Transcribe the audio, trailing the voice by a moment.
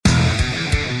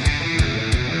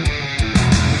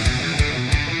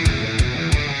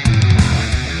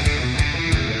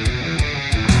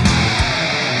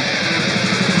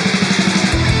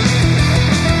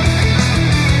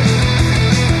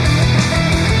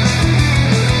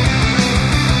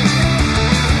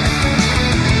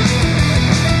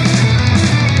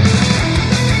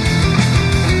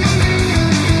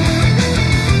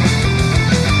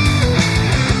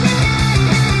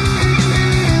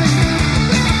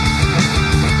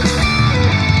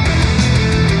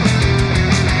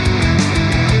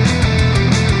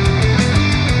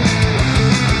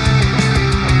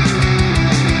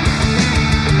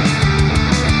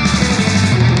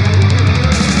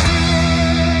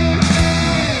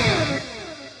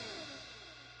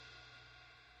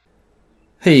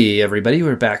Hey everybody,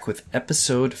 we're back with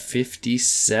episode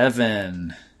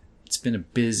 57. It's been a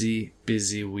busy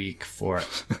week for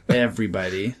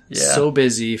everybody. Yeah. So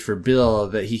busy for Bill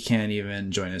that he can't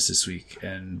even join us this week,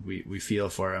 and we feel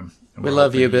for him. We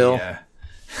love you, Bill.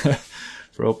 We're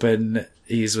hoping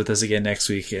he's with us again next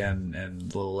week and a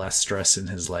little less stress in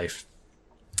his life.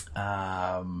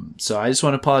 So I just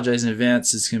want to apologize in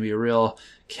advance. It's going to be a real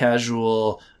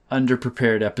casual,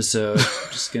 underprepared episode.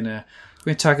 We're going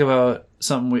to talk about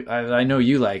something I know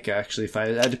you like, actually. If I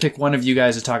had to pick one of you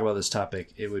guys to talk about this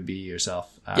topic, it would be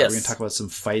yourself. Yes. We're going to talk about some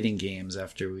fighting games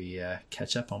after we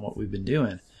catch up on what we've been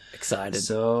doing. Excited.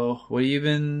 So, what have you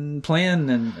been playing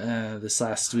this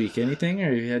last week? Anything?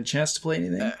 Or you had a chance to play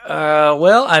anything?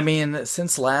 Well, I mean,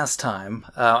 since last time,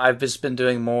 I've just been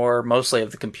doing mostly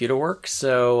of the computer work.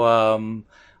 So,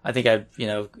 I think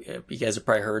you guys have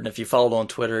probably heard, and if you followed on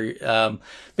Twitter,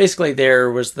 basically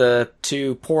there was the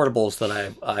two portables that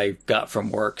I got from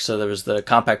work. So there was the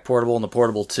Compact Portable and the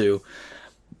Portable 2.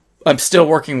 I'm still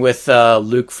working with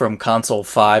Luke from Console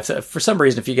 5. So for some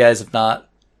reason, if you guys have not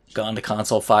gone to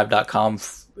console5.com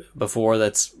before,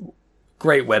 that's a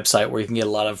great website where you can get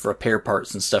a lot of repair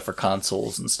parts and stuff for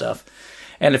consoles and stuff.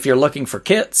 And if you're looking for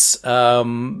kits,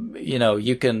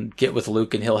 you can get with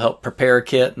Luke and he'll help prepare a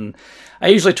kit. And I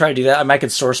usually try to do that. I can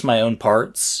source my own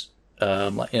parts,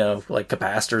 like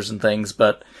capacitors and things.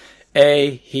 But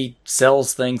A, he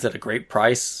sells things at a great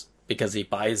price because he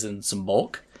buys in some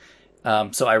bulk.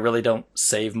 So I really don't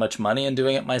save much money in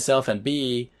doing it myself. And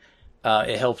B,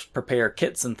 it helps prepare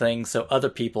kits and things so other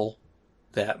people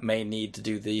that may need to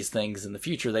do these things in the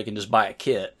future, they can just buy a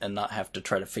kit and not have to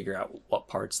try to figure out what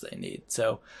parts they need.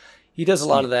 So he does a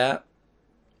lot of that.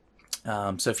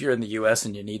 So if you're in the U.S.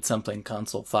 and you need something,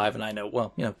 Console 5, and I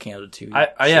know, Canada too.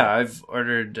 I've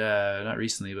ordered, not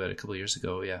recently, but a couple of years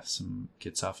ago, some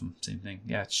kits off them. Same thing.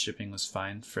 Yeah, shipping was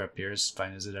fine for up here, as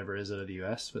fine as it ever is out of the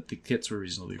U.S., but the kits were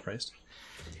reasonably priced.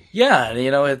 Yeah,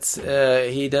 it's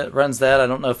he runs that. I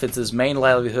don't know if it's his main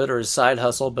livelihood or his side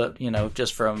hustle, but,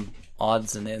 just from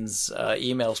odds and ends,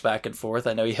 emails back and forth,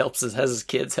 I know he has his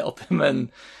kids help him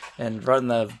and run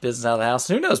the business out of the house.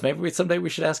 Who knows? Maybe someday we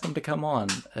should ask him to come on.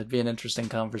 It'd be an interesting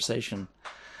conversation.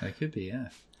 That could be, yeah.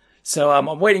 So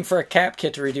I'm waiting for a cap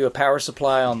kit to redo a power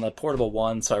supply on the Portable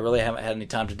 1, so I really haven't had any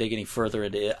time to dig any further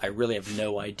into it. I really have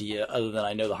no idea, other than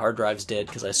I know the hard drive's dead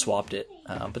because I swapped it.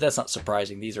 But that's not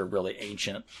surprising. These are really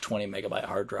ancient 20-megabyte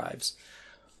hard drives.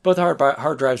 Both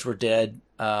hard drives were dead.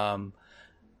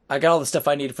 I got all the stuff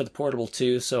I needed for the Portable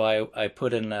 2, so I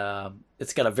put in...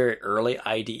 it's got a very early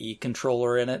IDE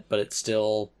controller in it, but it's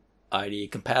still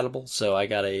IDE compatible. So I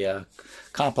got a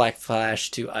Compact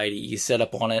Flash to IDE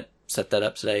setup on it. Set that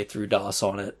up today, threw DOS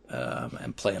on it,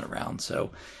 and playing around.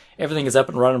 So everything is up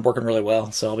and running, working really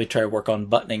well. So I'll be trying to work on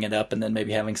buttoning it up and then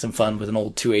maybe having some fun with an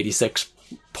old 286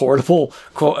 portable,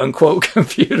 quote-unquote,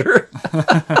 computer.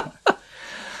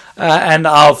 And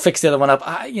I'll fix the other one up.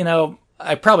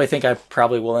 I probably think I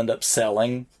will end up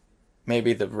selling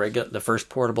maybe the first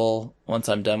portable once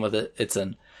I'm done with it. It's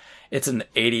an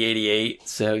 8088,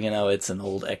 so it's an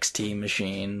old XT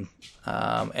machine,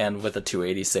 and with a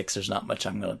 286, there's not much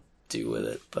I'm gonna do with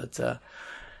it. But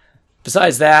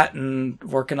besides that, and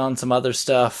working on some other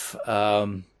stuff,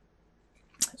 that's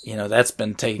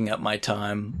been taking up my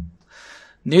time.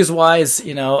 News-wise,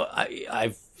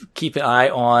 I've keep an eye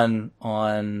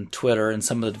on Twitter and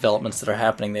some of the developments that are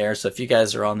happening there. So if you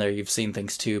guys are on there, you've seen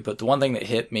things too. But the one thing that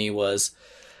hit me was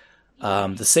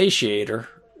the Satiator,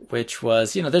 which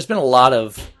was, there's been a lot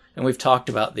of, and we've talked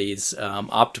about these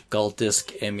optical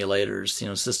disc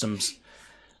emulators, systems.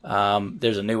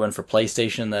 There's a new one for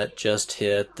PlayStation that just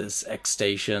hit, this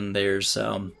X-Station. There's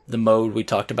the mode we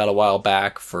talked about a while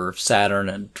back for Saturn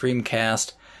and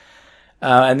Dreamcast.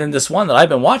 And then this one that I've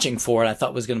been watching for and I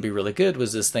thought was going to be really good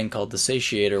was this thing called the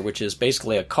Satiator, which is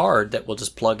basically a card that will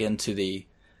just plug into the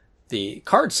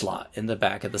card slot in the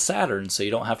back of the Saturn. So you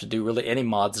don't have to do really any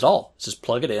mods at all. Just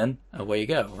plug it in, away you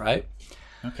go, right?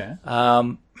 Okay.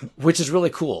 Which is really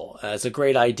cool. It's a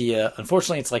great idea.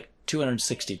 Unfortunately, it's like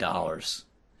 $260.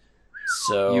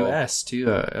 So US too.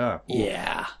 Cool.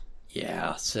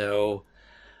 Yeah. So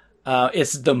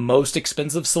it's the most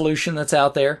expensive solution that's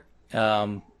out there.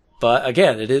 But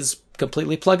again, it is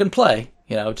completely plug and play.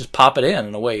 Just pop it in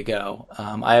and away you go.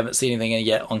 I haven't seen anything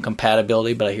yet on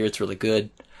compatibility, but I hear it's really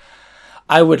good.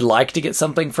 I would like to get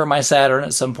something for my Saturn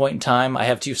at some point in time. I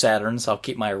have two Saturns. I'll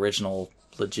keep my original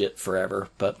legit forever,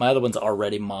 but my other one's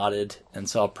already modded, and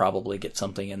so I'll probably get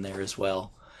something in there as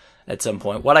well at some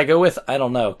point. What I go with, I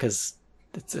don't know, because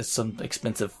it's some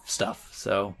expensive stuff.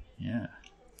 So yeah,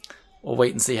 we'll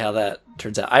wait and see how that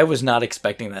turns out. I was not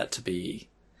expecting that to be...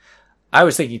 I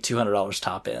was thinking $200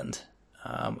 top end.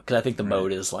 because I think the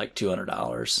mode is like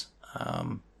 $200.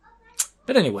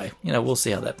 But anyway, we'll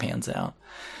see how that pans out.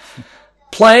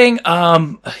 Playing,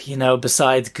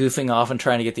 besides goofing off and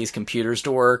trying to get these computers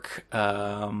to work,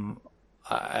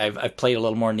 I've played a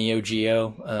little more Neo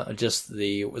Geo, just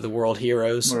the World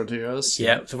Heroes. World Heroes?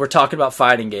 Yeah, so we're talking about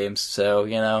fighting games, so,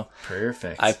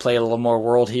 Perfect. I played a little more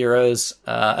World Heroes.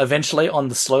 Eventually, on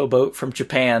the slow boat from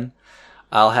Japan,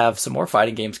 I'll have some more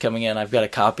fighting games coming in. I've got a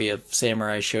copy of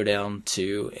Samurai Showdown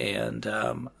 2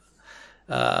 and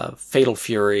Fatal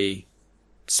Fury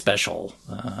Special,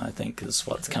 I think is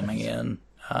what's coming in.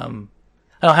 I don't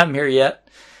have them here yet.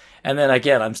 And then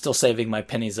again, I'm still saving my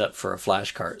pennies up for a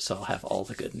flash cart, so I'll have all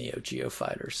the good Neo Geo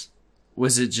fighters.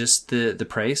 Was it just the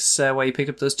price why you picked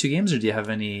up those two games, or do you have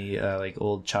any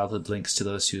old childhood links to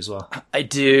those two as well? I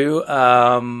do.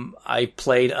 I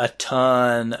played a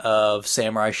ton of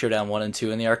Samurai Showdown 1 and 2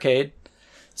 in the arcade,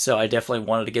 so I definitely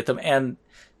wanted to get them. And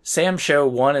Sam Show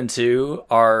 1 and 2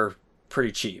 are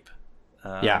pretty cheap.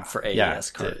 For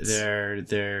AES cards.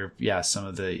 They're some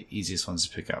of the easiest ones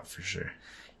to pick up for sure.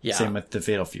 Yeah. Same with the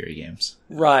Fatal Fury games.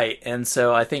 Right, and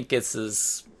so I think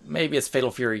maybe it's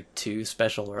Fatal Fury 2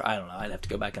 Special, or I don't know, I'd have to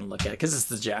go back and look at it, because it's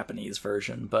the Japanese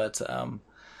version, but so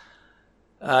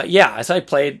I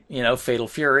played, Fatal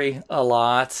Fury a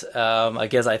lot. I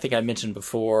guess I think I mentioned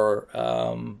before,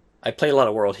 I played a lot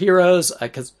of World Heroes,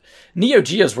 because Neo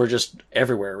Geos were just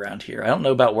everywhere around here. I don't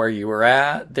know about where you were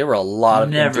at. There were a lot of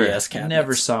MVS cabinets.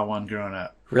 Never saw one growing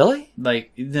up. Really?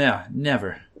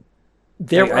 Never.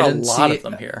 There were a lot of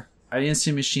them here. I didn't see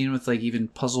a machine with even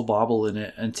Puzzle Bobble in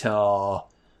it until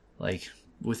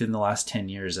within the last 10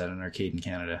 years at an arcade in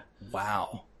Canada.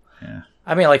 Wow. Yeah.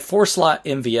 I mean, 4-slot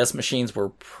MVS machines were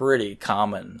pretty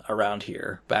common around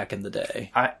here back in the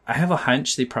day. I have a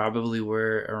hunch they probably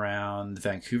were around the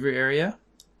Vancouver area,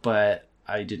 but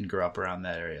I didn't grow up around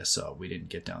that area, so we didn't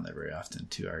get down there very often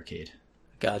to arcade.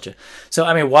 Gotcha. So,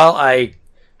 I mean, while I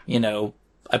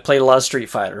played a lot of Street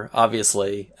Fighter,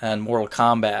 obviously, and Mortal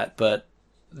Kombat, but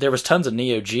there was tons of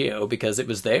Neo Geo because it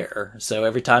was there. So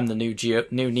every time the new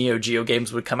Neo Geo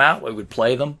games would come out, we would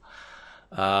play them.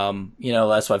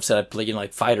 That's why I've said I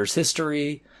played, Fighter's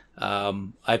History.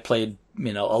 I played,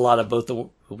 a lot of both the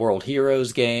World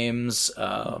Heroes games,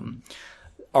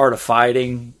 Art of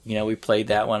Fighting. We played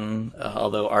that one,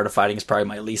 although Art of Fighting is probably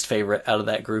my least favorite out of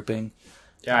that grouping.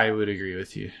 Yeah, I would agree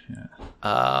with you.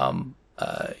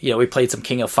 Yeah. We played some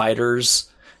King of Fighters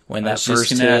when that first hit. I was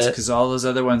just going to ask, because all those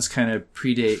other ones kind of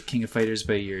predate King of Fighters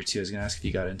by a year or two. I was going to ask if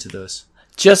you got into those.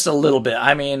 Just a little bit.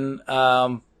 I mean,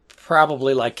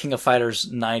 probably King of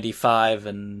Fighters 95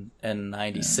 and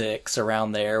 96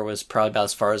 around there was probably about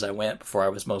as far as I went before I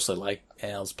was mostly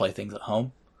let's play things at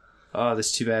home. Oh,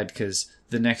 that's too bad, because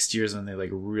the next years when they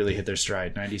really hit their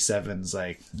stride. 97's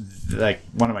like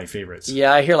one of my favorites.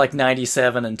 Yeah, I hear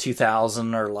 97 and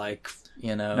 2000 are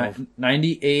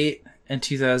 98 and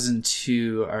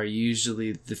 2002 are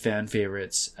usually the fan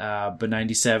favorites, but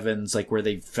 97's where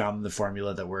they found the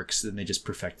formula that works, and they just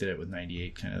perfected it with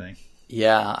 98 kind of thing.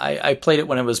 Yeah, I played it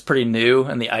when it was pretty new,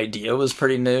 and the idea was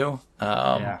pretty new.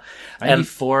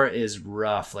 94 is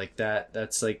rough.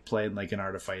 That's playing an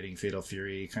Art of Fighting, Fatal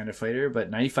Fury kind of fighter. But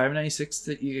 95 and 96,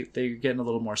 they're getting a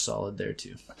little more solid there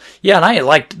too. Yeah, and I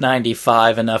liked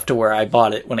 95 enough to where I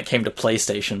bought it when it came to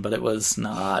PlayStation, but it was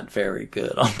not very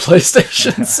good on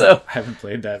PlayStation. So I haven't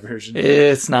played that version.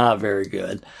 It's not very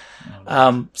good.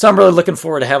 So I'm really looking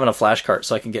forward to having a flash cart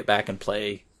so I can get back and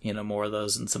play more of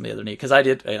those and some of the other because I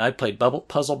played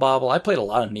Puzzle Bobble. I played a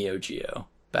lot of Neo Geo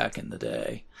back in the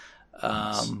day.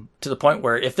 Nice. To the point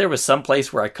where if there was some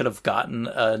place where I could have gotten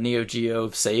a Neo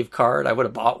Geo save card, I would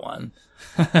have bought one.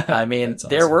 I mean,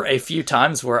 there were a few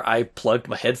times where I plugged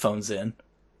my headphones in.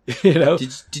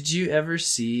 Did you ever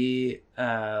see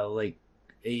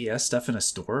AES stuff in a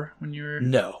store when you were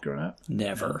growing up?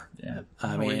 Never. Yeah,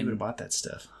 I mean, even bought that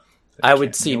stuff. I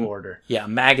would see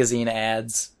magazine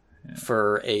ads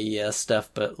for AES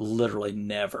stuff, but literally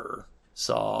never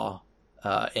saw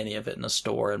any of it in a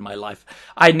store in my life.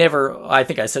 I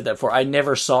think I said that before, I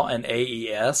never saw an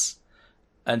AES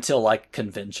until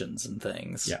conventions and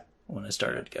things. Yeah. When I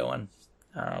started going.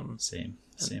 Same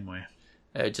way.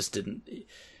 I just didn't,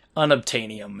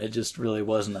 unobtainium, it just really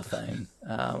wasn't a thing.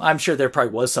 I'm sure there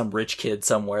probably was some rich kid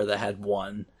somewhere that had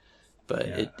one,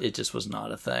 but it just was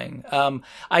not a thing.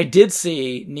 I did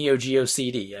see Neo Geo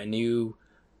CD. I knew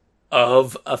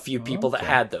of a few people that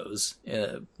had those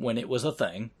when it was a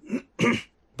thing.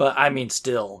 But I mean,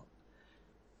 still,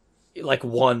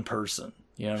 one person,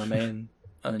 you know what I mean?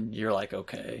 And you're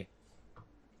okay.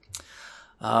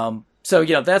 So,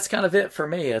 that's kind of it for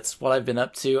me. It's what I've been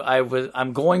up to.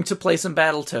 I'm going to play some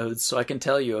Battletoads so I can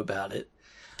tell you about it.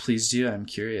 Please do. I'm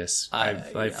curious.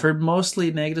 I've yeah. heard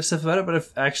mostly negative stuff about it, but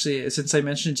I've actually, since I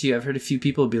mentioned it to you, I've heard a few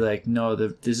people be like, no,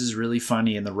 this is really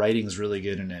funny and the writing's really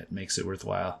good in it. Makes it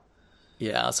worthwhile.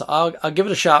 Yeah, so I'll give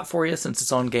it a shot for you since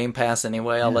it's on Game Pass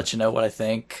anyway. I'll let you know what I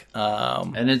think.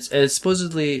 And it's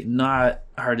supposedly not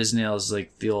hard as nails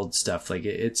like the old stuff. Like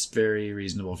it's very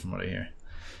reasonable from what I hear.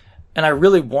 And I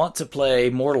really want to play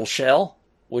Mortal Shell,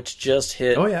 which just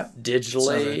hit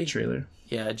digitally. Saw that trailer.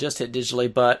 Yeah, it just hit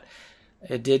digitally, but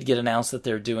it did get announced that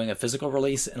they're doing a physical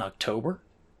release in October.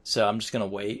 So I'm just gonna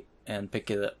wait and pick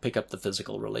up the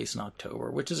physical release in October,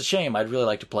 which is a shame. I'd really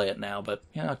like to play it now, but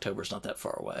October's not that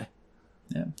far away.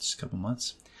 Yeah, just a couple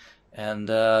months. And,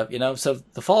 so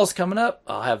the fall's coming up.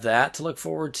 I'll have that to look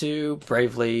forward to.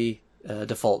 Bravely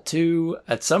Default 2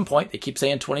 at some point. They keep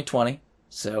saying 2020.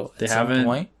 So they haven't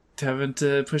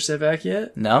pushed that back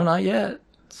yet? No, not yet.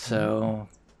 So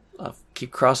I'll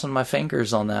keep crossing my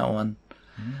fingers on that one.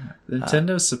 Yeah.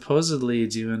 Nintendo's supposedly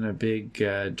doing a big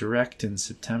direct in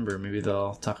September. Maybe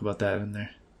they'll talk about that in there.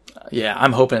 Yeah,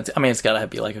 I'm hoping it's got to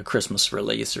be like a Christmas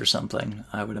release or something,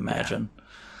 I would imagine. Yeah.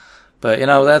 But,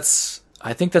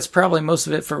 I think that's probably most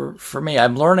of it for me.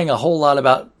 I'm learning a whole lot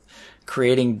about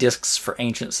creating discs for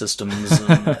ancient systems.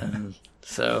 And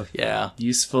so, yeah.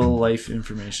 Useful life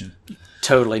information.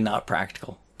 Totally not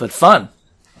practical, but fun.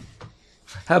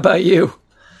 How about you?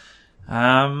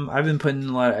 I've been putting in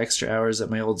a lot of extra hours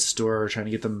at my old store trying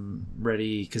to get them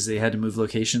ready because they had to move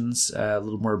locations a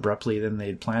little more abruptly than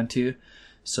they'd planned to.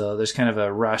 So there's kind of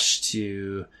a rush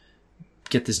to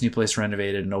get this new place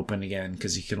renovated and open again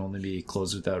because you can only be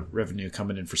closed without revenue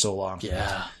coming in for so long.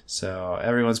 Yeah. So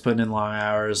everyone's putting in long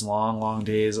hours, long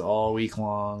days, all week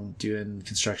long, doing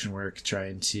construction work,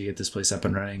 trying to get this place up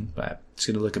and running. But it's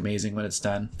going to look amazing when it's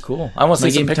done. Cool. I want to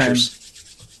see some pictures.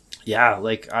 Yeah,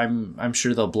 like I'm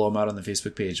sure they'll blow them out on the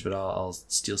Facebook page, but I'll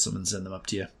steal some and send them up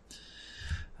to you.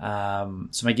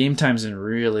 So my game time's been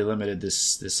really limited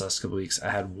this last couple of weeks. I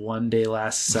had one day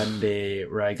last Sunday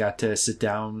where I got to sit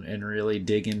down and really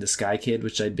dig into SkyKid,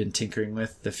 which I'd been tinkering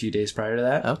with the few days prior to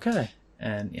that. Okay.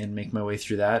 And make my way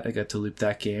through that. I got to loop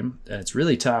that game, and it's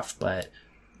really tough, but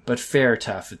fair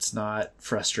tough. It's not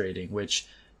frustrating, which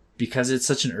because it's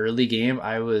such an early game,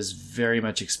 I was very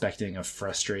much expecting a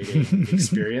frustrating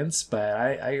experience, but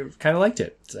I kind of liked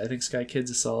it. I think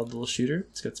SkyKid's a solid little shooter.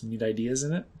 It's got some neat ideas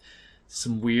in it.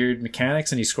 Some weird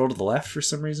mechanics, and you scroll to the left for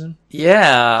some reason.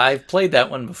 Yeah, I've played that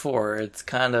one before. It's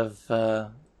kind of,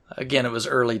 again, it was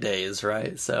early days,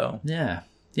 right? So yeah,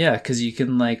 because you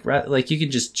can like you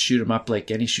can just shoot them up like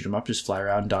any shoot 'em up, just fly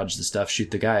around, dodge the stuff,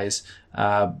 shoot the guys.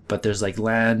 But there's like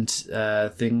land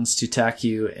things to attack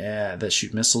you that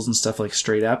shoot missiles and stuff like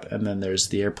straight up, and then there's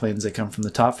the airplanes that come from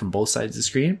the top from both sides of the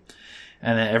screen.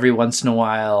 And then every once in a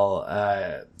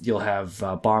while, you'll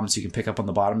have bombs you can pick up on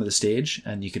the bottom of the stage,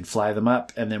 and you can fly them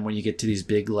up. And then when you get to these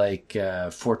big like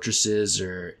fortresses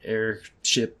or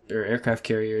airship or aircraft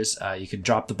carriers, you can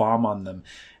drop the bomb on them.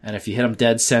 And if you hit them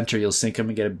dead center, you'll sink them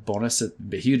and get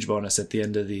a huge bonus at the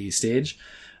end of the stage.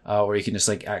 Or you can just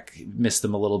like miss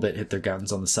them a little bit, hit their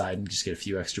guns on the side, and just get a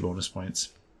few extra bonus points.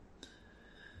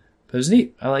 But it was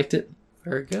neat. I liked it.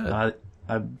 Very good.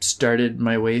 I started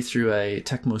my way through a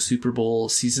Tecmo Super Bowl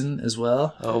season as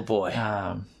well. Oh boy.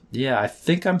 Yeah, I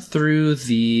think I'm through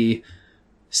the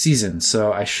season,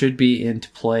 so I should be into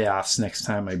playoffs next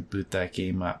time I boot that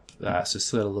game up. So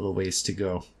still got a little ways to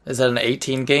go. Is that an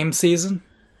 18 game season?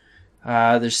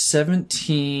 There's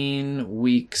 17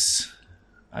 weeks,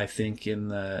 I think, in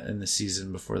the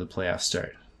season before the playoffs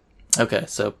start. Okay,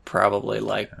 so probably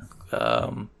like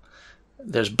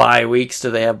there's bye weeks.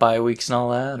 Do they have bye weeks and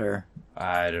all that, or?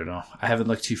 I don't know. I haven't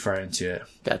looked too far into it.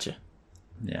 Gotcha.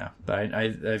 Yeah, but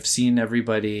I've seen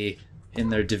everybody in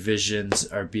their divisions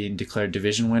are being declared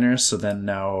division winners. So then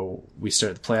now we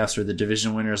start the playoffs where the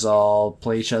division winners all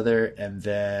play each other, and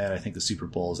then I think the Super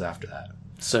Bowl is after that.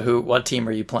 So what team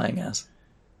are you playing as?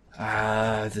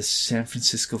 The San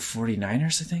Francisco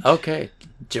 49ers, I think. Okay.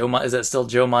 Is that still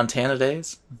Joe Montana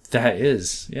days? That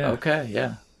is, yeah. Okay,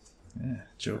 yeah. Yeah,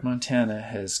 Joe Montana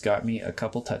has got me a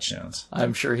couple touchdowns.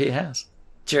 I'm sure he has.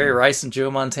 Jerry Rice and Joe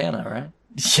Montana, right?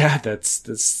 Yeah, that's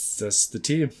the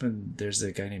team. And there's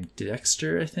a guy named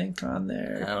Dexter, I think, on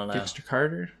there. I don't know. Dexter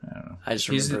Carter? I don't know. I just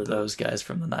remember those guys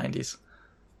from the 90s.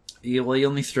 You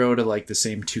only throw to like the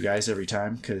same two guys every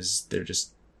time because they're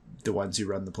just the ones who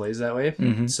run the plays that way.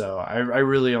 Mm-hmm. So I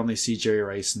really only see Jerry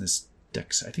Rice and this I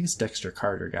think it's Dexter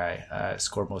Carter guy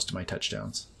score most of my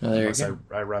touchdowns. Oh, there you go.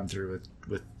 I run through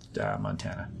with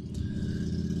Montana.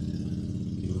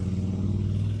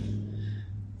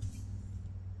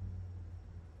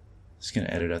 Just gonna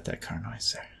edit out that car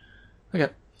noise there.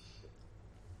 Okay.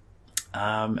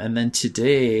 And then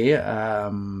today,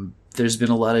 there's been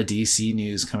a lot of DC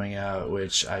news coming out,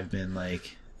 which I've been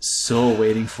like so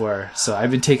waiting for. So I've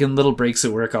been taking little breaks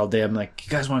at work all day. I'm like, you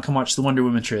guys want to come watch the Wonder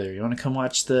Woman trailer? You want to come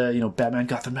watch the, Batman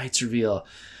Gotham Knights reveal?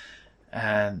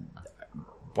 And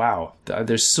wow,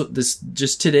 this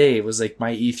just today was like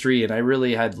my E3, and I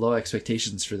really had low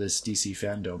expectations for this DC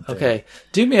fandom thing. Okay,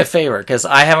 do me a favor, because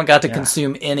I haven't got to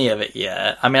consume any of it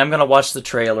yet. I mean, I'm going to watch the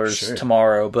trailers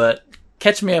tomorrow, but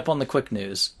catch me up on the quick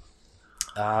news.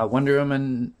 Wonder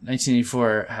Woman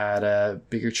 1984 had a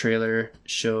bigger trailer,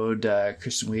 showed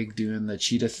Kristen Wiig doing the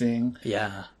cheetah thing.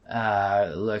 Yeah.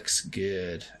 It looks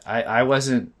good. I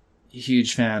wasn't a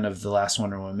huge fan of the last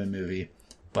Wonder Woman movie,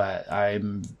 but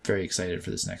I'm very excited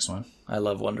for this next one. I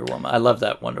love Wonder Woman. I love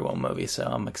that Wonder Woman movie, so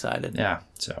I'm excited. Yeah,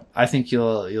 so I think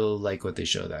you'll like what they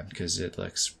show then, because it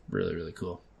looks really, really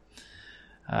cool.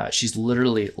 She's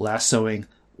literally lassoing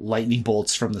lightning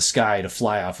bolts from the sky to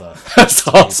fly off of. That's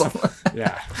awesome.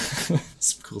 Yeah.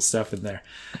 Some cool stuff in there.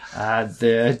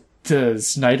 The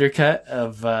Snyder cut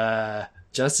of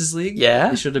Justice League. Yeah.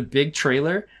 They showed a big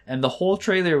trailer, and the whole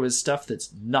trailer was stuff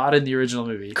that's not in the original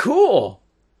movie. Cool.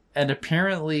 And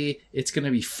apparently it's going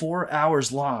to be 4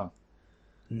 hours long.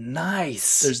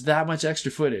 Nice. There's that much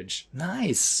extra footage.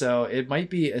 Nice. So it might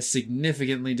be a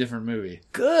significantly different movie.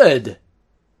 Good.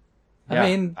 Yeah, I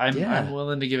mean, I'm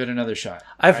willing to give it another shot.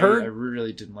 I've heard. I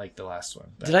really didn't like the last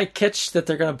one. Did I catch that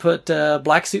they're going to put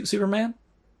Black Suit Superman?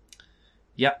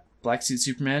 Yeah, Black Suit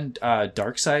Superman.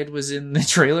 Darkseid was in the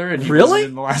trailer, and he really wasn't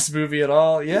in the last movie at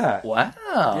all. Yeah.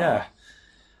 Wow.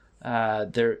 Yeah.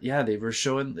 They were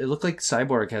showing. It looked like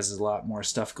Cyborg has a lot more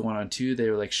stuff going on too. They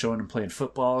were like showing him playing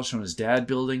football, showing his dad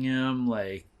building him.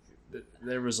 Like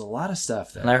there was a lot of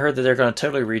stuff. And I heard that they're going to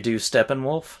totally redo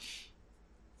Steppenwolf.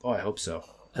 Oh, I hope so.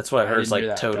 That's what I heard. It's like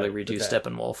that, totally but redo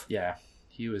Steppenwolf. Yeah,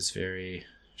 he was very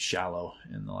shallow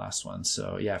in the last one.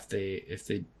 So yeah, if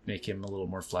they make him a little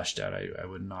more fleshed out, I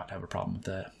would not have a problem with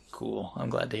that. Cool. I'm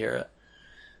glad to hear it.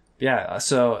 Yeah.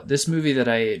 So this movie that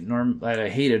I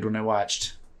hated when I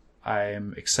watched,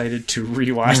 I'm excited to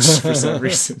rewatch for some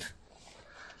reason.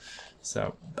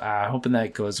 So hoping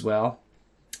that goes well.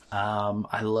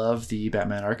 I love the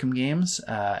Batman Arkham games,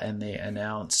 and they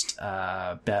announced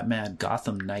Batman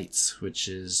Gotham Knights, which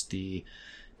is the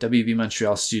WB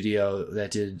Montreal studio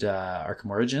that did Arkham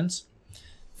Origins.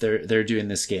 They're doing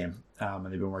this game, and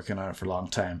they've been working on it for a long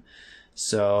time.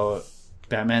 So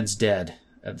Batman's dead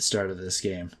at the start of this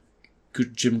game.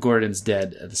 Jim Gordon's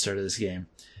dead at the start of this game.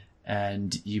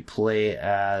 And you play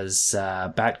as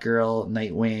Batgirl,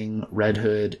 Nightwing, Red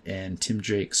Hood, and Tim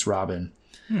Drake's Robin.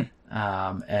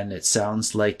 And it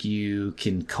sounds like you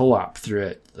can co-op through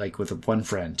it, like with one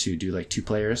friend, to do like 2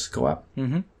 players co-op.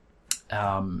 Mm-hmm.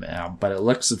 But it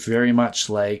looks very much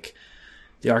like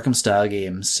the Arkham style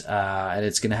games, and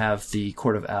it's going to have the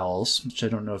Court of Owls, which I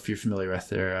don't know if you're familiar with.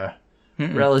 They're a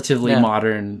relatively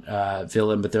modern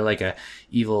villain, but they're like a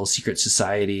evil secret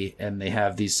society, and they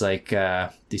have these like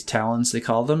these talons, they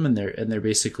call them, and they're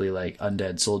basically like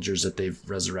undead soldiers that they've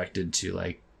resurrected to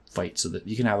like fight, so that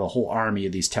you can have a whole army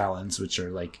of these talons, which are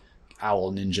like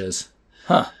owl ninjas,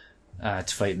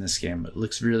 to fight in this game. It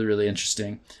looks really, really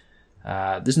interesting.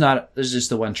 There's just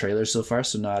the one trailer so far,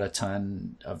 so not a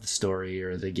ton of the story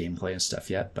or the gameplay and stuff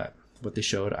yet, but what they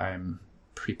showed, I'm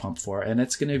pretty pumped for, and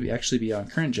it's going to actually be on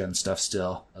current gen stuff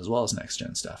still, as well as next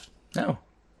gen stuff. Oh.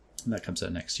 And that comes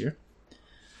out next year.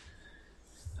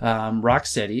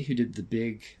 Rocksteady, who did the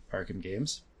big Arkham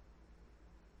games,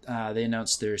 they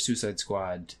announced their Suicide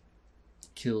Squad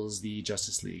Kills the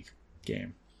Justice League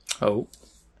game. Oh.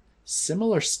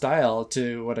 Similar style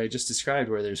to what I just described,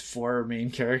 where there's 4 main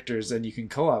characters and you can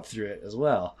co-op through it as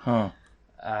well.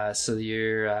 So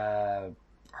you're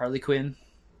Harley Quinn,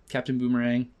 Captain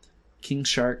Boomerang, King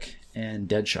Shark, and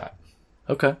Deadshot.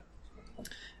 Okay.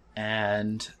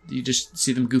 And you just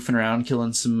see them goofing around,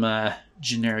 killing some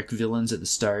generic villains at the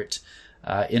start.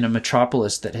 In a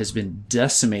metropolis that has been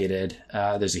decimated,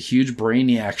 there's a huge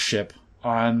Brainiac ship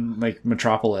on like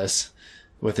Metropolis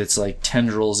with its like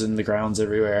tendrils in the grounds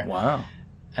everywhere. Wow.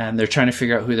 And they're trying to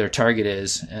figure out who their target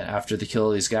is after they kill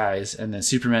all these guys. And then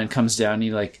Superman comes down and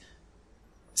he like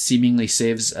seemingly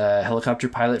saves a helicopter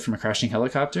pilot from a crashing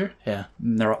helicopter. Yeah.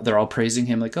 And they're all praising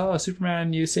him like, "Oh,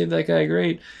 Superman, you saved that guy,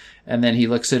 great." And then he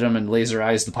looks at him and laser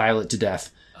eyes the pilot to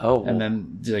death. Oh. And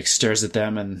then he like stares at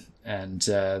them and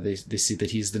they see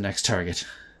that he's the next target.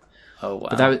 Oh, wow.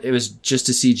 But it was just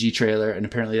a CG trailer, and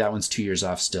apparently that one's 2 years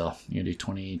off still. You're going to do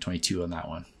 2022 on that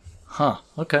one. Huh.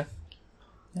 Okay.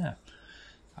 Yeah.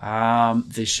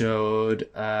 They showed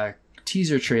a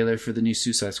teaser trailer for the new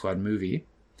Suicide Squad movie.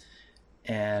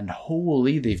 And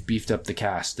holy, they've beefed up the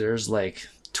cast. There's like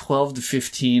 12 to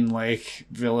 15 like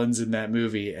villains in that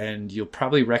movie, and you'll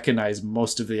probably recognize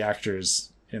most of the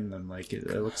actors in them. Like it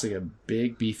looks like a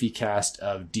big beefy cast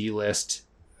of D-list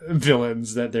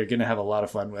villains that they're gonna have a lot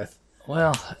of fun with.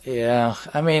 Well, yeah.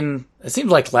 I mean, it seems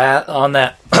like on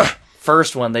that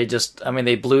first one, they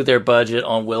blew their budget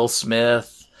on Will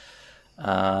Smith.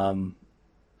 Yeah.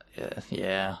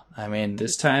 I mean,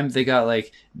 This time they got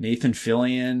like Nathan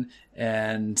Fillion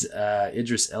and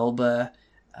Idris Elba,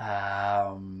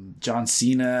 John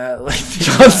Cena. Like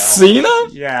John Cena?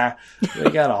 Yeah, they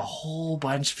got a whole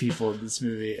bunch of people in this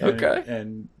movie. And, Okay.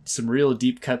 and some real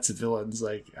deep cuts of villains.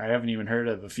 Like I haven't even heard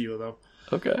of a few of them.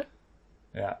 Okay.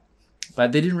 Yeah,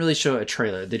 but they didn't really show a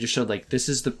trailer. They just showed like this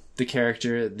is the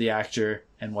character, the actor,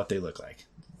 and what they look like,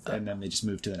 and then they just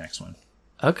moved to the next one.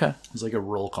 Okay. It was like a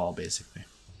roll call basically.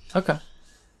 Okay.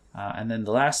 And then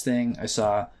the last thing I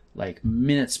saw, like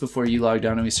minutes before you logged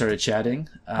on and we started chatting,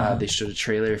 they showed a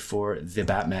trailer for The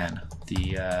Batman,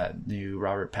 the new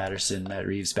Robert Pattinson, Matt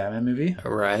Reeves Batman movie.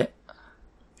 Right.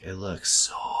 It looks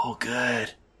so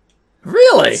good.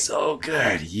 Really? So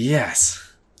good.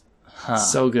 Yes.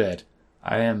 So good.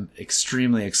 I am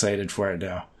extremely excited for it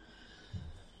now.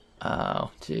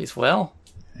 Oh, geez. Well.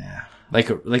 Yeah.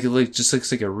 It just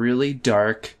looks like a really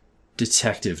dark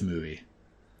detective movie.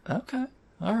 Okay.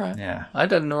 All right. Yeah. I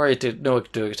didn't know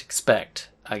what to expect,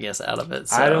 I guess, out of it.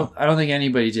 So. I don't think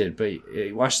anybody did, but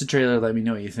watch the trailer. Let me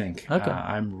know what you think. Okay.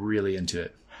 I'm really into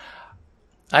it.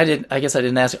 I guess I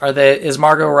didn't ask. Is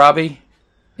Margot Robbie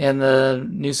in the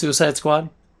new Suicide Squad?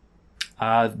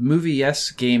 Movie, yes.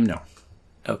 Game, no.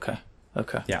 Okay.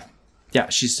 Yeah.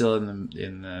 She's still in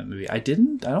the movie. I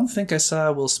don't think I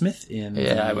saw Will Smith in.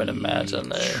 Yeah, I would imagine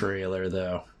the trailer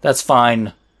though. That's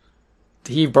fine.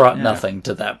 He brought nothing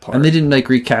to that part, and they didn't like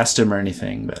recast him or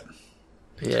anything. But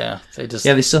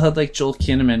they still had like Joel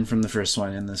Kinnaman from the first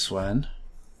one in this one,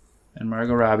 and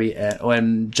Margot Robbie,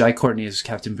 and Jai Courtney as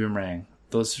Captain Boomerang.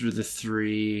 Those were the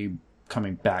three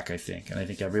coming back, I think, and I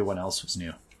think everyone else was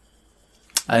new.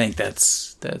 I think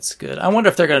that's good. I wonder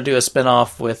if they're going to do a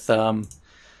spinoff with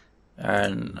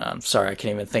and I'm sorry, I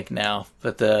can't even think now.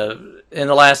 But in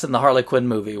the Harley Quinn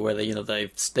movie where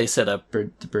they set up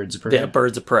Birds of Prey. Yeah,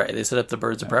 Birds of Prey. They set up the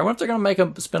Birds of Prey. I wonder if they're going to make a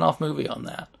spinoff movie on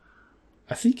that.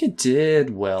 I think it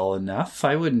did well enough.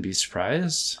 I wouldn't be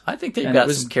surprised. I think they've got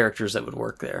some characters that would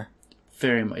work there.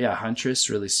 Very much, yeah. Huntress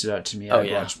really stood out to me.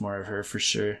 I'd watch more of her for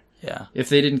sure. Yeah. If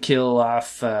they didn't kill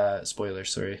off, spoiler,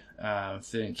 sorry.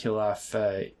 If they didn't kill off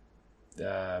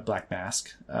Black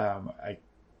Mask, I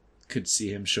could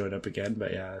see him showing up again.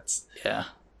 But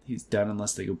he's done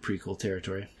unless they go prequel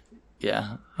territory.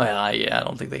 Yeah. Well, I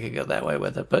don't think they could go that way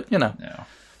with it. But No.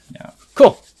 Yeah.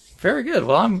 Cool. Very good.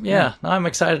 Well, I'm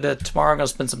excited that tomorrow I'm going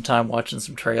to spend some time watching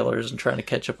some trailers and trying to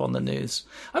catch up on the news.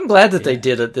 I'm glad that they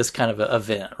did this kind of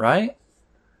event, right?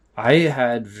 I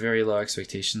had very low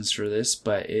expectations for this,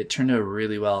 but it turned out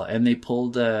really well. And they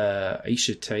pulled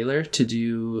Aisha Tyler to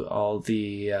do all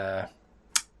the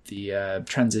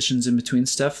transitions in between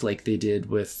stuff, like they did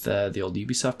with the old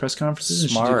Ubisoft press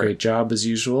conferences. Smart. She did a great job as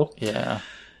usual. Yeah.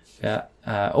 Yeah.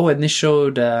 And they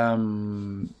showed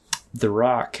The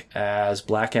Rock as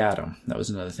Black Adam. That was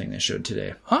another thing they showed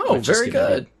today. Oh, very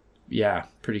good.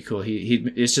 Pretty cool.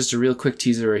 He it's just a real quick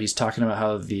teaser where he's talking about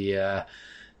how the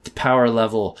power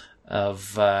level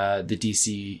of the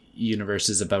DC universe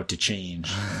is about to change.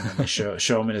 And they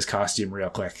show him in his costume real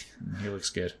quick. He looks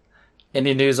good.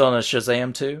 Any news on a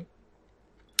Shazam 2?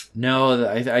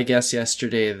 No, I guess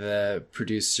yesterday the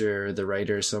producer, the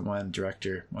writer,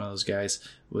 director, one of those guys,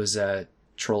 was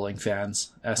trolling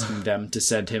fans, asking them to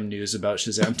send him news about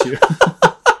Shazam 2.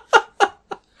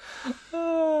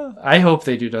 I hope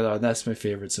they do that. That's my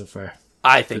favorite so far.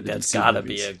 I think that's got to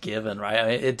be a given, right?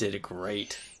 I mean, it did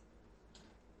great.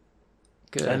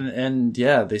 Good. And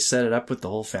yeah, they set it up with the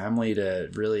whole family to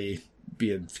really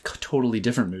be a totally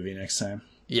different movie next time.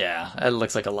 Yeah, it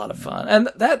looks like a lot of fun. And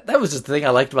that was just the thing I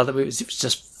liked about the movie. It was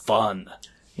just fun.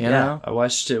 You know? I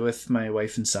watched it with my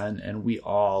wife and son, and we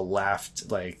all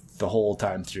laughed like the whole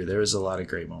time through. There was a lot of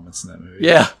great moments in that movie.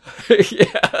 Yeah.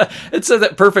 Yeah. It's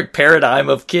that perfect paradigm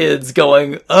of kids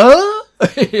going,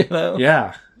 you know?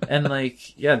 Yeah. And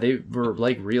they were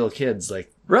like real kids.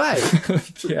 Like, right.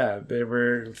 Yeah, they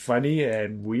were funny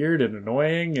and weird and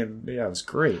annoying, and it was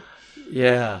great.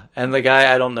 Yeah, and the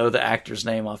guy, I don't know the actor's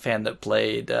name offhand, that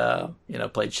played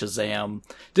Shazam,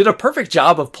 did a perfect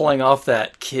job of pulling off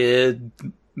that kid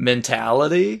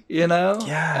mentality,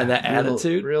 Yeah, and that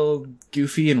attitude, real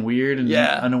goofy and weird, and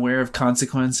unaware of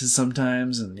consequences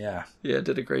sometimes, and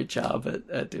did a great job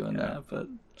at doing that. But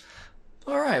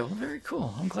all right, well, very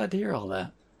cool. I'm glad to hear all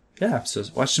that. yeah, so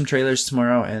watch some trailers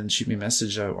tomorrow and shoot me a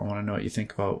message. I want to know what you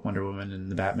think about Wonder Woman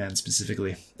and the Batman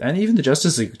specifically, and even the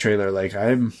Justice League trailer. Like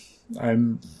I'm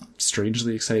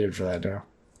strangely excited for that now.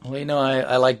 Well, you know,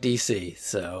 I like DC,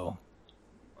 so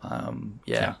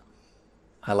yeah.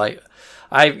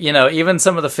 Even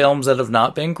some of the films that have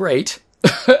not been great,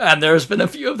 and there's been a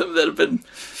few of them that have been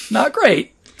not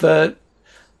great, but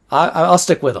I'll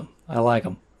stick with them. I like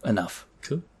them enough.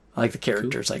 Cool. I like the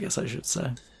characters, I guess I should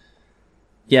say.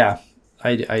 Yeah,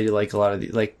 I like a lot of the,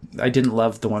 like, I didn't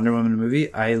love the Wonder Woman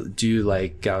movie. I do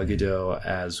like Gal Gadot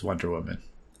as Wonder Woman.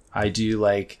 I do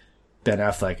like Ben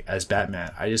Affleck as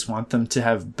Batman. I just want them to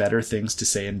have better things to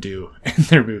say and do in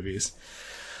their movies.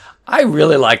 I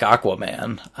really like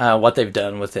Aquaman, what they've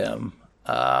done with him.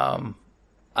 And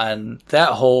that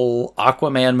whole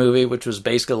Aquaman movie, which was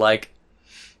basically like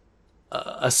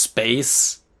a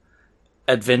space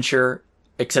adventure,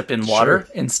 except in water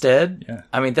instead. Yeah.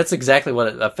 I mean, that's exactly what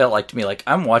it felt like to me. Like,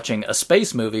 I'm watching a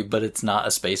space movie, but it's not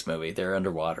a space movie. They're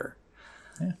underwater.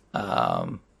 Yeah.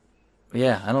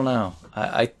 Yeah, I don't know.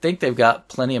 I think they've got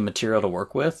plenty of material to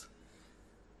work with.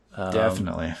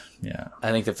 Definitely. Yeah.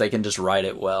 I think if they can just write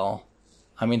it well.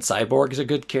 I mean, Cyborg is a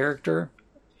good character.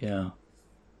 Yeah.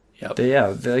 Yep.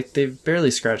 They've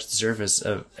barely scratched the surface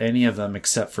of any of them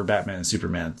except for Batman and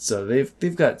Superman. So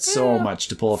they've got so much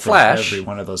to pull from Flash. every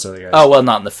one of those other guys. Oh, well,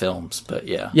 not in the films, but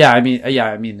yeah. Yeah, I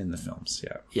mean in the films.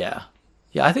 Yeah. Yeah.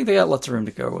 Yeah, I think they got lots of room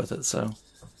to go with it, so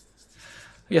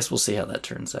I guess we'll see how that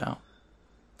turns out.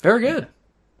 Very good.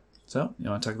 So, you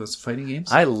want to talk about some fighting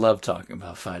games? I love talking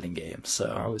about fighting games, so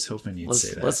I was hoping you'd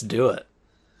say that. Let's do it.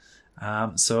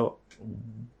 So,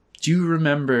 do you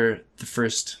remember the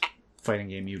first fighting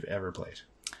game you've ever played?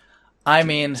 I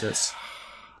mean, This.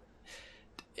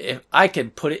 if I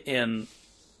could put it in,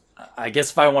 I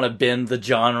guess if I want to bend the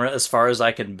genre as far as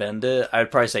I can bend it,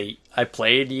 I'd probably say I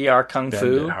played Yar Kung Bend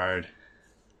Fu. it hard.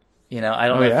 You know, I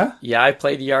don't Oh, know. yeah? Yeah, I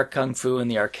played Yar Kung Fu in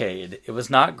the arcade. It was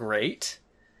not great.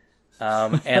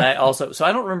 And I also, so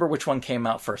I don't remember which one came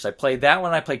out first. I played that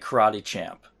one. I played Karate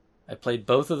Champ. I played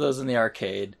both of those in the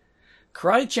arcade.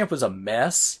 Karate Champ was a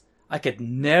mess. I could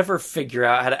never figure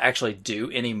out how to actually do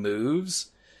any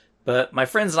moves, but my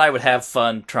friends and I would have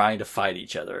fun trying to fight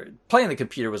each other. Playing the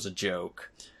computer was a joke.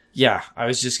 Yeah, I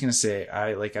was just gonna say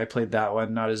I played that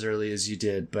one not as early as you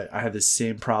did, but I had the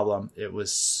same problem. It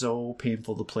was so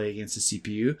painful to play against a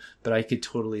CPU, but I could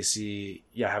totally see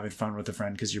having fun with a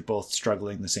friend because you're both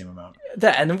struggling the same amount.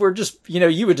 That, and we're just,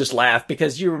 you would just laugh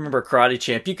because you remember Karate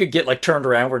Champ. You could get like turned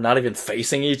around. We're not even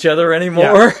facing each other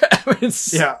anymore. Yeah. I mean,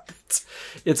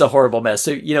 it's a horrible mess.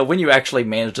 So, when you actually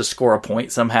managed to score a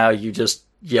point somehow, you just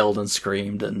yelled and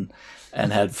screamed and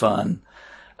had fun.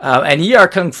 And Yar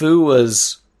Kung Fu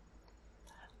was,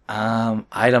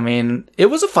 it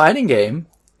was a fighting game.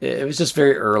 It was just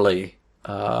very early.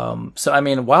 So, I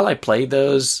mean, while I played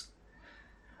those,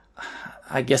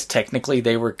 I guess technically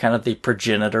they were kind of the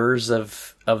progenitors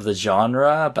of the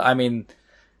genre. But I mean,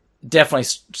 definitely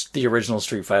the original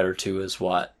Street Fighter 2 is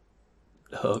what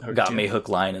got me hook,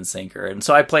 line, and sinker. And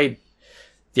so I played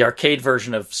the arcade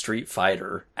version of Street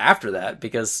Fighter after that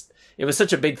because it was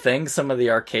such a big thing. Some of the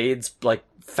arcades like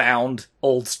found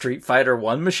old Street Fighter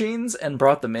 1 machines and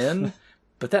brought them in,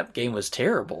 but that game was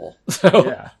terrible. So,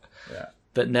 Yeah.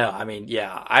 But no, I mean,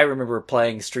 I remember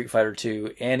playing Street Fighter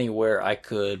 2 anywhere I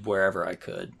could, wherever I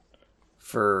could,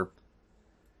 for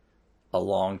a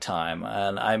long time.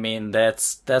 And I mean,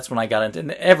 that's when I got into,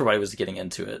 and everybody was getting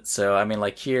into it. So I mean,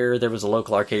 like here, there was a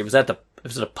local arcade. It was at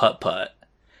a Putt Putt,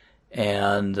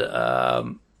 and I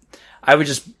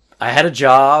had a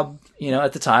job.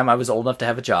 At the time, I was old enough to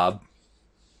have a job.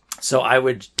 So I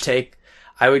would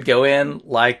go in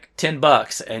like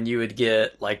 $10 and you would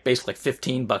get like basically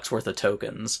 $15 worth of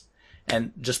tokens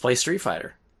and just play Street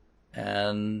Fighter.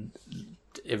 And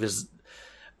it was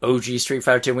OG Street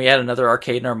Fighter 2. And we had another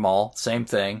arcade in our mall. Same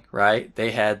thing, right?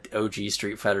 They had OG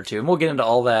Street Fighter 2. And we'll get into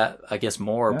all that, I guess,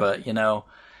 more. Yeah. But,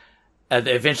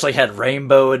 they eventually had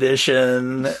Rainbow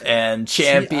Edition and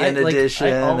Champion Edition.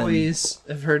 I always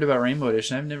have heard about Rainbow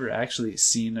Edition. I've never actually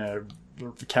seen a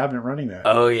cabinet running that.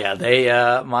 Oh yeah, they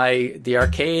the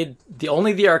arcade,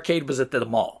 the arcade was at the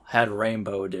mall, had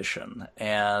Rainbow Edition,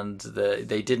 and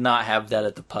they did not have that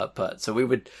at the Putt Putt. So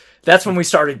that's when we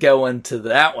started going to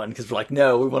that one because we're like,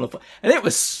 no, we want to play, and it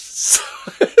was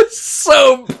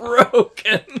so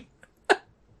broken.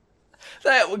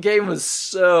 That game was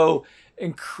so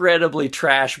incredibly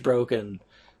trash broken,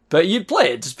 but you'd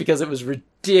play it just because it was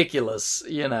ridiculous.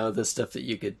 The stuff that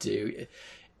you could do.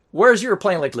 Whereas you were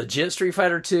playing like legit Street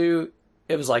Fighter 2,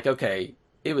 it was like, okay,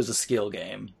 it was a skill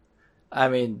game. I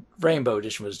mean, Rainbow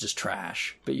Edition was just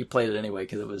trash, but you played it anyway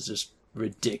because it was just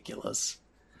ridiculous.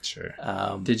 Sure.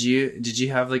 Did you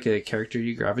have like a character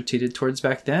you gravitated towards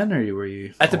back then, or were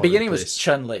you at the beginning? It was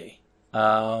Chun-Li.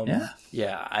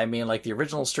 Yeah. I mean, like the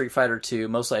original Street Fighter 2,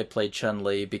 mostly I played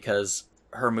Chun-Li because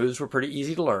her moves were pretty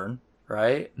easy to learn,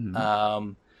 right?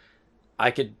 Mm-hmm.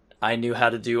 I knew how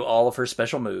to do all of her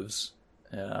special moves.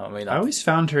 I always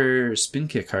found her spin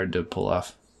kick hard to pull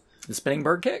off. The spinning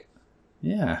bird kick?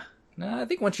 Yeah. No, I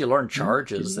think once you learn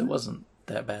charges, it wasn't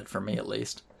that bad for me, at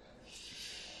least.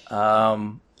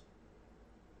 And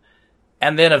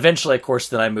then eventually, of course,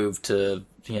 then I moved to,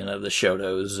 the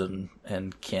Shotos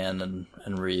and Ken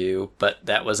and Ryu. But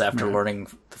that was after learning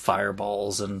the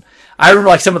fireballs. And I remember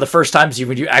like some of the first times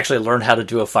when you actually learned how to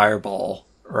do a fireball,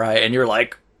 right? And you're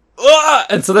like, ah!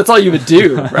 And so that's all you would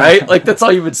do, right? Like that's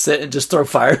all you would sit and just throw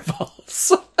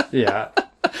fireballs. Yeah.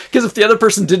 Because if the other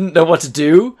person didn't know what to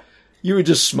do, you would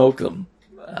just smoke them.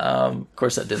 Of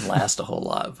course, that didn't last a whole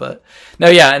lot. But no,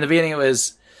 yeah, in the beginning it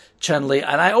was Chun-Li.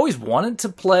 And I always wanted to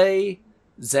play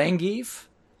Zangief,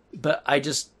 but I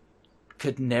just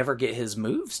could never get his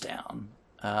moves down.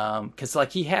 Because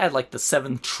like he had like the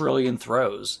 7 trillion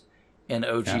throws in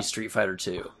OG Street Fighter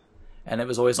 2. And it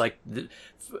was always like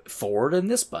forward and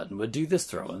this button would do this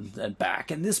throw and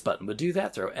back and this button would do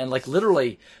that throw. And like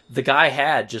literally the guy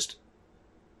had just,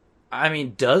 I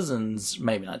mean, dozens,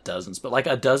 maybe not dozens, but like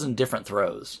a dozen different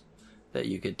throws that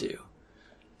you could do.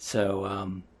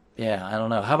 So, yeah, I don't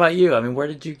know. How about you? I mean, where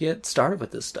did you get started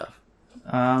with this stuff?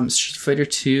 Street Fighter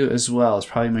 2 as well. It's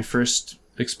probably my first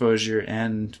exposure,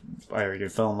 and I already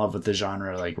fell in love with the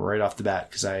genre like right off the bat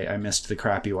because I missed the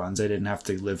crappy ones. I didn't have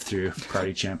to live through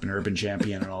Karate Champ and Urban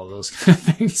Champion and all those kind of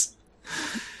things.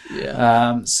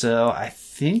 Yeah. So I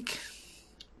think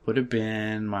would have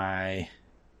been my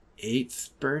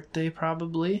 8th birthday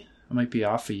probably. I might be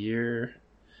off a year.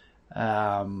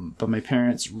 But my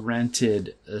parents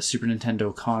rented a Super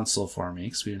Nintendo console for me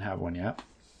because we didn't have one yet.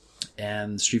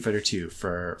 And Street Fighter 2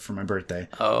 for my birthday.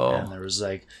 Oh. And there was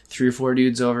like 3 or 4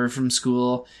 dudes over from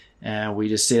school, and we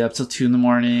just stayed up till 2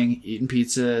 a.m, eating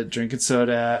pizza, drinking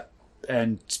soda,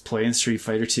 and playing Street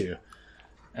Fighter 2.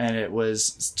 And it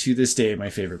was, to this day, my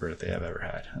favorite birthday I've ever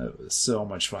had. It was so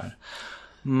much fun.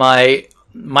 My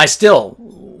still,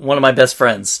 one of my best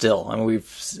friends still. I mean,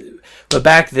 but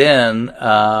back then,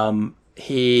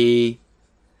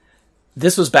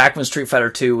 this was back when Street Fighter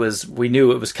 2 we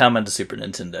knew it was coming to Super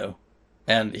Nintendo.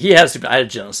 And I had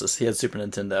Genesis, he had Super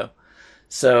Nintendo.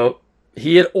 So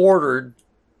he had ordered,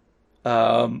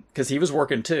 cause he was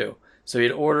working too. So he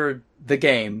had ordered the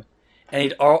game and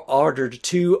he'd ordered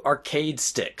 2 arcade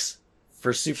sticks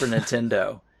for Super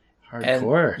Nintendo.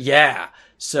 Hardcore. And, yeah.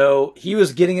 So he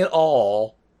was getting it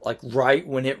all like right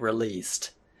when it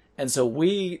released. And so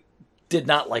we did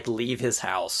not like leave his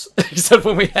house except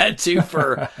when we had to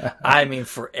for, I mean,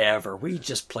 forever. We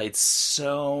just played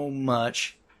so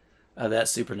much of that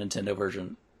Super Nintendo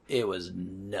version. It was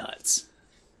nuts.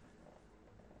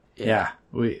 Yeah.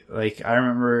 I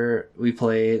remember we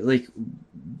played like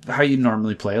how you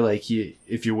normally play. Like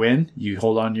if you win, you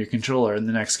hold on to your controller and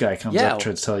the next guy comes up,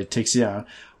 tries to tell you, takes you down.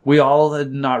 We all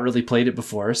had not really played it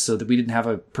before, so that we didn't have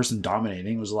a person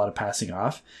dominating. It was a lot of passing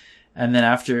off. And then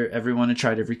after everyone had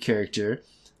tried every character,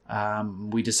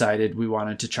 we decided we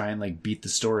wanted to try and like beat the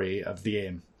story of the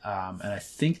game. And I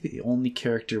think the only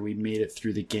character we made it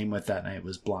through the game with that night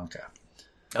was Blanca.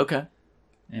 Okay.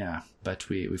 Yeah, but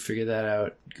we figured that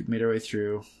out, made our way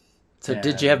through. So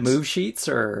did you have move sheets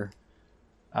or?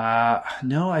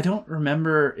 No, I don't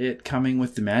remember it coming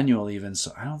with the manual even.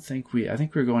 So I think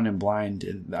we're going in blind.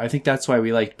 And I think that's why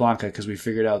we liked Blanca, because we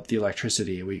figured out the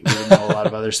electricity. We didn't know a lot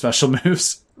of other special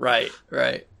moves. Right.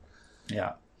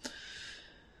 Yeah.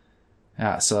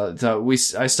 Yeah, so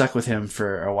I stuck with him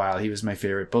for a while. He was my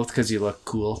favorite, both because he looked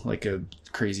cool, like a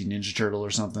crazy Ninja Turtle or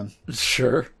something.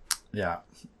 Sure. Yeah,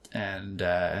 and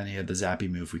he had the zappy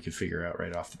move we could figure out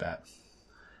right off the bat.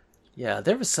 Yeah,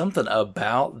 there was something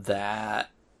about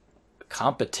that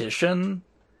competition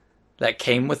that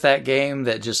came with that game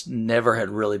that just never had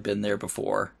really been there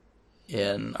before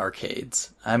in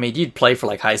arcades. I mean, you'd play for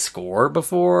like high score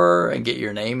before and get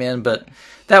your name in, but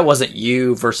that wasn't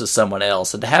you versus someone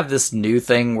else. And to have this new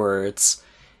thing where it's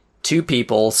 2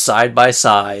 people side by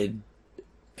side,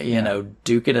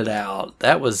 duking it out,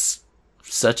 that was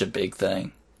such a big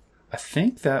thing. I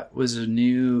think that was a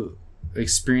new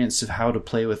experience of how to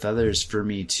play with others for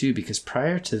me too, because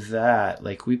prior to that,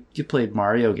 like you played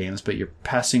Mario games, but you're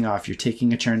passing off, you're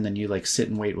taking a turn, then you like sit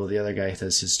and wait while the other guy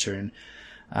does his turn.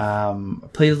 I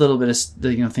played a little bit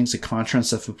of things like Contra and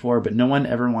stuff before, but no one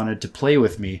ever wanted to play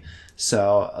with me.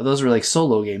 So those were like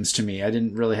solo games to me. I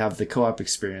didn't really have the co-op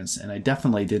experience, and I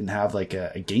definitely didn't have like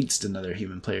a against another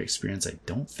human player experience. I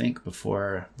don't think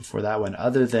before that one,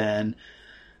 other than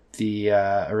the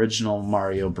original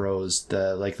Mario Bros,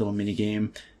 the like little mini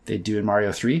game they do in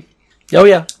Mario 3. Oh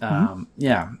yeah,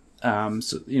 yeah.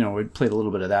 So we played a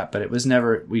little bit of that, but it was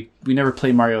never we never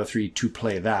played Mario 3 to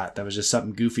play that. That was just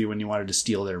something goofy when you wanted to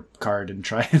steal their card and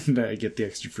try and get the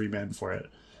extra free man for it.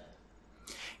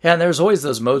 Yeah, and there's always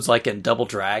those modes like in Double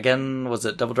Dragon. Was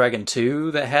it Double Dragon 2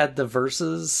 that had the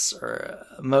versus or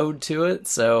mode to it?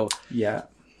 So yeah,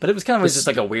 but it was kind of just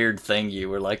like a weird thing. You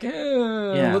were like,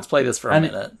 let's play this for a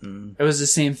minute. It was the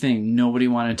same thing. Nobody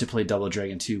wanted to play Double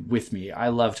Dragon 2 with me. I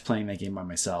loved playing that game by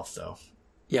myself, though.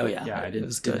 Yeah, I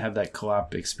didn't have that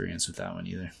co-op experience with that one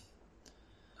either.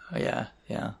 Oh, yeah.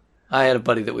 I had a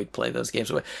buddy that we'd play those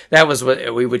games with. That was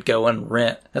what we would go and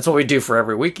rent. That's what we'd do for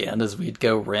every weekend, is we'd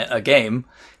go rent a game.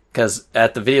 Because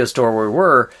at the video store where we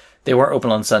were, they weren't open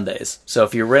on Sundays. So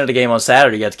if you rented a game on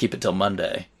Saturday, you had to keep it till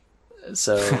Monday.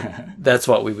 So that's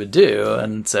what we would do.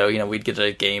 And so, we'd get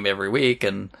a game every week,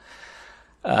 and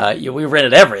we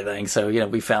rented everything. So,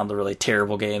 we found the really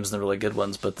terrible games and the really good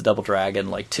ones. But the Double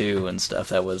Dragon, 2 and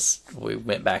stuff, we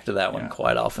went back to that one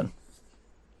quite often.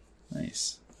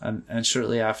 Nice. And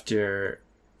shortly after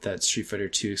that Street Fighter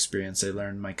 2 experience, I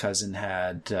learned my cousin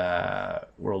had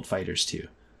World Fighters 2.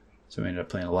 So we ended up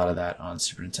playing a lot of that on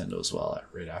Super Nintendo as well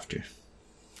right after.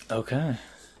 Okay.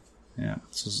 Yeah,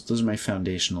 so those are my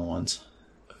foundational ones.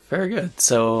 Very good.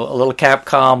 So a little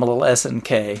Capcom, a little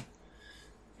SNK.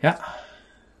 Yeah.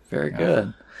 Very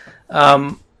good.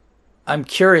 I'm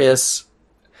curious,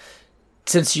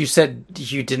 since you said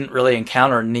you didn't really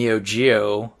encounter Neo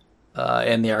Geo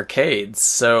in the arcades,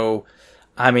 so,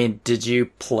 did you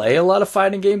play a lot of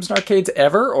fighting games in arcades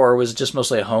ever, or was it just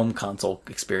mostly a home console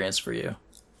experience for you?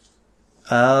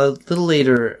 A little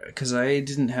later, because I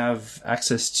didn't have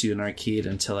access to an arcade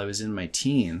until I was in my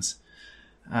teens.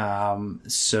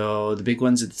 So the big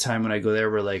ones at the time when I go there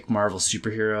were like Marvel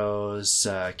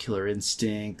Superheroes, Killer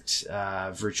Instinct,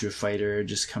 Virtua Fighter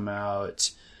just come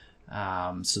out.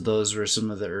 So those were some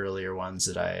of the earlier ones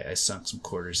that I sunk some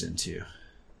quarters into.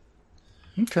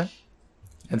 Okay.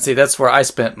 And see, that's where I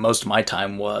spent most of my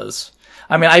time was.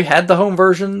 I had the home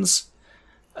versions.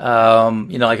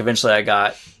 Eventually I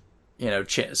got,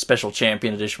 Special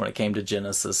Champion Edition when it came to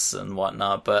Genesis and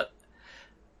whatnot, but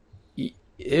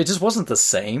it just wasn't the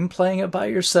same playing it by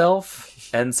yourself.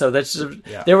 And so that's just,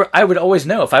 I would always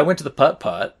know if I went to the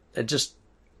putt-putt,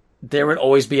 there would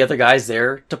always be other guys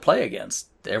there to play against.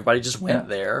 Everybody just went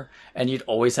there, and you'd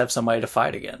always have somebody to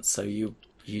fight against. So you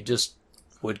just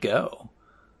would go.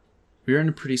 We were in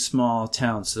a pretty small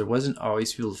town, so there wasn't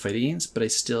always people to fight against, but I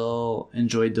still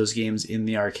enjoyed those games in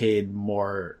the arcade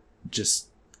more just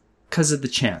because of the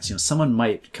chance. Someone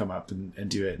might come up and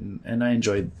do it, and I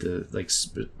enjoyed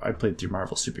I played through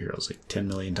Marvel Superheroes 10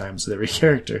 million times with every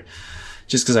character,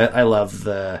 just because I love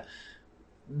the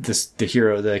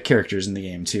characters in the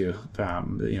game too.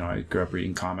 I grew up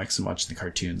reading comics and watching the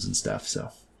cartoons and stuff,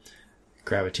 so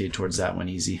gravitated towards that one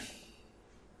easy.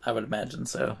 I would imagine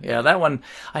so. Yeah, that one,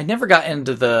 I never got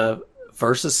into the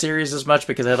Versus series as much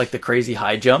because I had the crazy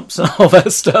high jumps and all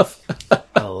that stuff.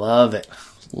 I love it.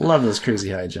 Love those crazy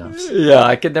high jumps. Yeah,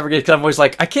 I could never get, because I'm always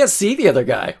like, I can't see the other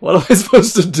guy. What am I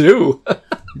supposed to do?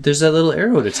 There's that little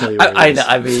arrow to tell you where I know,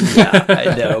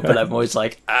 I know, but I'm always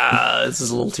like, this is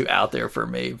a little too out there for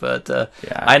me. But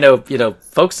I know,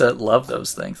 folks that love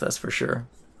those things, that's for sure.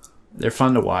 They're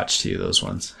fun to watch too, those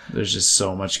ones. There's just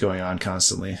so much going on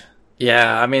constantly.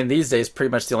 Yeah, these days pretty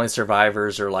much the only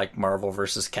survivors are Marvel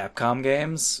versus Capcom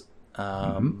games,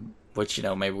 which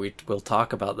maybe we'll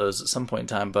talk about those at some point in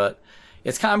time. But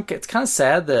it's kind of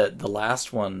sad that the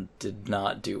last one did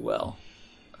not do well.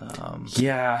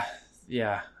 Yeah.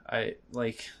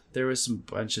 There was some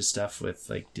bunch of stuff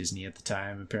with Disney at the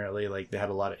time. Apparently, they had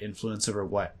a lot of influence over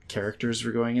what characters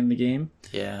were going in the game.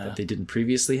 Yeah, that they didn't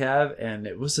previously have, and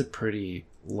it was a pretty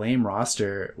lame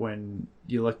roster when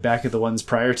you look back at the ones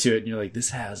prior to it, and you're like,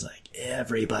 this has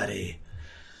everybody.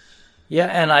 Yeah,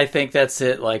 and I think that's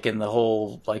it. In the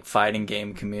whole fighting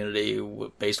game community,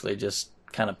 basically just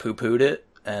kind of poo-pooed it,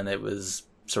 and it was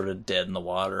sort of dead in the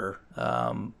water.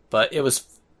 But it was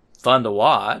fun to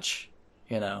watch,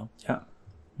 Yeah.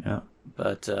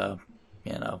 But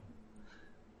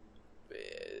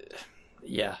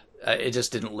it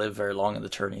just didn't live very long in the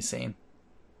tourney scene.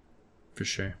 For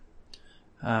sure.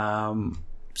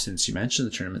 Since you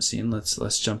mentioned the tournament scene,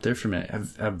 let's jump there for a minute.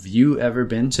 Have you ever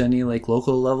been to any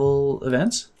local level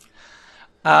events?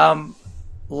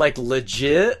 Like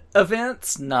legit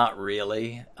events? Not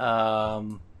really.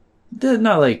 They're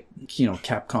not like,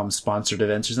 Capcom sponsored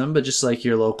events or something, but just like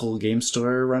your local game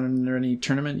store running or any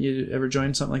tournament you ever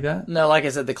joined, something like that? No, like I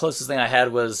said, the closest thing I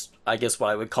had was, I guess, what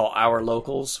I would call our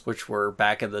locals, which were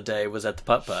back in the day, was at the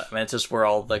Putt Putt. I mean, it's just where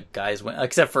all the guys went,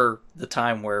 except for the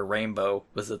time where Rainbow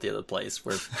was at the other place,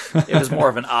 where it was more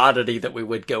of an oddity that we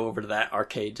would go over to that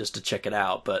arcade just to check it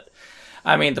out. But,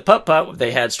 I mean, the Putt Putt,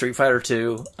 they had Street Fighter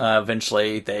 2.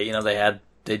 Eventually,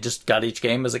 they just got each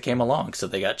game as it came along. So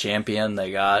they got Champion,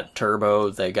 they got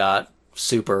Turbo, they got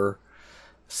Super.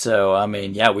 So, I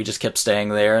mean, yeah, we just kept staying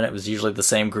there, and it was usually the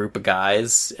same group of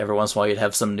guys. Every once in a while, you'd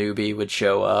have some newbie would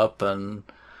show up, and,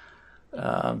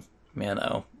 a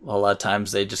lot of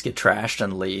times they'd just get trashed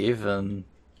and leave, and,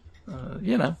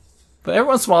 But every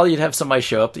once in a while, you'd have somebody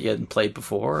show up that you hadn't played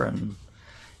before, and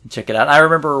check it out. And I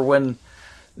remember when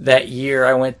that year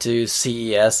I went to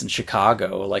CES in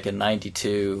Chicago, like in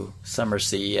 '92, summer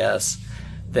CES,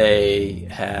 they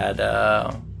had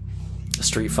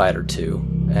Street Fighter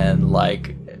 2, and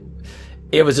like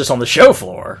it was just on the show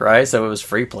floor, right? So it was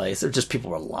free play. So just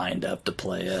people were lined up to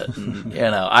play it,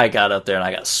 and I got up there and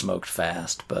I got smoked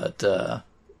fast, but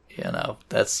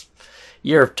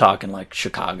you're talking like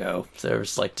Chicago.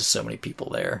 There's like just so many people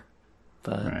there.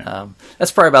 But right.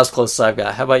 That's probably about as close as I've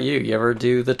got. How about you? You ever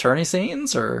do the tourney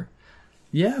scenes or?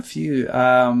 Yeah, a few.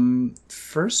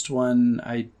 First one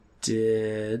I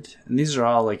did, and these are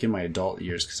all like in my adult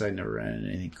years because I never ran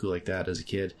anything cool like that as a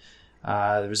kid.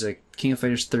 There was a King of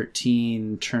Fighters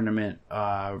 13 tournament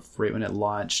right when it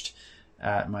launched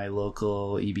at my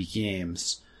local EB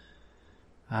Games.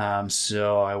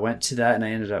 So I went to that and I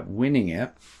ended up winning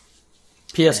it.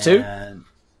 PS2? And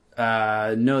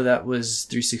no, that was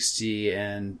 360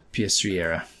 and PS3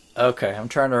 era. Okay, I'm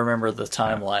trying to remember the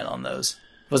timeline on those.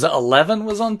 Was it 11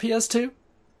 was on PS2?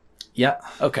 Yeah.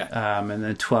 Okay. And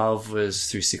then 12 was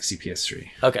 360 PS3.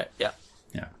 Okay, yeah.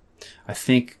 Yeah. I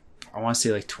think, I want to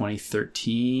say like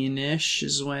 2013-ish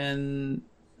is when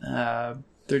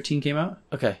 13 came out.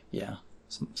 Okay, yeah.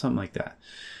 Something like that.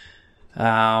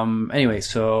 Anyway,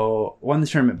 so won the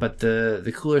tournament, but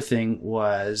the cooler thing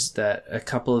was that a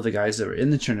couple of the guys that were in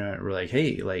the tournament were like,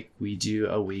 hey, like we do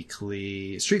a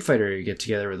weekly Street Fighter get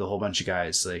together with a whole bunch of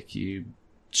guys. Like you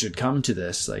should come to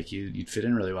this. Like you'd fit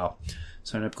in really well.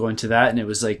 So I ended up going to that, and it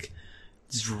was like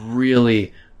this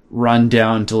really run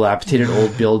down, dilapidated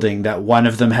old building that one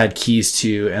of them had keys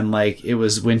to, and like it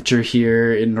was winter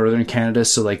here in northern Canada,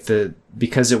 so like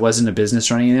because it wasn't a business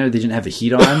running in there, they didn't have the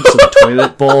heat on, so the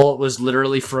toilet bowl was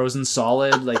literally frozen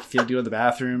solid, like if you had to go to the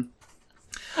bathroom.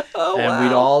 Oh, and wow.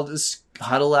 we'd all just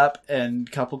huddle up, and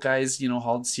a couple guys,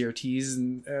 hauled CRTs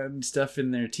and stuff in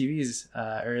their TVs,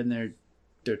 or in their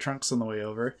trunks on the way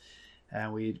over,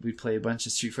 and we'd play a bunch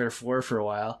of Street Fighter 4 for a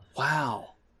while.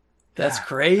 Wow. That's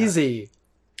crazy.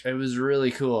 It was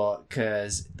really cool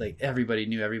because like everybody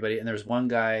knew everybody, and there was one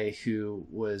guy who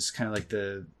was kind of like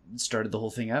started the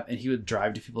whole thing up, and he would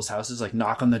drive to people's houses, like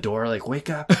knock on the door, like wake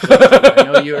up, I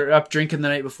know you were up drinking the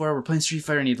night before, we're playing Street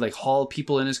Fighter, and he'd like haul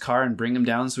people in his car and bring them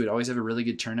down, so we'd always have a really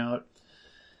good turnout.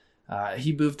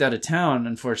 He moved out of town,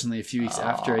 unfortunately, a few weeks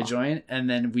after I joined, and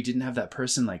then we didn't have that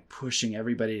person like pushing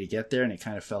everybody to get there, and it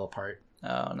kind of fell apart.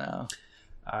 Oh no.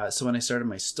 So when I started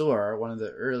my store, one of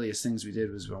the earliest things we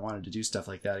did was I wanted to do stuff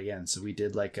like that again. So we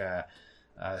did like a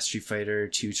Street Fighter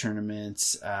 2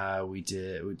 tournaments. We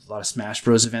did a lot of Smash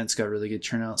Bros events, got really good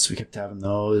turnouts. So we kept having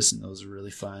those, and those were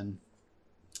really fun.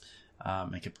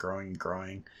 I kept growing and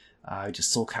growing. I did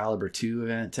Soul Calibur 2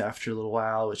 event after a little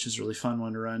while, which was a really fun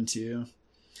one to run too.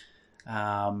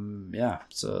 Yeah,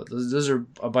 so those are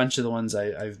a bunch of the ones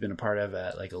I've been a part of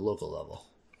at like a local level.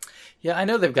 Yeah, I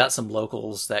know they've got some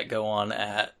locals that go on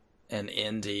at an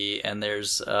indie, and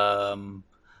there's a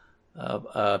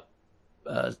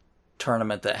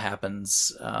tournament that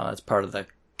happens as part of the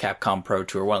Capcom Pro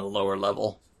Tour, one of the lower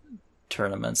level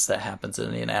tournaments that happens in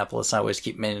Indianapolis. I always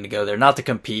keep meaning to go there, not to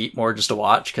compete, more just to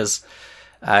watch, because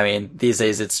I mean these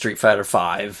days it's Street Fighter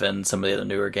 5 and some of the other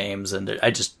newer games, and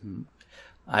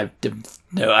I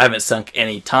haven't sunk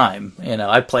any time.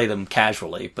 I play them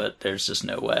casually, but there's just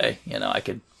no way I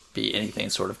could be anything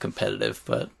sort of competitive,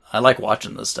 but I like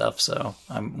watching this stuff, so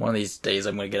one of these days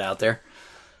I'm going to get out there.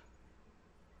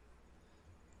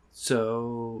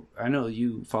 So I know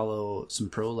you follow some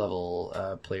pro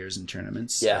level players in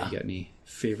tournaments. Yeah. You got any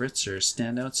favorites or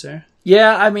standouts there?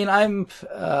 Yeah, I mean, I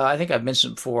think I've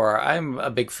mentioned before, I'm a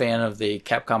big fan of the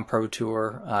Capcom Pro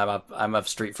Tour. I'm a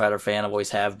Street Fighter fan. I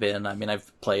always have been. I mean,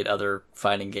 I've played other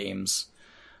fighting games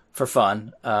for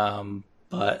fun.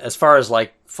 But as far as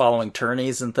like following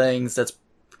tourneys and things, that's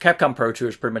Capcom Pro Tour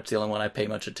is pretty much the only one I pay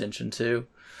much attention to.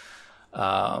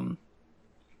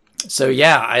 So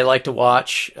yeah, I like to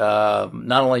watch not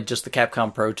only just the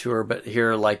Capcom Pro Tour, but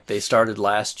here like they started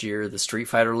last year the Street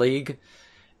Fighter League,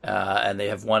 and they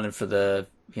have one for the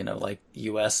like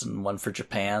US and one for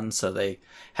Japan. So they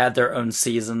had their own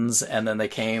seasons, and then they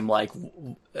came like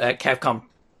at Capcom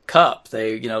Cup.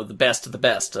 They the best of the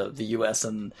best of the US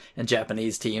and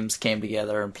Japanese teams came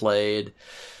together and played.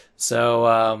 So,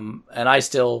 and I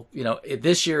still,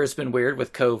 this year it's been weird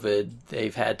with COVID.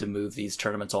 They've had to move these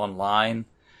tournaments online,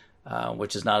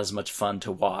 which is not as much fun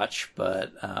to watch.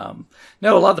 But,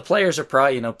 no, a lot of the players are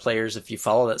probably, players, if you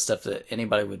follow that stuff, that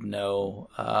anybody would know.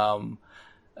 Some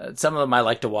of them I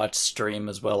like to watch stream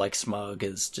as well, like Smug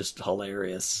is just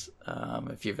hilarious.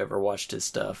 If you've ever watched his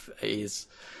stuff, he's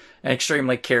an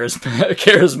extremely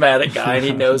charismatic guy, and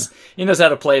he knows how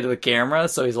to play to the camera,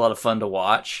 so he's a lot of fun to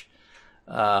watch.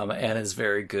 And is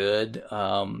very good.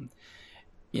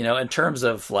 In terms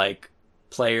of like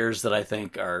players that I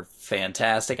think are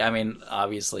fantastic, I mean,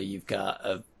 obviously you've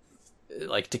got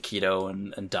like Takedo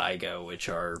and Daigo, which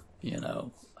are,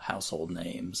 household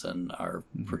names and are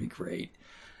pretty great.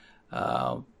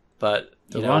 But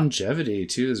the longevity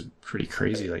too is pretty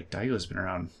crazy. Like Daigo's been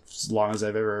around as long as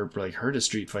I've ever like heard of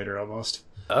Street Fighter almost.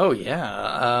 Oh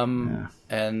yeah.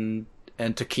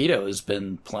 And Takedo has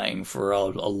been playing for a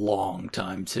long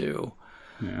time too.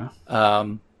 Yeah.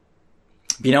 On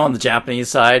the Japanese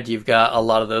side, you've got a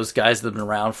lot of those guys that have been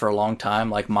around for a long time,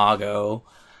 like Mago.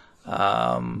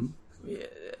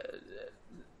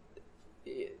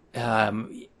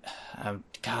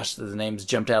 Gosh, the names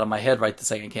jumped out of my head right this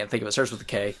second. I can't think of it. It starts with a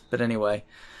K, but anyway.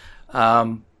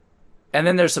 And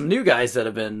then there's some new guys that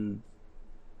have been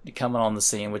coming on the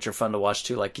scene, which are fun to watch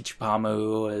too, like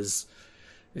Ichipamu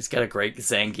He's got a great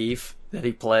Zangief that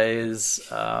he plays.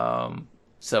 So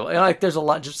there's a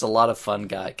lot of fun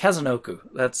guy. Kazunoko,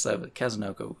 that's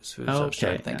Kazunoko, who I was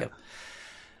trying to think of.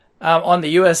 On the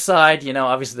U.S. side,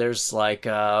 obviously there's like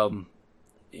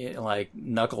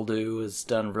Knuckle-Doo has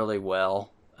done really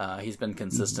well. He's been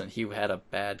consistent. Mm-hmm. He had a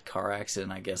bad car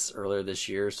accident, I guess, earlier this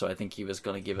year, so I think he was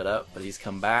going to give it up, but he's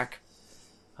come back,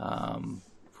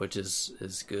 which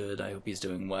is good. I hope he's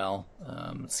doing well.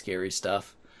 Scary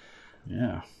stuff.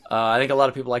 Yeah. I think a lot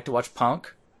of people like to watch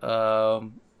Punk.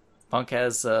 Punk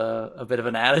has a bit of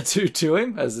an attitude to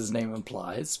him, as his name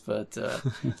implies, but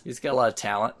he's got a lot of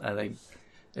talent. I think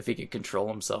if he could control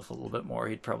himself a little bit more,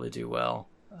 he'd probably do well.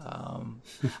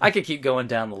 I could keep going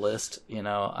down the list.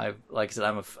 Like I said,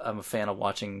 I'm a fan of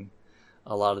watching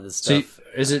a lot of this stuff. So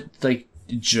is it like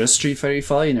just Street Fighter you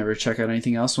follow? You never check out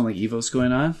anything else when like Evo's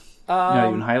going on? Not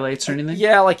even highlights or anything?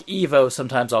 Yeah, like Evo,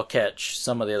 sometimes I'll catch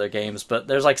some of the other games, but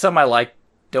there's like some I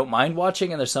don't mind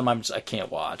watching, and there's some I can't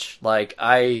watch. Like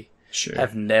I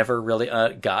have never really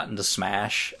gotten to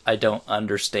Smash. I don't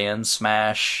understand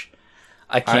Smash.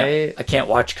 I can't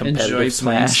watch competitive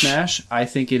Smash. Smash. I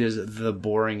think it is the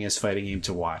boringest fighting game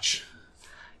to watch.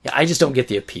 Yeah, I just don't get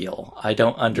the appeal. I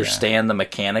don't understand the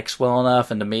mechanics well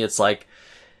enough, and to me it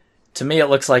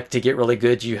looks like to get really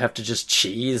good, you have to just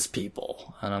cheese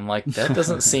people. And I'm like, that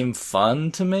doesn't seem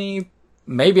fun to me.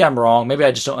 Maybe I'm wrong. Maybe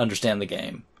I just don't understand the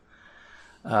game.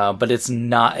 But it's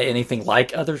not anything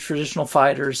like other traditional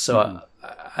fighters, so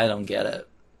I don't get it.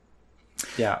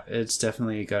 Yeah, it's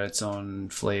definitely got its own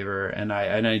flavor, and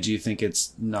I do think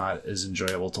it's not as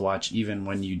enjoyable to watch, even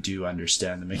when you do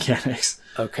understand the mechanics.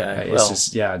 Okay,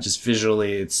 it's just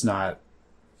visually, it's not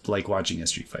like watching a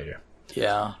Street Fighter.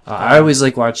 Yeah. I always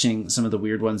like watching some of the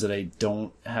weird ones that I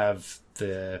don't have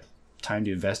the time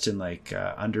to invest in, like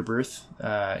Underbirth.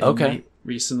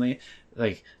 Recently,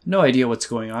 like no idea what's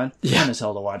going on. Fun as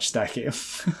hell to watch that game.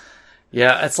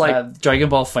 Yeah, it's like Dragon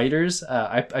Ball Fighters.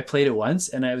 I played it once,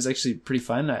 and it was actually pretty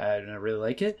fun. I really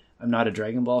like it. I'm not a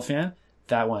Dragon Ball fan.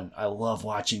 That one I love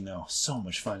watching though. So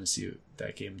much fun to see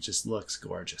that game. It just looks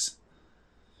gorgeous.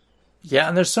 Yeah,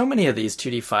 and there's so many of these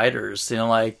 2D fighters,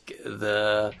 like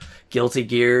the Guilty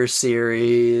Gear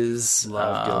series.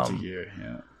 Love Guilty Gear,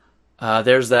 yeah.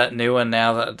 There's that new one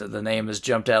now that the name has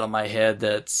jumped out of my head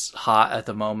that's hot at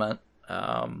the moment.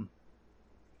 And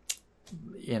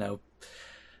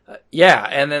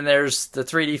then there's the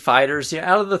 3D fighters.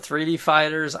 Yeah, out of the 3D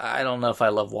fighters, I don't know if I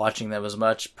love watching them as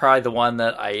much. Probably the one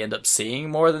that I end up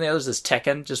seeing more than the others is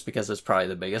Tekken, just because it's probably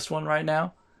the biggest one right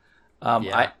now.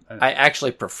 I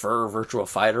actually prefer Virtua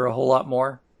Fighter a whole lot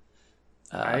more.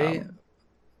 I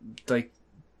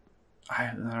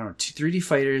don't know. 3D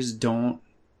fighters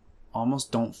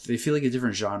they feel like a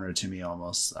different genre to me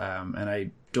almost. And I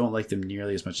don't like them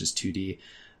nearly as much as 2D.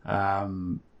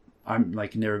 I'm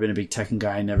like never been a big Tekken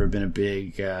guy, never been a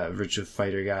big Virtua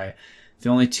Fighter guy. The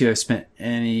only two I've spent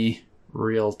any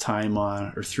real time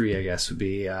on, or three I guess, would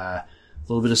be a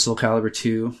little bit of Soul Calibur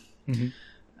 2. Mm-hmm.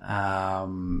 I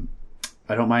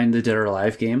don't mind the Dead or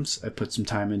Alive games. I put some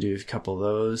time into a couple of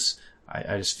those.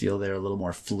 I just feel they're a little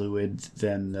more fluid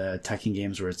than the Tekken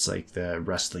games where it's like the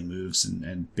wrestling moves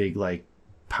and big, like,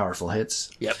 powerful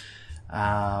hits. Yep.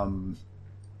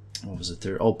 What was it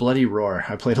there? Oh, Bloody Roar.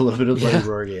 I played a little bit of Bloody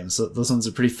Roar games. So those ones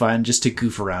are pretty fun just to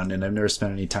goof around in. I've never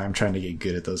spent any time trying to get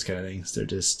good at those kind of things. They're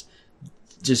just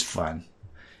fun.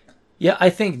 Yeah, I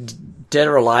think Dead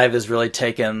or Alive has really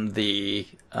taken the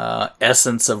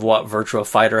essence of what Virtua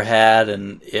Fighter had,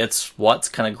 and it's what's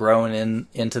kind of grown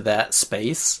into that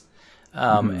space.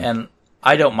 And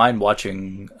I don't mind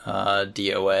watching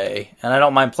DOA, and I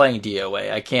don't mind playing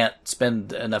DOA. I can't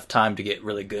spend enough time to get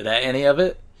really good at any of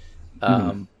it,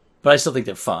 but I still think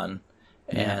they're fun.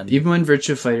 And even when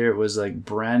Virtua Fighter was like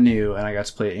brand new and I got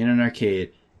to play it in an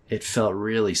arcade, it felt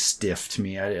really stiff to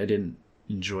me. I didn't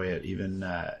enjoy it even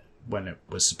when it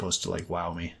was supposed to like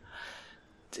wow me.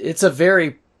 It's a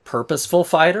very purposeful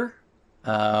fighter.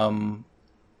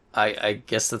 I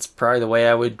guess that's probably the way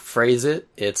I would phrase it.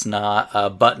 It's not a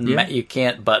button. You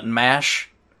can't button mash.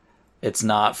 It's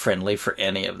not friendly for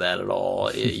any of that at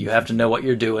all. You have to know what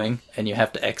you're doing, and you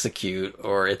have to execute,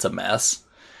 or it's a mess.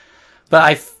 But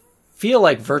I feel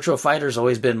like Virtua Fighter's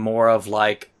always been more of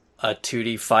like a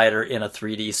 2D fighter in a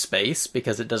 3D space,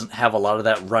 because it doesn't have a lot of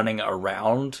that running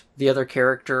around the other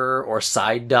character or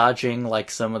side dodging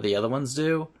like some of the other ones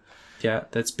do. Yeah,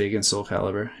 that's big in Soul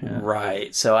Calibur. Yeah.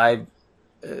 Right. So I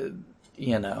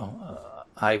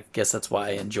guess that's why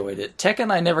I enjoyed it.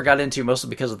 Tekken I never got into, mostly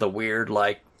because of the weird,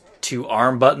 like, 2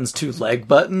 arm buttons, 2 leg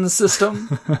buttons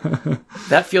system.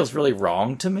 That feels really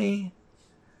wrong to me.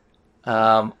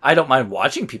 I don't mind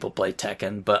watching people play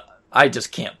Tekken, but I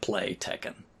just can't play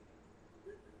Tekken.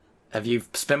 Have you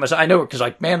spent much? I know, because,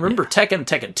 like, man, remember Tekken,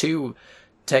 Tekken 2,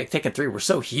 Tekken 3 were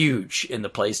so huge in the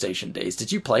PlayStation days.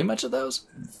 Did you play much of those?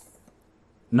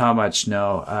 Not much,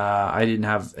 no. I didn't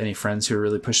have any friends who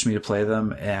really pushed me to play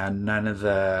them, and I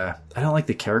don't like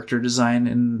the character design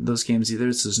in those games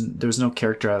either. So there was no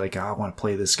character I want to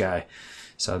play this guy.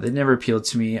 So they never appealed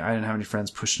to me. I didn't have any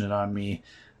friends pushing it on me.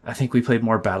 I think we played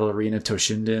more Battle Arena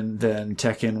Toshinden than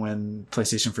Tekken when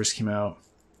PlayStation first came out.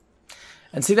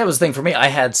 And see, that was the thing for me. I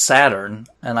had Saturn,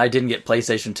 and I didn't get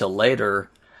PlayStation till later.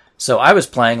 So I was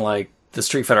playing, like, the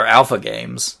Street Fighter Alpha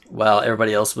games, while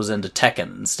everybody else was into Tekken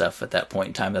and stuff at that point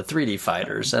in time, the 3D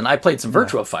fighters. And I played some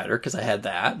Virtua Fighter, because I had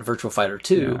that, Virtua Fighter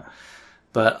 2. Yeah.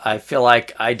 But I feel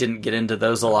like I didn't get into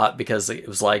those a lot because it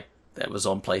was like, that was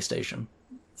on PlayStation.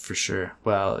 For sure.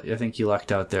 Well, I think you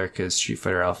lucked out there, because Street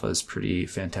Fighter Alpha is pretty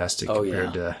fantastic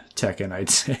compared to Tekken, I'd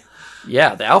say.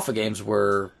 Yeah, the Alpha games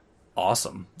were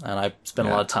awesome. And I spent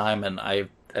a lot of time, and I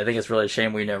think it's really a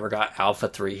shame we never got Alpha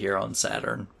 3 here on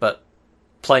Saturn. But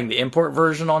playing the import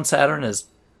version on Saturn is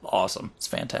awesome. It's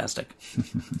fantastic.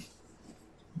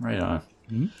 Right on.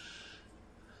 Mm-hmm.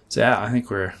 So yeah, I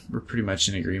think we're pretty much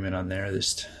in agreement on there.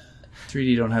 This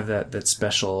 3D don't have that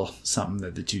special something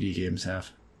that the 2D games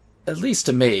have. At least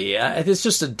to me, it's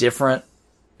just a different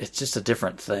thing. It's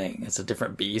a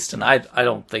different beast, and I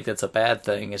don't think that's a bad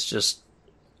thing. It's just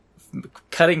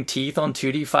cutting teeth on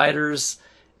 2D fighters.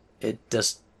 It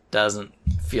just doesn't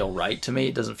feel right to me.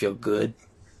 It doesn't feel good.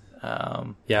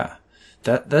 Yeah,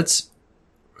 that's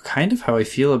kind of how I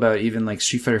feel about even like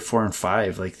Street Fighter 4 and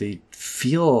 5. Like, they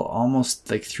feel almost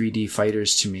like 3D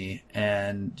fighters to me,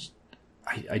 and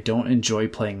I don't enjoy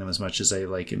playing them as much as I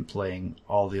like in playing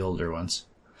all the older ones.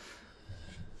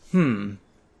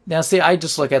 Now, see, I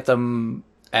just look at them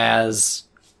as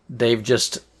they've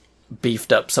just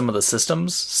beefed up some of the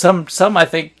systems. Some I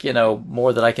think,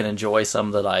 more that I can enjoy,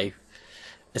 some that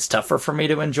it's tougher for me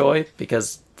to enjoy,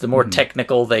 because the more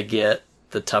technical they get,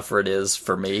 the tougher it is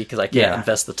for me, because I can't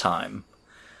invest the time.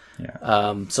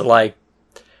 Yeah. So, like,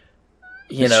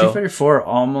 Street Fighter 4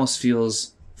 almost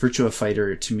feels Virtua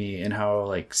Fighter to me in how,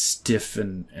 like, stiff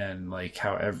and like,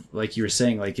 how, like you were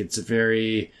saying, like, it's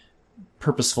very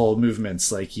purposeful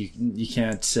movements. Like, you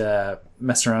can't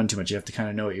mess around too much. You have to kind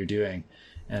of know what you're doing.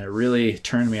 And it really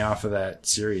turned me off of that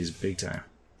series big time.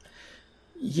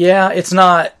 Yeah, it's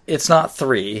not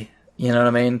 3. You know what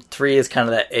I mean? 3 is kind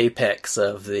of that apex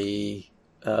of that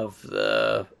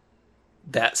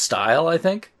style, I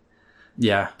think.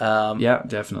 Yeah. Yeah,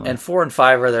 definitely. And 4 and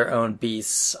 5 are their own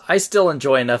beasts. I still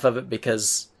enjoy enough of it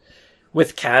because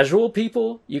with casual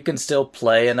people, you can still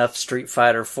play enough Street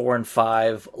Fighter 4 and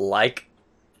 5 like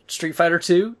Street Fighter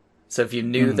 2. So if you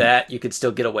knew that, you could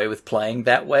still get away with playing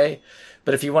that way.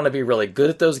 But if you want to be really good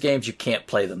at those games, you can't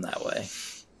play them that way.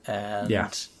 And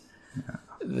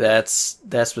that's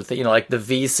what like the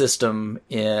V system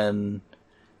in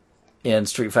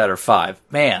Street Fighter 5.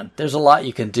 Man, there's a lot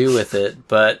you can do with it,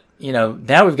 but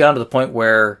now we've gotten to the point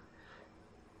where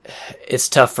it's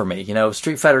tough for me.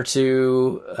 Street Fighter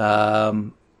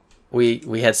 2,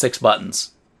 we had 6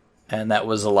 buttons, and that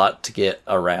was a lot to get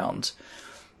around.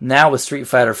 Now with Street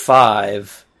Fighter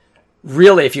 5,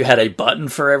 really, if you had a button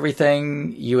for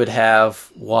everything, you would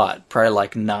have, probably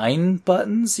like 9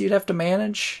 buttons you'd have to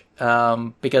manage,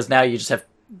 because now you just have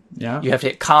you have to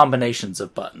hit combinations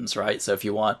of buttons, right? So if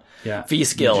you want V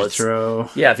skill, it's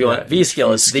if you want V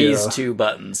skill, it's these 2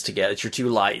 buttons to get. It's your 2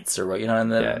 lights, or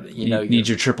and then you need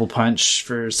your triple punch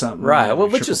for something, right? Well,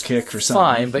 which is kick for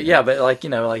something. Fine, but like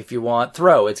if you want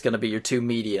throw, it's going to be your 2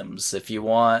 mediums. If you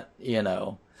want,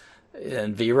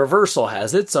 and V reversal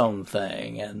has its own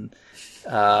thing, and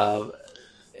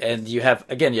you have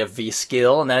V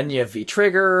skill, and then you have V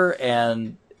trigger,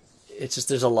 and it's just,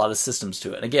 there's a lot of systems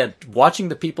to it. And again, watching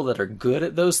the people that are good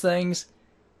at those things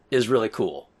is really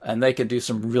cool. And they can do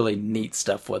some really neat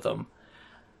stuff with them.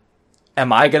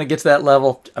 Am I going to get to that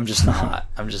level? I'm just not.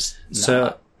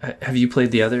 So, have you played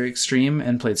the other extreme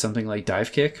and played something like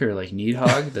Dive Kick or like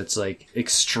Needhog that's like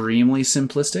extremely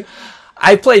simplistic?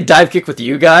 I played Dive Kick with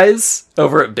you guys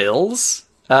over at Bill's.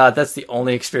 That's the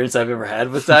only experience I've ever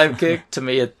had with Dive Kick. To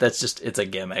me, it's a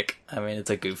gimmick. I mean, it's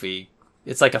a goofy...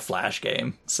 It's like a Flash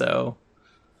game, so...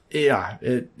 Yeah,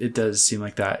 it does seem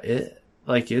like that. It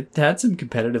had some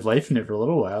competitive life in it for a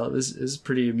little while. It was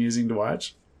pretty amusing to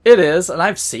watch. It is, and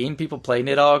I've seen people play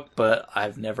Nidhogg, but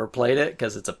I've never played it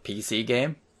because it's a PC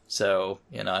game. So,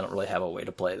 I don't really have a way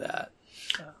to play that.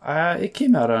 It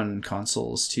came out on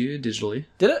consoles too, digitally.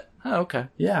 Did it? Oh, okay.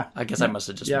 Yeah. I guess I must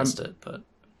have just missed it, but...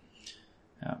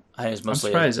 Yeah. I think it was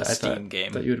mostly a Steam game.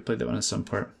 I thought you would have played that one at some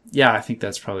point. Yeah, I think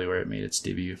that's probably where it made its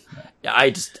debut.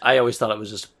 Yeah, I always thought it was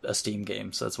just a Steam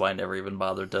game, so that's why I never even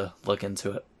bothered to look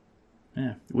into it.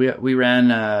 Yeah, we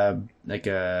ran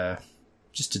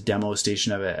just a demo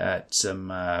station of it at some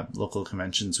local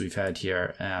conventions we've had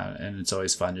here, and it's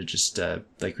always fun to just like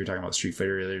we were talking about Street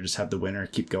Fighter earlier, just have the winner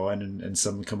keep going and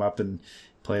someone come up and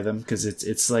play them, because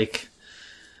it's like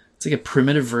a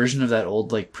primitive version of that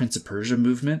old like Prince of Persia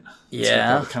movement.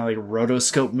 Yeah, kind of like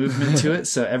rotoscope movement to it,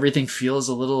 so everything feels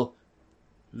a little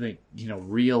like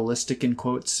realistic in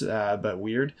quotes, but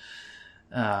weird.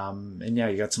 And yeah,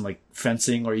 you got some like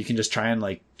fencing, or you can just try and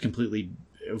like completely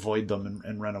avoid them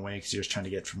and run away because you're just trying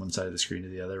to get from one side of the screen to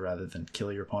the other rather than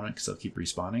kill your opponent because they'll keep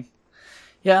respawning.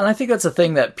 Yeah, and I think that's a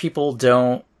thing that people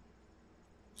don't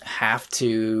have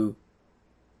to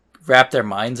wrap their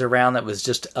minds around. That was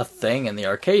just a thing in the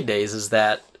arcade days, is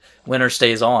that winner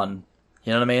stays on.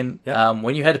 You know what I mean? Yep.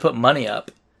 When you had to put money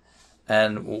up,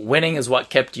 and winning is what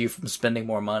kept you from spending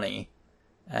more money.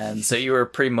 And so you were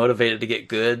pretty motivated to get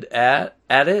good at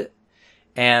it.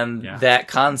 And that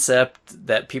concept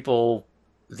that people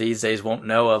these days won't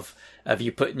know of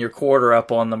you putting your quarter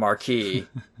up on the marquee,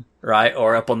 right?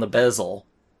 Or up on the bezel.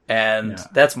 And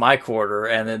that's my quarter.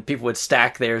 And then people would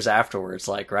stack theirs afterwards.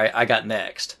 Like, right, I got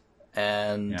next.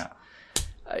 And,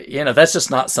 that's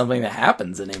just not something that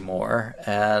happens anymore.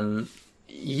 And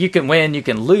you can win, you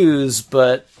can lose,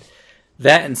 but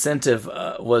that incentive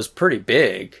was pretty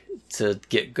big to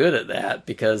get good at that,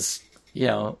 because,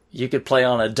 you could play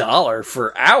on $1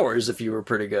 for hours if you were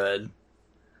pretty good.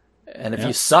 And if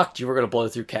you sucked, you were going to blow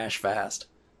through cash fast.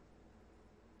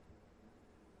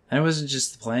 And it wasn't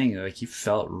just the playing, like you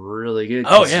felt really good.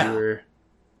 Oh, yeah. You were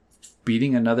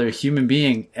beating another human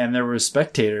being, and there were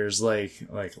spectators like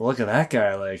look at that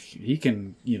guy, like he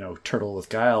can turtle with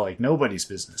guile like nobody's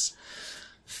business.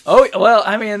 Oh well,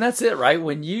 I mean, that's it, right?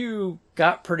 When you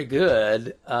got pretty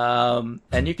good,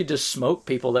 and you could just smoke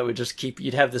people that would just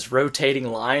you'd have this rotating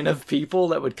line of people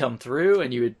that would come through,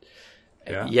 and you would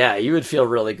you would feel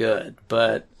really good.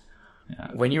 But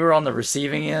when you were on the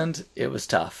receiving end, it was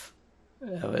tough.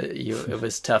 It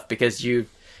was tough because you'd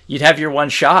have your one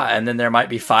shot, and then there might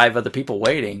be 5 other people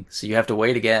waiting, so you have to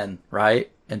wait again, right?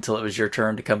 Until it was your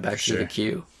turn to come back through the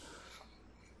queue.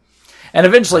 And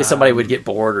eventually somebody would get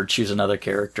bored or choose another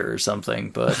character or something,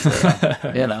 but,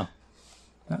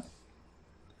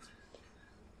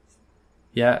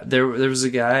 Yeah, there was a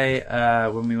guy,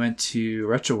 when we went to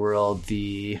Retro World,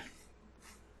 I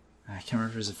can't remember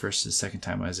if it was the first or the second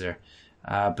time I was there,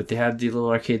 but they had the little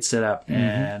arcade set up,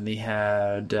 and they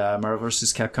had Marvel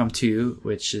vs. Capcom 2,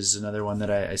 which is another one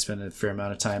that I spent a fair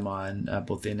amount of time on,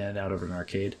 both in and out of an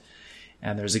arcade.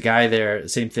 And there was a guy there,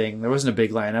 same thing. There wasn't a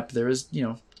big lineup. There was,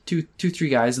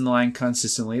 2-3 guys in the line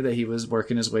consistently that he was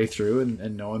working his way through,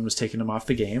 and no one was taking him off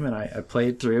the game. And I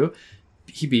played through.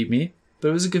 He beat me, but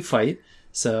it was a good fight.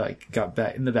 So I got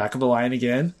back in the back of the line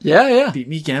again. Yeah. Beat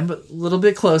me again, but a little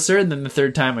bit closer. And then the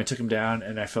third time I took him down,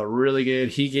 and I felt really good.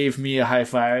 He gave me a high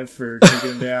five for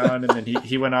taking him down, and then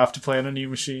he went off to play on a new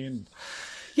machine.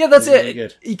 Yeah, that's Really it.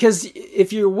 good. Because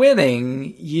if you're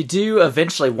winning, you do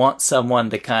eventually want someone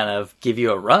to kind of give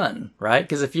you a run, right?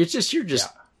 Because if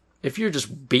if you're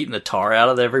just beating the tar out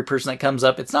of every person that comes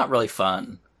up, it's not really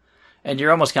fun. And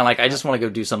you're almost kind of like, I just want to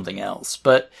go do something else.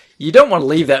 But you don't want to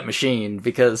leave that machine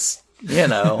because, you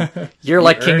know, you're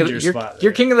like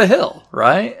you're king of the hill,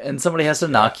 right? And somebody has to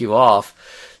knock you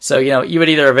off. So, you know, you would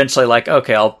either eventually like,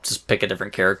 okay, I'll just pick a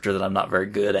different character that I'm not very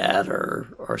good at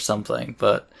or something.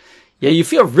 But yeah, you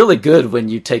feel really good when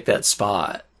you take that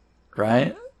spot,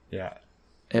 right? Yeah.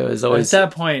 It was always... At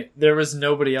that point, there was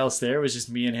nobody else there. It was just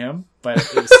me and him, but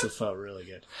it still felt really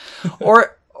good.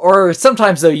 Or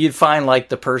sometimes, though, you'd find, like,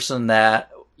 the person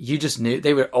that you just knew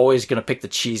they were always going to pick the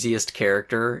cheesiest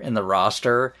character in the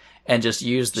roster and just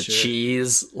use the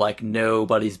cheese like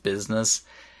nobody's business.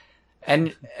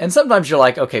 And sometimes you're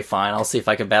like, okay, fine, I'll see if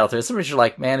I can battle through it. Sometimes you're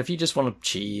like, man, if you just want to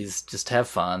cheese, just have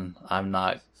fun. I'm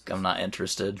not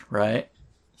interested, right?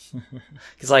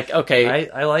 It's like, okay.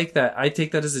 I like that. I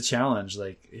take that as a challenge.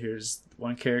 Like, here's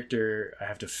one character I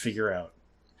have to figure out.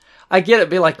 I get it.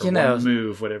 Be like, or one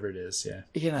move, whatever it is. Yeah.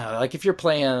 You know, like if you're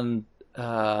playing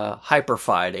hyper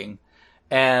fighting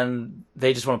and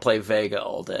they just want to play Vega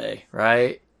all day,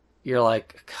 right? You're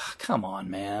like, come on,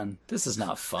 man. This is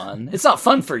not fun. It's not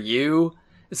fun for you.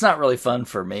 It's not really fun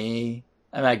for me.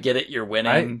 I mean, I get it. You're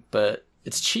winning, but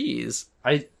it's cheese.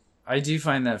 I do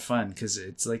find that fun because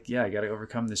it's like, yeah, I got to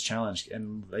overcome this challenge.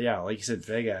 And yeah, like you said,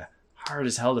 Vega, hard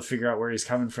as hell to figure out where he's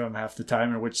coming from half the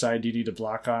time and which side you need to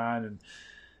block on. And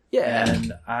yeah,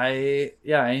 and I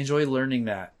enjoy learning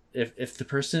that. If the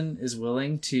person is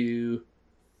willing to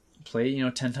play,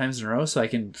 10 times in a row so I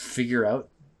can figure out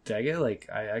Vega, like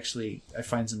I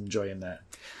find some joy in that.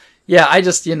 Yeah, I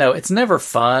just, it's never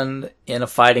fun in a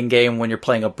fighting game when you're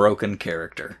playing a broken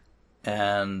character.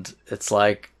 And it's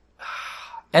like,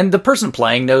 and the person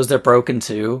playing knows they're broken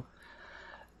too.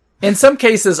 In some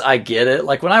cases, I get it.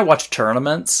 Like when I watch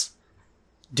tournaments,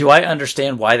 do I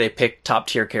understand why they pick top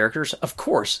tier characters? Of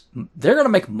course. They're going to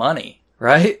make money,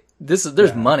 right?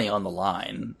 There's money on the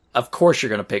line. Of course you're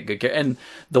going to pick good characters. And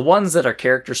the ones that are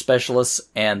character specialists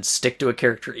and stick to a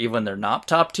character even when they're not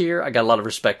top tier, I got a lot of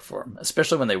respect for them.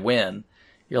 Especially when they win.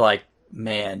 You're like,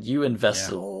 man, you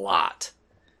invested a lot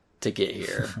to get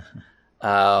here.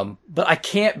 But I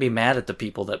can't be mad at the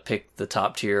people that pick the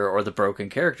top tier or the broken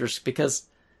characters because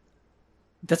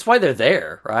that's why they're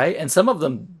there, right? And some of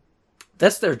them,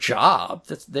 that's their job.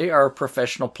 They are a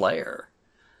professional player.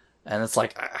 And it's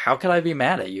like, how can I be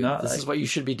mad at you? This is what you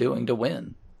should be doing to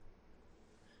win.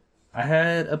 I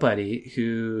had a buddy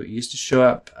who used to show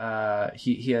up.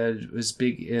 He was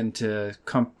big into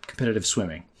competitive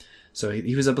swimming. So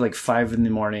he was up at like 5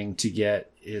 a.m. to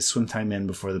get his swim time in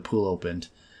before the pool opened.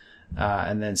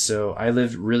 And then so I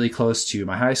lived really close to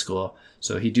my high school.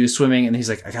 So he'd do swimming and he's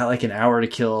like, I got like an hour to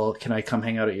kill. Can I come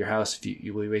hang out at your house? If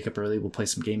you wake up early, we'll play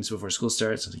some games before school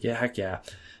starts. I was like, yeah, heck yeah.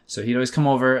 So he'd always come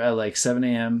over at like 7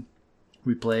 a.m.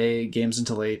 We play games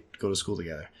until late, go to school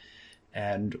together.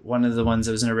 And one of the ones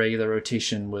that was in a regular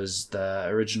rotation was the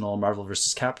original Marvel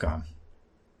vs. Capcom.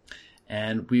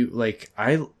 And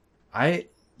I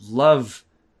love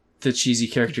the cheesy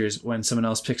characters when someone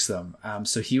else picks them.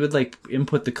 So he would like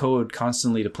input the code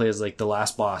constantly to play as like the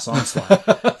last boss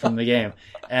Onslaught from the game.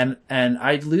 And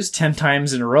I'd lose 10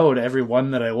 times in a row to every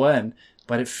one that I won,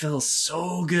 but it feels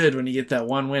so good when you get that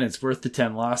one win. It's worth the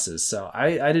 10 losses. So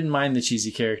I didn't mind the cheesy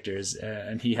characters,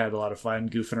 and he had a lot of fun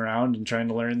goofing around and trying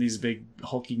to learn these big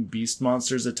hulking beast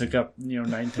monsters that took up,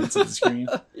 9/10 of the screen.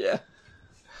 Yeah.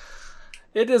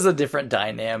 It is a different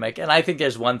dynamic. And I think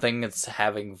there's one thing that's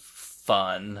having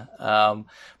fun. But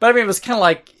I mean, it was kind of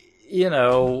like,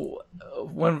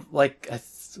 when like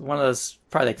one of those,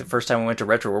 probably like the first time we went to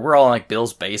Retro, where we're all in like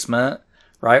Bill's basement,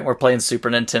 right? We're playing Super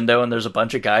Nintendo and there's a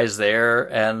bunch of guys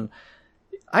there and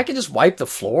I can just wipe the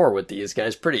floor with these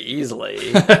guys pretty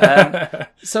easily. And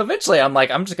so eventually I'm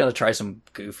like, I'm just going to try some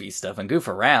goofy stuff and goof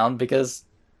around because,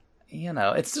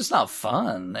 it's just not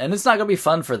fun. And it's not going to be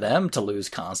fun for them to lose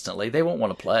constantly. They won't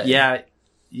want to play. Yeah.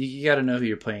 You got to know who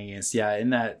you're playing against. Yeah,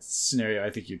 in that scenario, I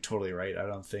think you're totally right. I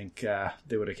don't think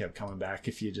they would have kept coming back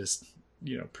if you just,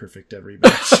 perfect every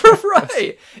match.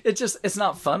 Right. It's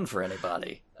not fun for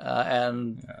anybody.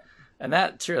 And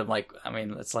that, true. I'm like,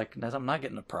 it's like, I'm not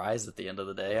getting a prize at the end of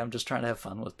the day. I'm just trying to have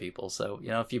fun with people. So,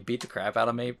 if you beat the crap out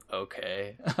of me,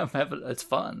 okay. It's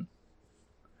fun.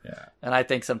 Yeah. And I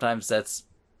think sometimes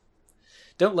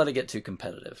don't let it get too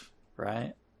competitive,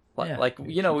 right? Like when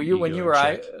you were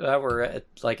I were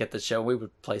at the show, we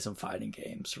would play some fighting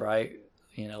games, right?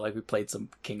 Like we played some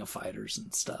King of Fighters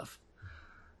and stuff.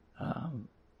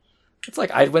 It's like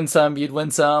I'd win some, you'd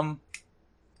win some.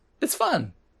 It's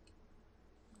fun.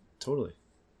 Totally.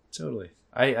 Totally.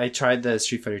 I tried the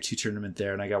Street Fighter 2 tournament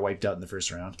there, and I got wiped out in the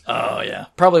first round. Oh, yeah.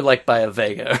 Probably like by a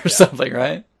Vega or something,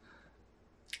 right?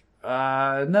 No,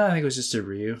 I think it was just a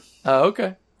Ryu. Oh,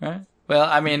 okay. Right. Well,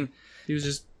 I mean... He was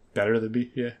just better than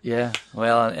me, yeah. Yeah,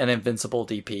 well, and invincible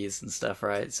DPs and stuff,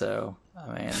 right? So,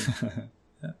 I mean...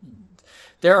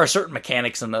 There are certain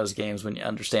mechanics in those games when you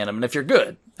understand them. And if you're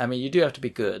good, I mean, you do have to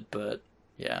be good, but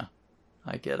yeah,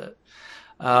 I get it.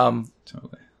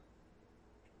 Totally.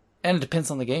 And it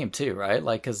depends on the game too, right?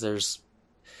 Like, cause there's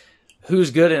who's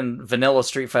good in vanilla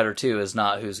Street Fighter 2 is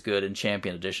not who's good in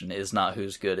Champion Edition, is not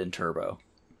who's good in Turbo.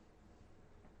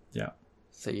 Yeah.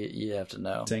 So you have to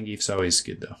know. Zangief's always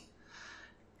good though.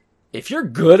 If you're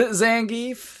good at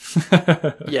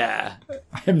Zangief, yeah.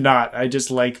 I'm not. I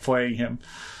just like playing him.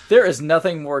 There is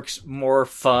nothing more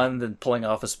fun than pulling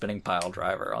off a spinning pile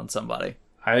driver on somebody.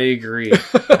 I agree.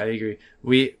 I agree.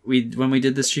 We when we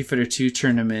did the Street Fighter 2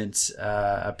 tournament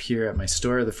up here at my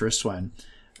store, the first one,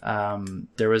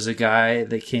 there was a guy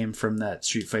that came from that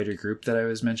Street Fighter group that I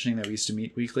was mentioning that we used to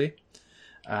meet weekly,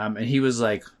 and he was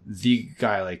like the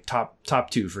guy, like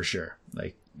top two for sure.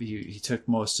 Like he took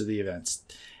most of the events,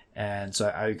 and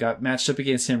so I got matched up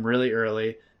against him really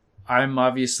early. I'm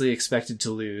obviously expected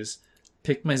to lose.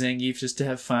 Picked my Zangief just to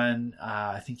have fun.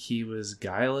 I think he was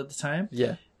Guile at the time.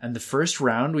 Yeah. And the first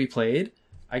round we played,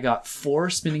 I got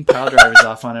 4 spinning pile drivers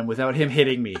off on him without him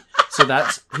hitting me. So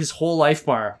that's his whole life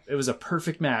bar. It was a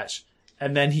perfect match.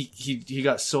 And then he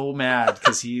got so mad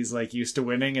because he's like used to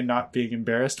winning and not being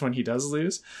embarrassed when he does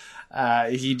lose.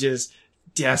 He just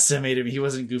decimated me. He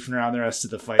wasn't goofing around the rest of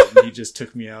the fight. And he just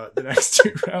took me out the next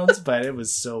 2 rounds, but it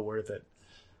was so worth it.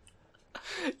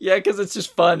 Yeah, because it's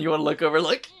just fun. You want to look over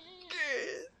like...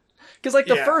 Because like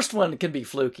the first one can be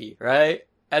fluky, right?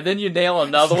 And then you nail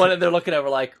another one and they're looking over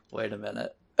like, wait a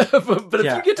minute. but if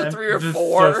you get to 3 or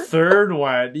 4... The third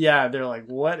one, yeah, they're like,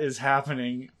 what is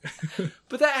happening?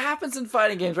 But that happens in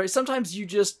fighting games, right? Sometimes you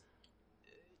just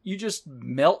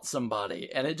melt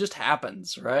somebody and it just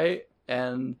happens, right?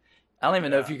 And I don't even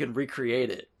know if you can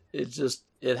recreate it.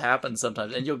 It happens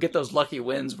sometimes. And you'll get those lucky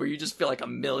wins where you just feel like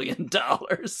 $1 million.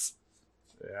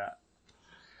 Yeah.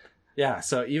 Yeah,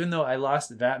 so even though I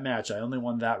lost that match, I only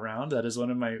won that round. That is one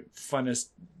of my funnest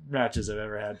matches I've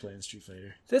ever had playing Street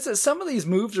Fighter. Some of these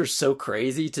moves are so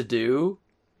crazy to do.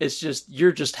 It's just,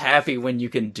 you're just happy when you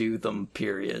can do them,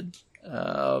 period.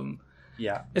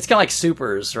 Yeah. It's kind of like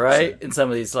supers, right? In some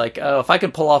of these, like, oh, if I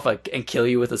can pull off and kill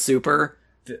you with a super,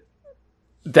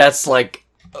 that's like...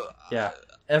 Yeah.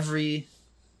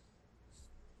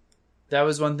 That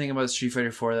was one thing about Street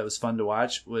Fighter 4 that was fun to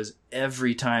watch, was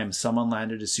every time someone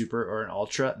landed a super or an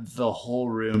ultra, the whole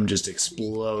room just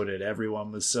exploded.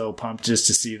 Everyone was so pumped just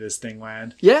to see this thing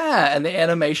land. Yeah, and the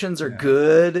animations are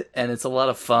good, and it's a lot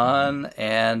of fun.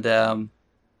 And, and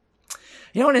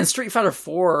in Street Fighter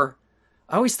 4,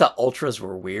 I always thought ultras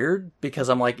were weird, because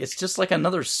I'm like, it's just like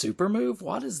another super move?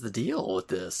 What is the deal with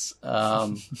this?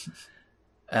 But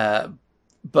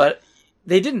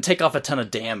they didn't take off a ton of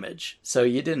damage, so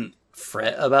you didn't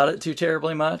fret about it too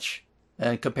terribly much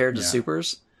compared to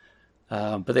supers,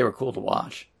 but they were cool to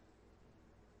watch.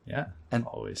 Yeah, and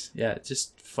always, it's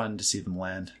just fun to see them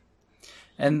land,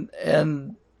 and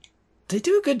they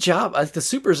do a good job. The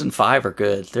supers in 5 are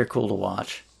good; they're cool to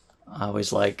watch. I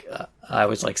always like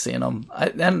seeing them.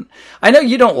 And I know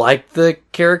you don't like the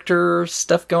character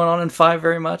stuff going on in 5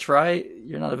 very much, right?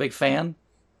 You're not a big fan.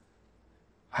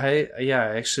 I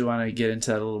actually want to get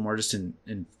into that a little more, just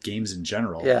in games in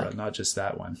general, but not just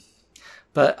that one.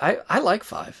 But I like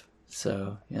 5,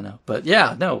 so But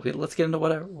let's get into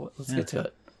whatever. Let's get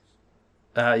to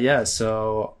it.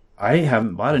 So I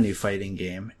haven't bought a new fighting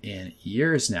game in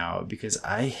years now because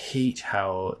I hate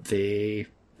how they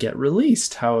get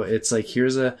released. How it's like,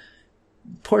 here's a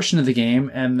portion of the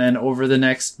game, and then over the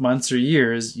next months or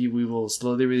years, we will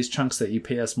slowly release chunks that you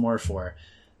pay us more for.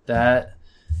 That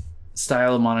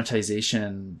style of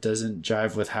monetization doesn't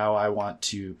jive with how I want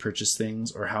to purchase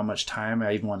things, or how much time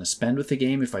I even want to spend with the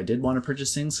game if I did want to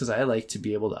purchase things, because I like to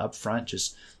be able to upfront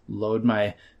just load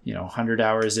my 100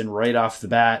 hours in right off the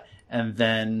bat and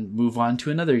then move on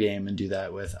to another game and do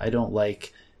that with. I don't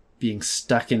like being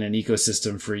stuck in an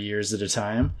ecosystem for years at a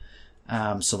time.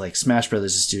 So like Smash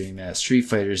Brothers is doing that, Street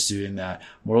Fighter is doing that,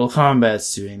 Mortal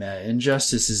Kombat's doing that,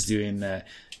 Injustice is doing that,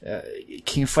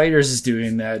 King of Fighters is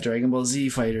doing that, Dragon Ball Z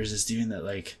Fighters is doing that.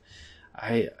 Like,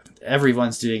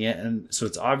 everyone's doing it, and so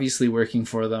it's obviously working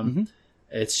for them. Mm-hmm.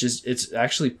 It's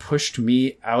actually pushed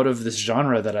me out of this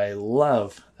genre that I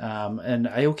love, and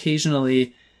I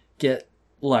occasionally get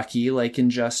lucky. Like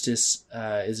Injustice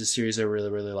is a series I really,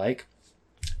 really like,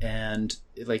 and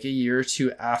like a year or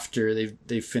two after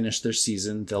they've finished their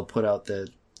season, they'll put out the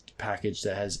package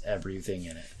that has everything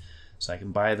in it. So I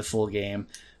can buy the full game,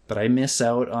 but I miss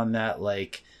out on that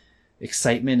like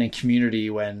excitement and community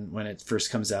when it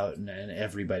first comes out and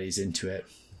everybody's into it.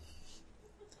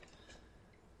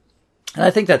 And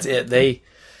I think that's it.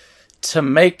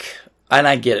 And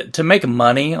I get it, to make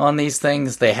money on these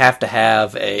things, they have to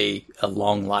have a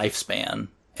long lifespan.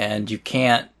 And you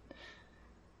can't,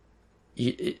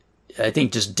 I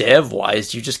think just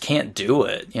dev-wise, you just can't do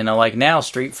it. You know, like now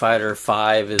Street Fighter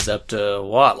V is up to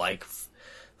what, like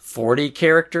 40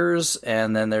 characters?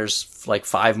 And then there's like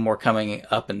 5 more coming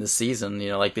up in this season.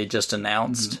 You know, like they just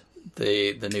announced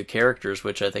the new characters,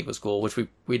 which I think was cool, which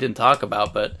we didn't talk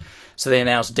about. But so they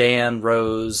announced Dan,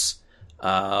 Rose,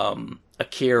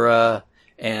 Akira,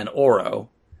 and Oro,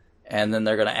 and then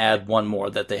they're going to add one more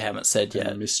that they haven't said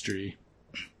yet. Mystery.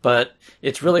 But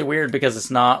it's really weird because it's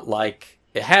not like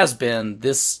it has been.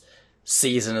 This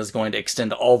season is going to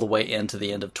extend all the way into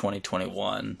the end of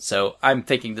 2021. So I'm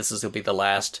thinking this is going to be the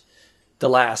last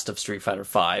of Street Fighter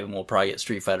V, and we'll probably get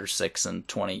Street Fighter 6 in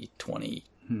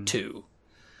 2022.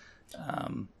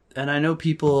 And I know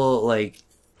people like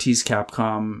tease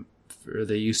Capcom, or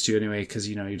they used to anyway, because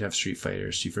you'd have Street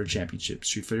Fighter Championship,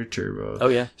 Street Fighter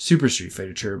Turbo, Super Street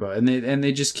Fighter Turbo, and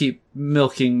they just keep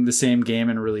milking the same game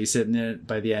and release it, and then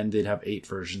by the end they'd have 8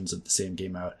 versions of the same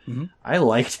game out. I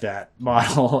liked that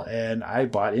model, and I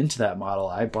bought into that model.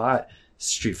 I bought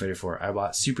Street Fighter 4, I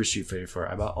bought Super Street Fighter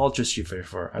 4, I bought Ultra Street Fighter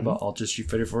 4, I bought Ultra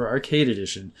Street Fighter 4 Arcade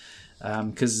Edition,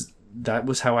 because that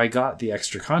was how I got the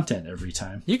extra content every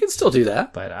time. You can still do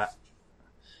that, but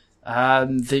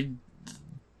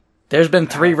there's been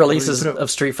 3 releases of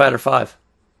Street Fighter V.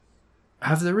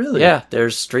 Have there really? Yeah,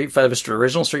 there's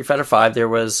original Street Fighter V. There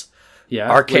was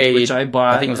Arcade, which I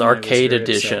bought. I think it was Arcade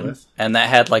Edition, and that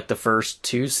had like the first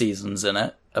 2 seasons in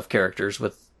it of characters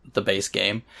with the base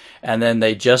game. And then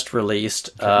they just released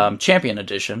Champion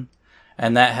Edition,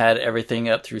 and that had everything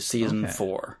up through season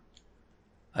 4,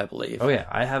 I believe. Oh yeah,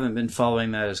 I haven't been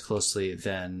following that as closely.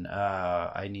 Then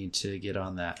I need to get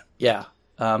on that. Yeah.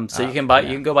 So you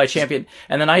can go buy Champion.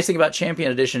 And the nice thing about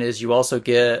Champion Edition is you also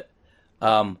get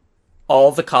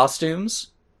all the costumes,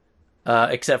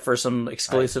 except for some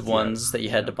exclusive ones that you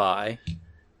had to buy.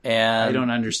 And I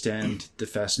don't understand the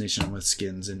fascination with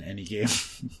skins in any game.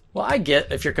 Well, I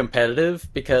get if you're competitive,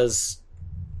 because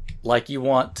like you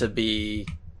want to be,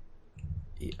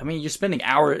 I mean, you're spending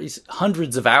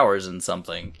hundreds of hours in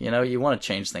something, you want to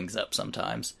change things up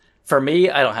sometimes. For me,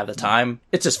 I don't have the time.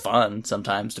 It's just fun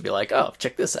sometimes to be like, oh,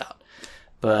 check this out.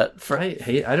 But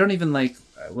I don't even like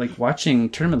watching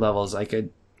tournament levels. Like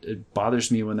it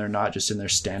bothers me when they're not just in their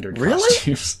standard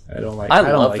costumes. I don't like.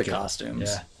 I love the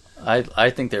costumes. Yeah, I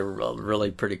think they're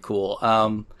really pretty cool.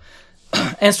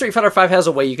 And Street Fighter V has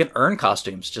a way you can earn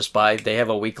costumes just by they have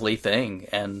a weekly thing,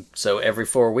 and so every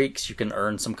 4 weeks you can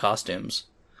earn some costumes.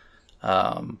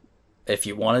 If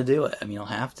you want to do it, I mean, you don't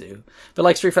have to. But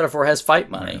like Street Fighter 4 has fight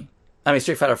money. Right. I mean,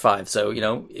 Street Fighter 5. So,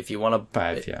 if you want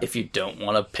to, if you don't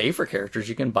want to pay for characters,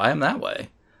 you can buy them that way.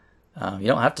 You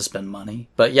don't have to spend money.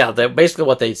 But yeah, basically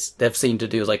what they've seemed to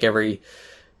do is like every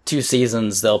 2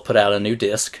 seasons, they'll put out a new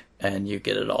disc and you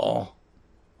get it all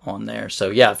on there. So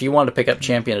yeah, if you want to pick up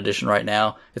Champion Edition right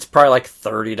now, it's probably like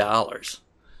 $30.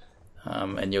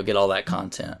 And you'll get all that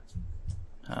content.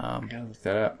 I gotta look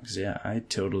that up, because I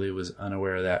totally was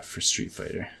unaware of that for Street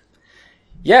Fighter.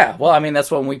 Yeah, well, I mean, that's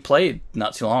when we played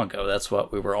not too long ago. That's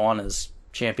what we were on as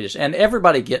Champion Edition. And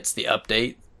everybody gets the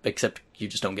update, except you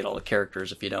just don't get all the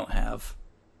characters if you don't have,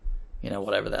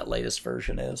 whatever that latest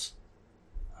version is.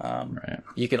 Right.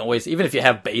 You can always, even if you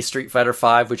have base Street Fighter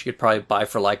V, which you could probably buy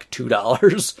for like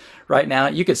 $2 right now,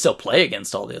 you could still play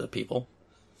against all the other people.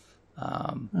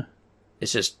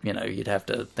 It's just, you'd have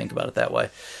to think about it that way.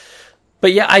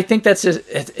 But yeah, I think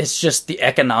it's just the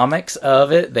economics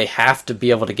of it. They have to be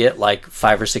able to get like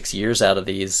 5 or 6 years out of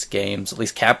these games. At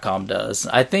least Capcom does.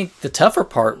 I think the tougher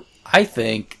part,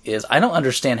 is I don't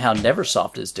understand how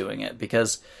Neversoft is doing it,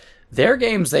 because their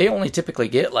games, they only typically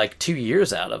get like 2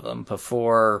 years out of them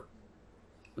before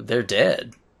they're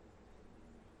dead.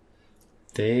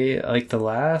 They, like the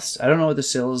last, I don't know what the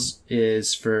sales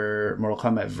is for Mortal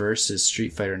Kombat versus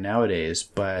Street Fighter nowadays,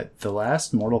 but the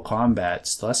last Mortal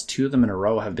Kombats, the last 2 of them in a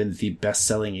row have been the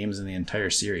best-selling games in the entire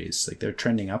series. Like, they're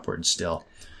trending upwards still,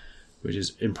 which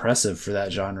is impressive for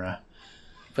that genre.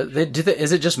 But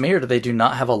is it just me, or do they do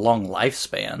not have a long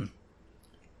lifespan?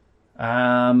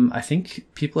 I think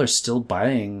people are still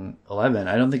buying 11.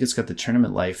 I don't think it's got the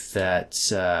tournament life that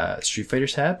Street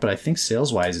Fighter's had, but I think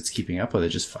sales-wise it's keeping up with it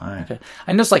just fine. Okay.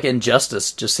 I know it's like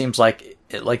Injustice just seems like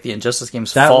the Injustice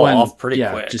games fall off pretty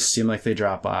quick. Yeah, just seem like they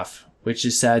drop off, which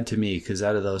is sad to me, because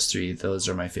out of those 3, those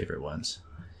are my favorite ones.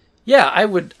 Yeah,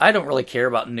 I don't really care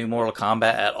about new Mortal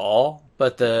Kombat at all,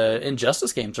 but the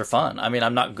Injustice games are fun. I mean,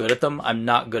 I'm not good at them. I'm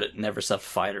not good at Never Stuffed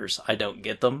Fighters. I don't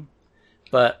get them.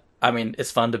 But, I mean,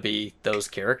 it's fun to be those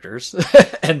characters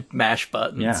and mash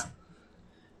buttons. Yeah.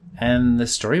 And the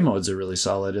story modes are really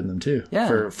solid in them, too.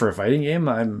 Yeah. For a fighting game,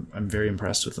 I'm very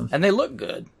impressed with them. And they look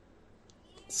good.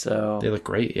 So They look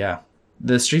great, yeah.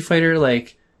 The Street Fighter,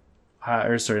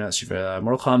 not Street Fighter,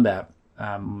 Mortal Kombat,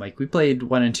 we played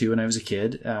 1 and 2 when I was a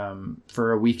kid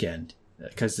for a weekend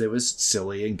because it was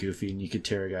silly and goofy and you could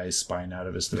tear a guy's spine out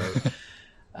of his throat.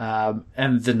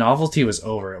 And the novelty was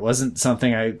over. It wasn't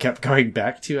something I kept going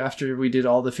back to after we did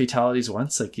all the fatalities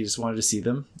once. Like, you just wanted to see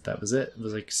them. That was it. It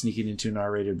was like sneaking into an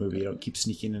R-rated movie. You don't keep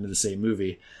sneaking into the same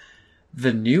movie.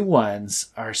 The new ones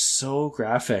are so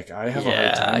graphic. I have a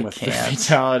hard time with the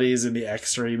fatalities and the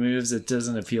X-ray moves. It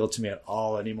doesn't appeal to me at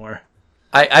all anymore.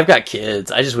 I've got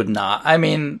kids. I just would not. I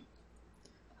mean,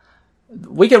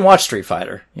 we can watch Street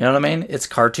Fighter. You know what I mean? It's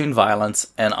cartoon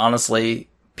violence, and honestly,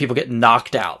 people get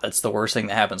knocked out. That's the worst thing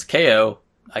that happens. KO,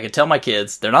 I can tell my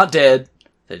kids, they're not dead.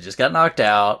 They just got knocked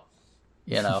out.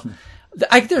 You know,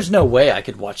 there's no way I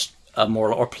could watch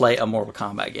play a Mortal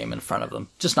Kombat game in front of them.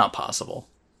 Just not possible.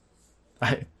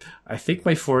 I think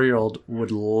my 4-year-old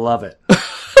would love it.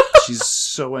 She's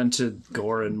so into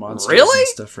gore and monsters and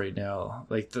stuff right now.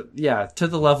 To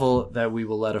the level that we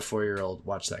will let a 4-year-old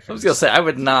watch that kind of stuff. I was going to say, I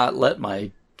would not let my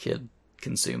kid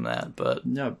consume that, but...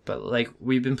 No, but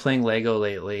we've been playing Lego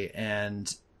lately,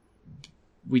 and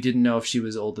we didn't know if she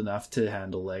was old enough to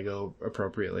handle Lego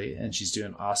appropriately, and she's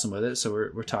doing awesome with it. So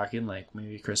we're talking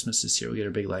maybe Christmas this year, we'll get her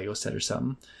a big Lego set or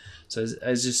something. So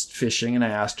I was just fishing, and I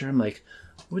asked her, I'm like,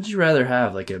 would you rather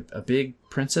have a big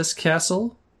princess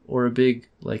castle or a big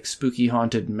spooky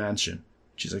haunted mansion?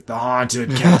 She's like, the haunted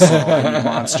castle and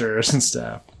monsters and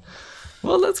stuff.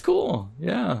 Well, that's cool.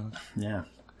 Yeah.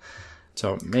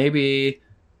 So maybe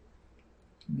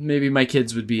my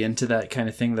kids would be into that kind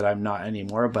of thing that I'm not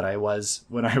anymore, but I was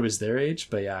when I was their age.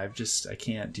 But yeah, I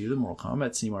can't do the Mortal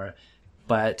Kombat anymore.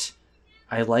 But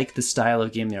I like the style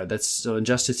of game there. So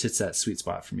Injustice hits that sweet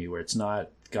spot for me where it's not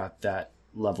got that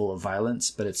level of violence,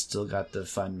 but it's still got the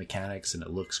fun mechanics and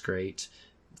it looks great.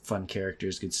 Fun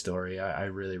characters, good story. I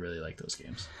really, really like those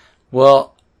games.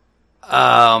 Well,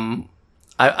 I'm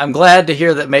glad to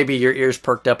hear that maybe your ears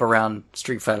perked up around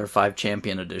Street Fighter V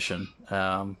Champion Edition.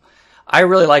 I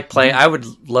really like playing. I would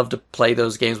love to play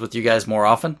those games with you guys more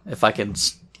often if I can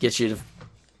get you to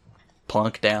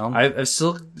plunk down. I've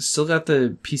still got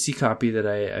the PC copy that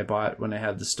I bought when I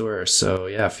had the store. So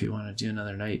yeah, if you want to do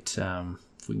another night,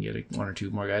 if we can get 1 or 2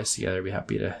 more guys together, I'd be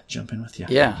happy to jump in with you.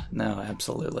 Yeah, no,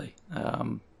 absolutely.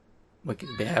 We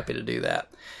could be happy to do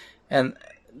that. And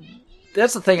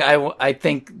that's the thing. I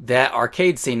think that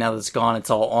arcade scene, now that's gone,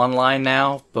 it's all online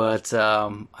now. But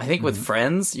I think with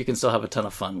friends, you can still have a ton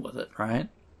of fun with it, right?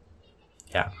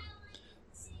 Yeah.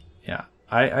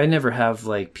 I never have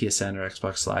PSN or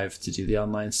Xbox Live to do the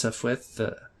online stuff with.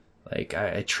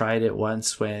 I tried it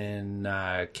once when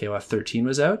KOF 13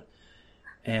 was out.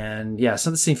 And yeah, it's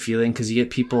not the same feeling because you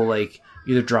get people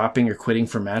either dropping or quitting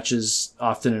for matches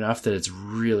often enough that it's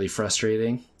really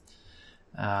frustrating.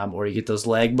 Or you get those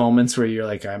lag moments where you're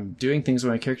like, I'm doing things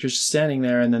when my character's just standing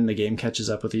there and then the game catches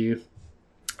up with you.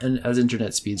 And as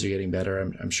internet speeds are getting better,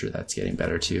 I'm sure that's getting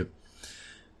better too.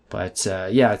 But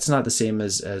yeah, it's not the same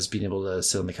as being able to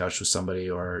sit on the couch with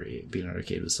somebody or be in an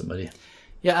arcade with somebody.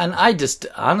 Yeah, and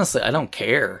honestly, I don't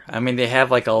care. I mean, they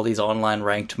have all these online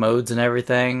ranked modes and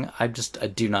everything. I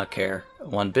do not care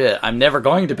one bit. I'm never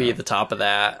going to be at the top of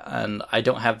that, and I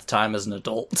don't have the time as an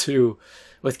adult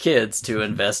with kids to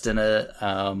invest in it.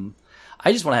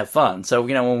 I just want to have fun. So,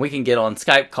 when we can get on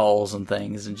Skype calls and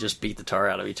things and just beat the tar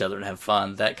out of each other and have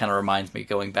fun, that kind of reminds me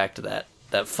going back to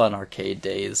that fun arcade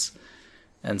days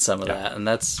and some of that. And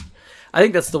I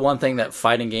think that's the one thing that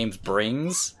fighting games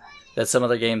brings that some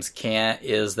other games can't,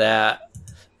 is that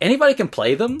anybody can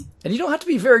play them, and you don't have to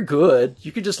be very good.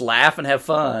 You can just laugh and have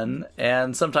fun,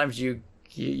 and sometimes you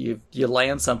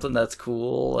land something that's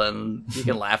cool, and you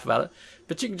can laugh about it,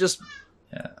 but you can just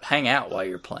hang out while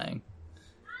you're playing.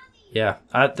 Yeah,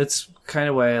 that's kind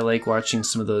of why I like watching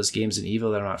some of those games in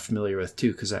Evo that I'm not familiar with,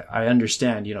 too, because I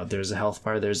understand, there's a health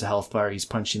bar, he's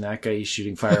punching that guy, he's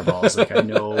shooting fireballs. I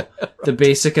know the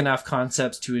basic enough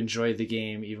concepts to enjoy the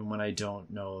game, even when I don't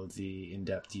know the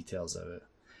in-depth details of it.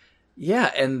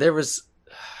 Yeah, and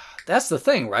that's the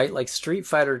thing, right? Street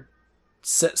Fighter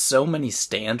set so many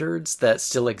standards that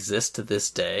still exist to this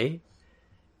day.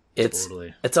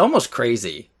 It's almost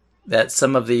crazy that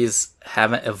some of these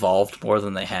haven't evolved more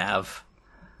than they have.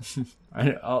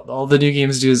 All the new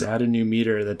games do is add a new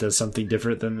meter that does something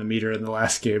different than the meter in the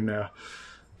last game now.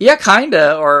 Yeah,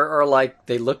 kinda, or like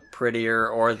they look prettier,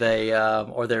 or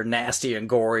they're nasty and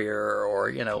gorier,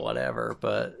 or whatever.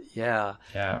 But yeah,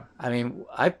 I mean,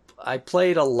 I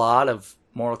played a lot of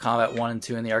Mortal Kombat 1 and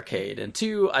 2 in the arcade, and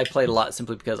 2 I played a lot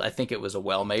simply because I think it was a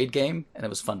well-made game and it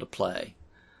was fun to play.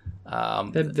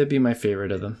 That'd be my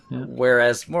favorite of them. Yeah.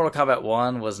 Whereas Mortal Kombat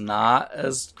 1 was not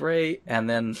as great, and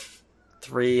then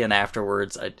 3 and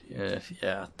afterwards,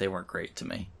 they weren't great to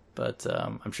me. But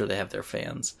I'm sure they have their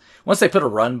fans. Once they put a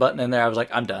run button in there, I was like,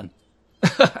 I'm done.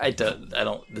 I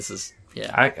don't. This is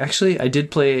I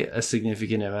did play a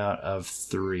significant amount of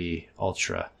 3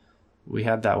 Ultra. We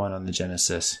had that one on the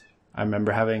Genesis. I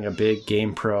remember having a big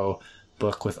Game Pro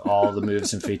book with all the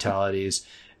moves and fatalities,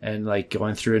 and like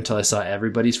going through until I saw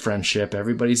everybody's friendship,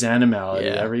 everybody's animality,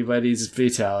 everybody's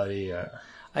fatality.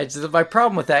 My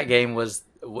problem with that game was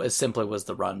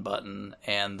the run button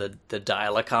and the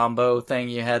dial-a combo thing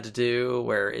you had to do,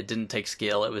 where it didn't take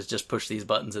skill. It was just push these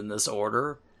buttons in this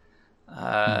order.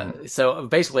 So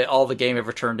basically all the game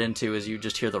ever turned into is you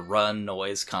just hear the run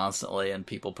noise constantly and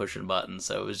people pushing buttons.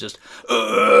 So it was just,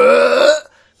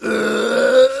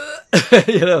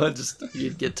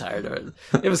 you'd get tired of it.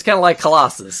 It was kind of like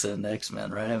Colossus in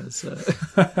X-Men, right? It was,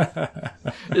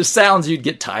 it sounds you'd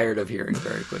get tired of hearing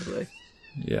very quickly.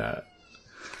 Yeah.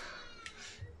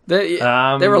 They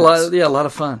were a lot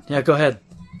of fun. Yeah, go ahead.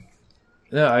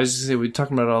 No, I was just gonna say, we're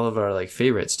talking about all of our like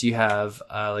favorites. Do you have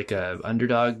like a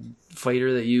underdog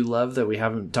fighter that you love that we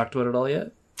haven't talked about at all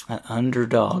yet? An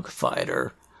underdog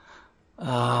fighter.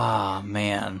 Ah,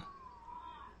 man.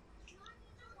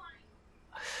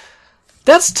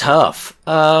 That's tough.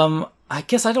 I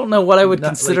guess I don't know what I would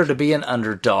consider to be an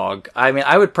underdog. I mean,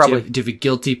 I would probably... Do you have a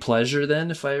guilty pleasure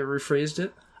then, if I rephrased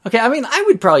it? Okay, I mean, I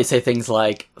would probably say things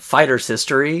like Fighter's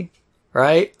History,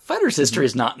 right? Fighter's History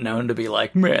is not known to be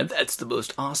like, man, that's the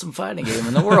most awesome fighting game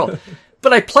in the world.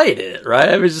 But I played it, right?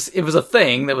 It was a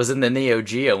thing that was in the Neo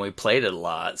Geo, and we played it a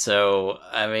lot. So,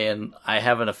 I mean, I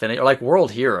have an affinity... Or like World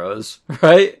Heroes,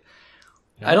 right?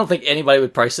 Yeah. I don't think anybody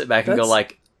would probably sit back and go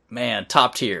like, man,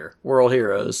 top tier, World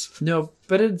Heroes. No,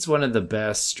 but it's one of the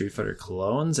best Street Fighter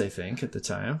clones, I think, at the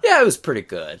time. Yeah, it was pretty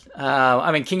good.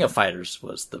 I mean, King of Fighters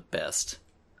was the best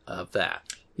of that.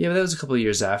 Yeah, but that was a couple of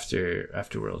years after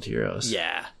World Heroes.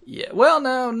 Yeah. Well,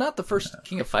 no, not the first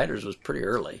King of Fighters was pretty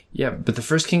early. Yeah, but the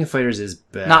first King of Fighters is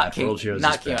bad. World Heroes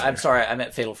not is King. I'm sorry, I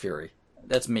meant Fatal Fury.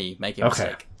 That's me making a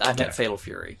mistake. I meant Fatal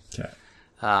Fury. Okay.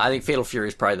 I think Fatal Fury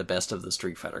is probably the best of the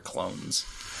Street Fighter clones.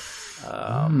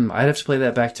 I'd have to play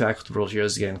that back to with World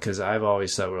Heroes again, because I've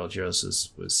always thought World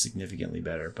Heroes was significantly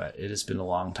better, but it has been a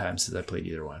long time since I played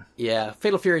either one. Yeah,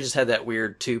 Fatal Fury just had that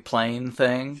weird 2-plane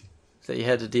thing that you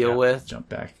had to deal with. Jump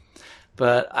back.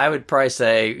 But I would probably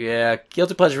say,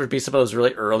 guilty pleasure would be some of those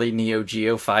really early Neo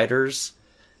Geo fighters.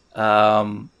 I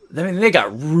mean, they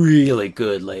got really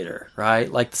good later,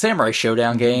 right? Like the Samurai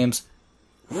Showdown games,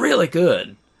 really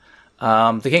good.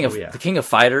 The King of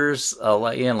Fighters,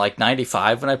 in like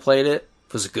 95 when I played it,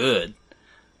 was good.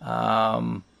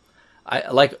 I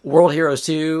like World Heroes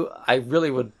 2.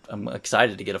 I'm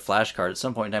excited to get a flash card at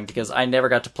some point in time, because I never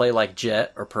got to play like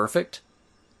Jet or Perfect,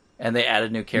 and they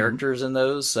added new characters in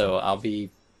those. So I'll be,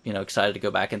 excited to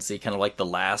go back and see kind of like the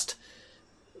last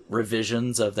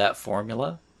revisions of that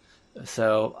formula.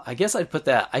 So I guess I'd put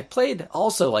that. I played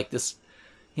also like this.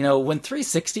 When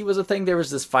 360 was a thing, there was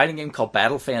this fighting game called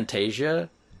Battle Fantasia,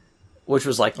 which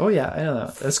was like... Oh, yeah, I know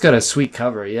that. That's got a sweet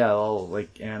cover, yeah, all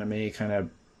like anime kind of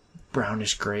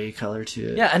brownish gray color to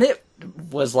it. Yeah, and it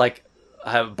was like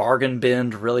a bargain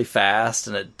binned really fast,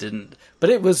 and it didn't... But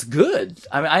it was good.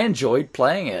 I mean, I enjoyed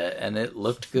playing it, and it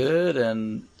looked good,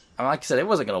 and like I said, it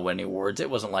wasn't going to win any awards. It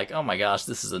wasn't like, oh my gosh,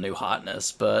 this is a new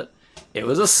hotness, but it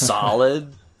was a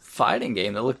solid fighting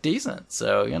game that looked decent.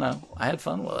 So, I had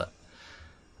fun with it.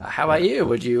 How about you?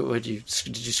 Did you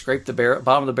scrape the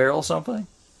bottom of the barrel or something?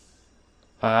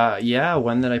 Yeah,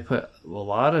 one that I put a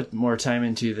lot of more time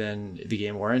into than the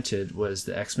game warranted was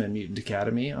the X-Men Mutant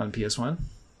Academy on PS1.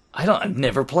 I've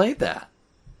never played that.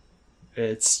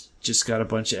 It's just got a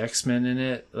bunch of X-Men in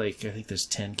it. Like, I think there's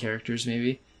 10 characters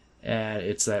maybe. And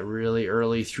it's that really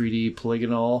early 3D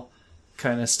polygonal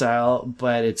kind of style,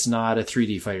 but it's not a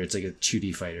 3D fighter. It's like a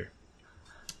 2D fighter.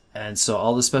 And so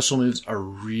all the special moves are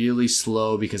really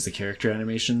slow because the character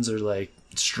animations are like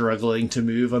struggling to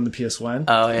move on the PS1.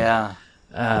 Oh, yeah.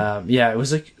 It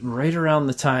was like right around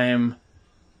the time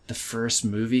the first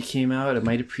movie came out. It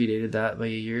might have predated that by a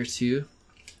year or two.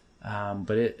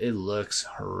 But it looks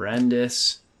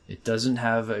horrendous. It doesn't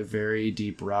have a very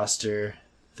deep roster.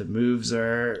 The moves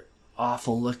are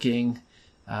awful looking.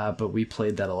 But we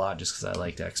played that a lot just because I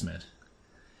liked X-Men.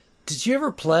 Did you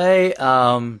ever play...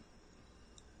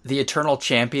 the Eternal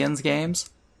Champions games?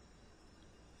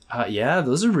 Yeah,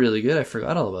 those are really good. I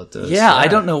forgot all about those. Yeah, I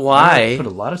don't know why. I put a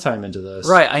lot of time into those.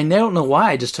 Right, I don't know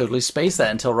why I just totally spaced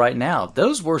that until right now.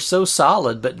 Those were so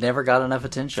solid, but never got enough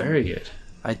attention. Very good.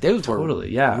 Those were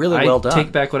really well done. I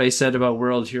take back what I said about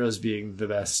World Heroes being the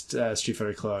best Street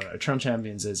Fighter clone. Eternal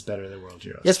Champions is better than World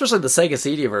Heroes. Yeah, especially the Sega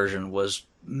CD version was,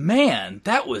 man,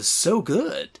 that was so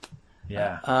good.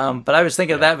 Yeah. But I was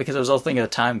thinking of that because I was also thinking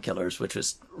of Time Killers, which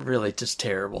was really just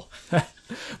terrible.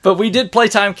 But we did play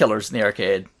Time Killers in the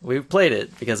arcade. We played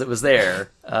it because it was there.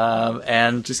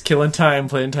 And just killing time,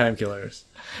 playing Time Killers.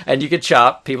 And you could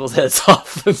chop people's heads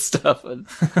off and stuff. And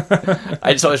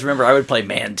I just always remember I would play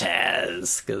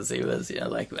Mantaz because he was,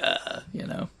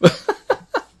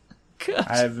 Gosh.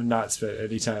 I have not spent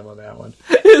any time on that one.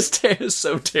 It's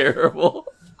so terrible.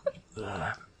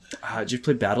 Did you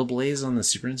play Battle Blaze on the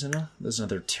Super Nintendo? That's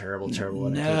another terrible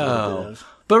one. No.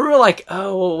 But we were like,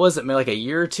 what was it? Maybe like a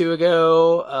year or two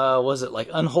ago? Was it like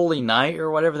Unholy Night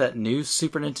or whatever? That new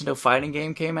Super Nintendo fighting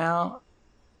game came out.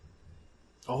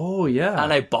 Oh yeah,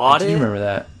 and I bought it. I do remember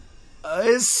that.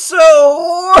 It's so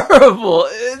horrible.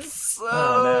 It's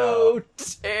so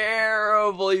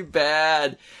terribly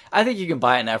bad. I think you can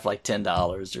buy it now for like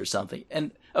 $10 or something.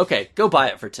 And okay, go buy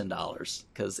it for $10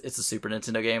 because it's a Super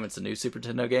Nintendo game. It's a new Super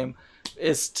Nintendo game.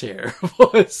 It's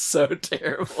terrible. It's so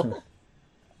terrible.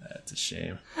 That's a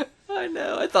shame. I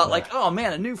know. I thought like, oh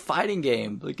man, a new fighting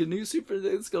game, like a new Super.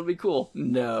 It's gonna be cool.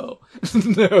 No,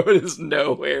 no, it is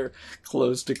nowhere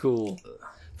close to cool.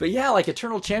 But yeah, like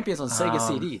Eternal Champions on Sega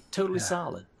CD, totally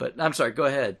solid. But I'm sorry, go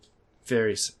ahead.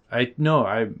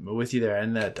 I'm with you there,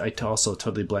 and that I also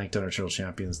totally blanked on Eternal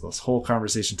Champions this whole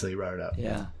conversation until you brought it up.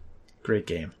 Yeah, great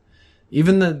game.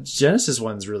 Even the Genesis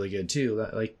one's really good too.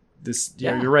 Like this,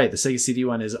 yeah, you're right. The Sega CD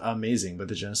one is amazing, but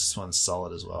the Genesis one's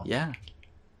solid as well. Yeah.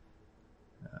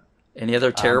 Any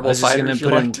other terrible fighters you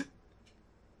liked?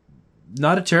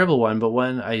 Not a terrible one, but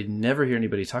one I never hear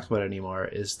anybody talk about anymore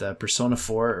is the Persona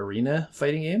 4 Arena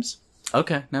fighting games.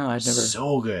 Okay, no, I'd never.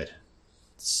 So good,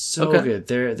 good.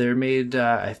 They're made.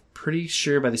 I'm pretty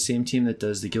sure by the same team that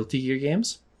does the Guilty Gear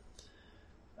games.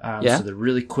 So they're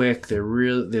really quick. They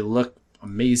look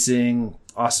amazing.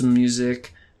 Awesome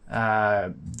music.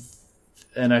 And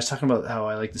I was talking about how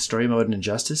I like the story mode in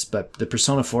Injustice, but the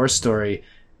Persona 4 story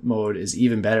mode is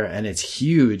even better, and it's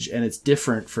huge and it's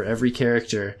different for every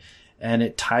character, and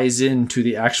it ties into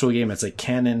the actual game. It's like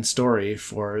canon story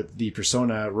for the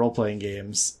Persona role-playing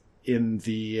games in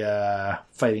the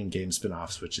fighting game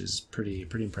spin-offs, which is pretty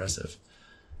impressive.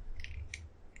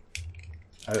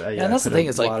 And that's the thing,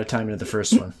 is like a lot of time into the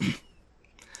first one.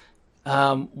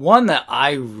 One that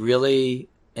I really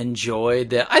enjoyed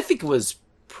that I think was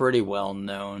pretty well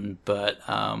known, but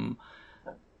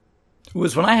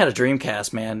was when I had a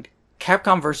Dreamcast, man.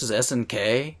 Capcom vs.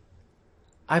 SNK.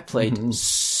 I played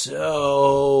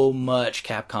so much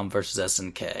Capcom vs.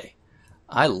 SNK.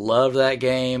 I loved that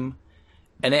game.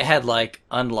 And it had like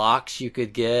unlocks you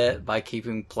could get by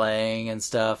keeping playing and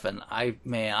stuff. And I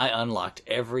unlocked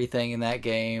everything in that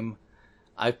game.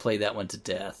 I played that one to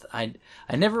death. I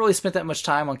never really spent that much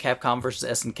time on Capcom vs.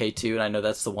 SNK 2, and I know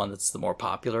that's the one that's the more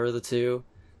popular of the two.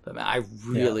 But man, I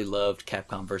really loved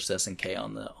Capcom vs. SNK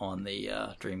on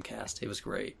the Dreamcast. It was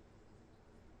great.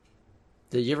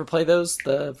 Did you ever play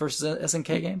the versus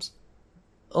SNK games?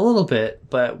 A little bit,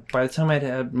 but by the time I'd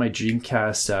had my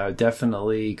Dreamcast,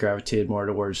 definitely gravitated more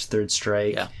towards Third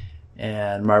Strike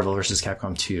and Marvel vs.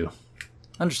 Capcom 2.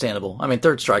 Understandable. I mean,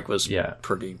 Third Strike was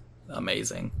pretty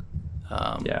amazing.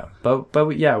 But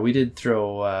we did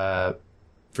throw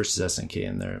versus SNK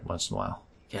in there once in a while.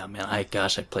 Yeah, man, I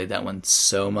played that one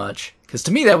so much. Because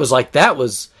to me, that was,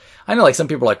 I know, like, some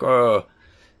people are like, I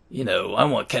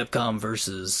want Capcom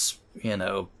versus,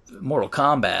 Mortal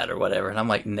Kombat or whatever. And I'm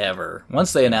like, never.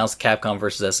 Once they announced Capcom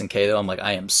versus SNK, though, I'm like,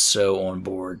 I am so on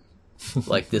board.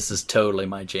 Like, this is totally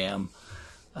my jam.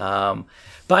 But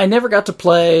I never got to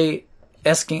play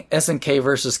SNK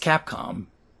versus Capcom.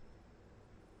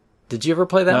 Did you ever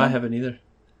play that one? No, I haven't either.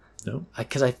 No.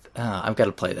 Because I've got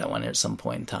to play that one at some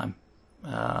point in time.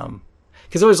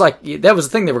 Because it was like, that was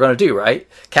the thing they were going to do, right?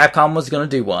 Capcom was going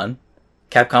to do one,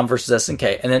 Capcom versus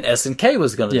SNK, and then SNK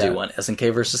was going to do one,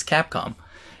 SNK versus Capcom.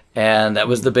 And that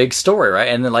was the big story, right?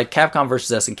 And then like Capcom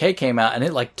versus SNK came out, and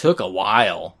it like took a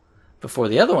while before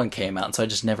the other one came out, and so I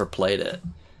just never played it.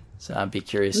 So I'd be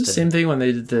curious to... Same thing when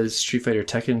they did the Street Fighter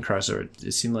Tekken crossover.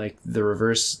 It seemed like the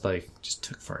reverse just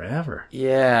took forever.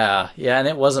 Yeah, and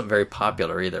it wasn't very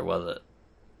popular either, was it?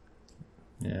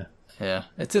 Yeah. Yeah,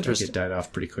 it's interesting. It died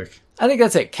off pretty quick. I think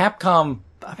that's it. Capcom,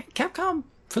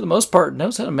 for the most part,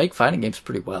 knows how to make fighting games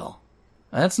pretty well.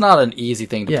 And that's not an easy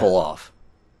thing to pull off.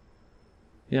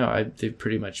 They've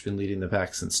pretty much been leading the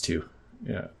pack since 2.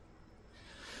 Yeah.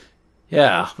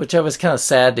 Yeah, which I was kind of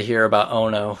sad to hear about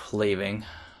Ono leaving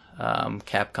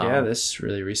Capcom. Yeah, this is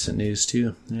really recent news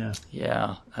too. Yeah.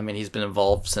 Yeah, I mean, he's been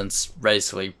involved since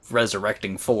basically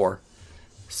resurrecting 4.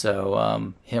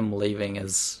 So him leaving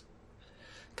is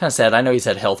kind of sad. I know he's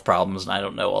had health problems, and I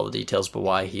don't know all the details but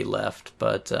why he left.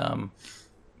 But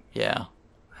yeah,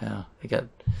 it got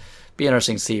be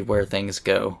interesting to see where things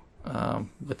go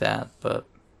with that. But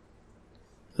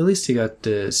At least he got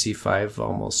to C5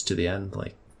 almost to the end,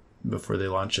 like before they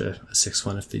launch a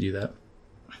 6-1 if they do that.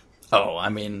 oh, I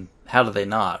mean, how do they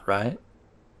not, right?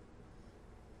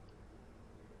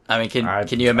 I mean,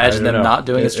 can you imagine them not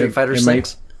doing a Street Fighter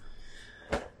 6?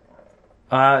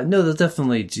 No, they'll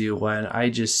definitely do one. I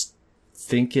just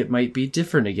think it might be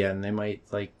different again. They might,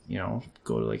 like,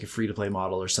 go to like a free-to-play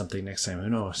model or something next time. Who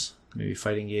knows? Maybe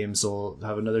fighting games will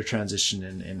have another transition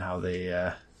in how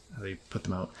they put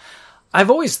them out. I've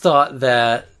always thought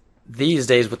that these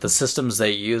days with the systems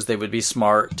they use, they would be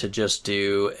smart to just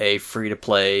do a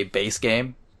free-to-play base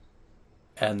game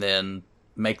and then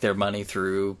make their money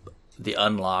through the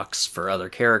unlocks for other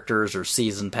characters or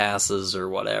season passes or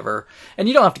whatever. And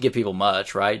you don't have to give people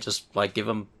much, right? Just like give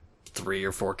them 3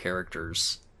 or 4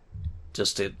 characters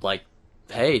just to like,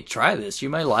 hey, try this. You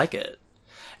may like it.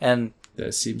 And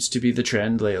that seems to be the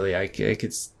trend lately.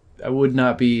 I would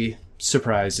not be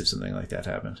surprised if something like that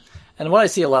happened. And what I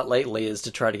see a lot lately is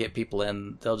to try to get people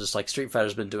in. They'll just like Street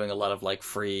Fighter's been doing a lot of like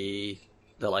free.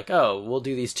 They're like, oh, we'll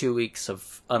do these 2 weeks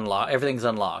of unlock. Everything's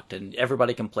unlocked, and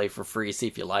everybody can play for free. See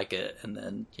if you like it, and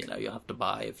then you'll have to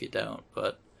buy if you don't.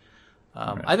 But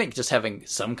right. I think just having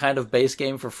some kind of base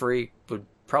game for free would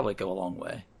probably go a long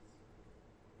way.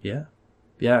 Yeah.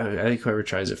 I think whoever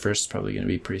tries it first is probably going to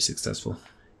be pretty successful.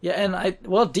 Yeah, and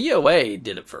DOA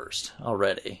did it first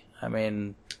already. I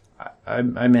mean, I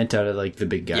meant out of like the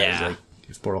big guys, yeah. Like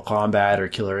if Mortal Kombat or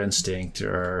Killer Instinct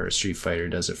or Street Fighter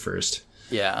does it first.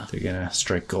 Yeah, they're gonna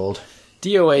strike gold.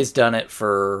 DOA's done it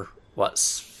for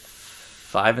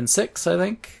 5 and 6, I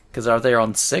think, because are they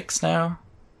on 6 now?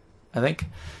 I think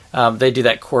they do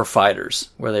that Core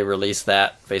Fighters where they release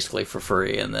that basically for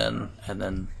free and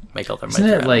then make all their money.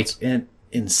 Isn't it like an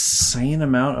insane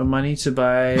amount of money to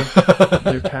buy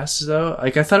their passes though?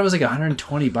 Like I thought it was like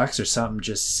 $120 or something,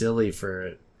 just silly for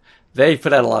it. They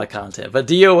put out a lot of content, but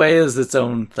DOA is its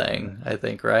own thing, I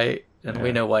think, right? And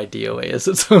we know why DOA is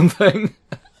its own thing.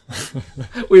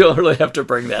 We don't really have to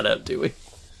bring that up, do we?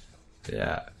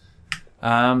 Yeah.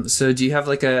 So do you have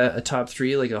like a top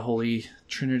 3, like a holy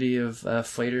trinity of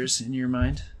fighters in your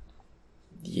mind?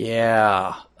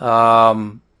 Yeah.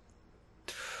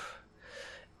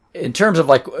 In terms of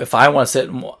like, if I want to sit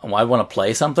and I want to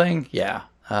play something, yeah.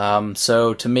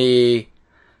 So to me,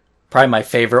 probably my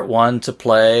favorite one to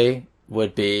play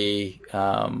would be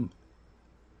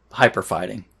Hyper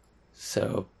Fighting.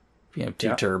 So, 2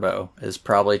 Turbo is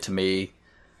probably to me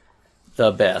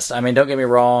the best. I mean, don't get me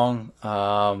wrong,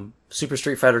 Super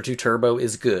Street Fighter 2 Turbo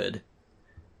is good,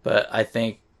 but I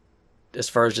think as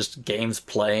far as just games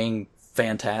playing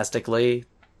fantastically,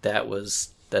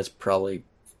 that's probably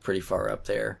pretty far up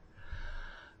there.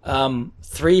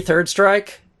 3 Third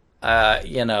Strike.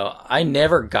 I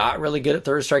never got really good at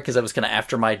Third Strike because I was kind of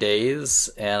after my days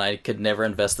and I could never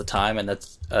invest the time. And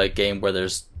that's a game where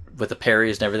with the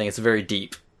parries and everything, it's very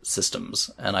deep systems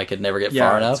and I could never get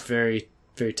far enough. It's very,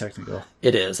 very technical.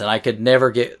 It is. And I could never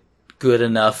get good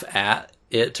enough at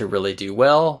it to really do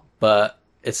well, but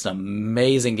it's an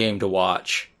amazing game to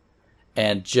watch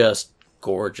and just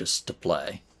gorgeous to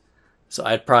play. So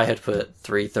I'd probably have to put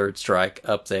 3 Third Strike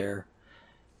up there.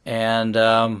 And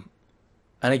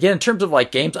again, in terms of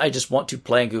like games I just want to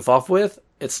play and goof off with,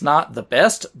 it's not the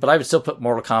best, but I would still put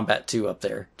Mortal Kombat 2 up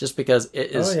there just because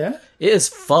it is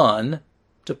fun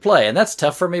to play. And that's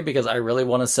tough for me because I really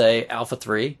want to say Alpha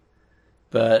 3,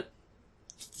 but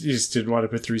you just didn't want to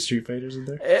put 3 Street Fighters in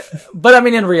there? But I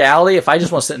mean, in reality, if I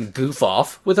just want to sit and goof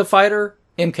off with a fighter,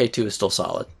 MK2 is still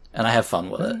solid and I have fun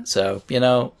with it. So,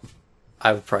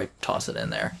 I would probably toss it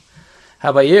in there. How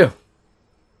about you?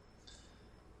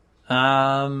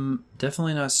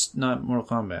 Definitely not Mortal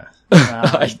Kombat.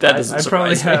 That doesn't I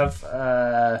probably surprise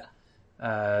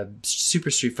have Super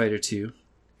Street Fighter 2.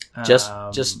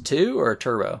 Just 2 or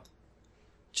Turbo?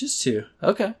 Just 2.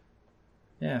 Okay.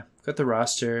 Yeah, got the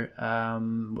roster.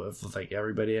 With like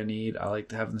everybody I need. I like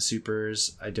having the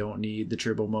supers. I don't need the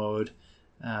turbo mode.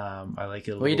 I like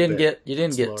it. You didn't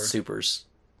get supers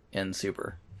in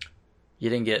Super. You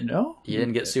didn't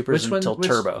get supers until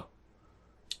Turbo.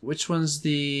 Which one's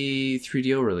the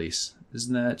 3DO release?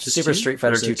 Isn't that just Super Street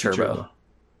Fighter 2 Turbo?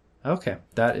 Okay,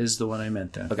 that is the one I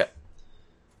meant then. Okay.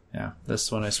 Yeah, that's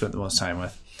the one I spent the most time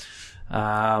with.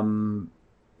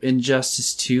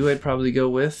 Injustice 2 I'd probably go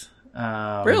with.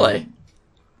 Really?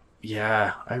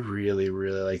 Yeah, I really,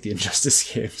 really like the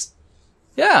Injustice games.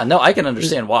 Yeah, no, I can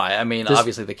understand why. I mean,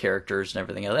 obviously the characters and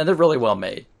everything else, and they're really well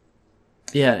made.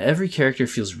 Yeah, every character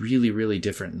feels really, really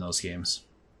different in those games.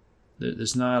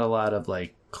 There's not a lot of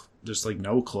there's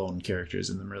no clone characters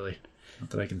in them really, not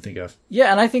that I can think of.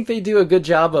 Yeah, and I think they do a good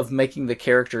job of making the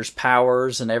characters'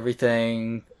 powers and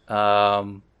everything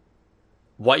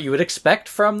what you would expect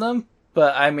from them.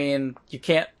 But I mean, you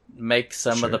can't make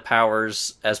some of the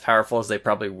powers as powerful as they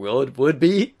probably would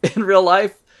be in real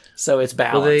life. So it's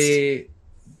balanced.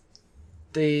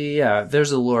 Well,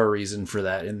 there's a lore reason for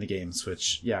that in the games,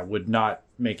 which would not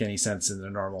make any sense in the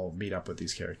normal meetup with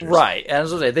these characters. Right, and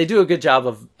as I say, they do a good job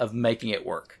of making it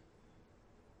work.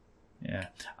 Yeah,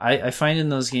 I find in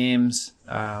those games,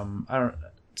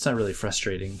 it's not really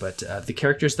frustrating, but the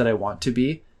characters that I want to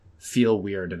be feel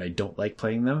weird, and I don't like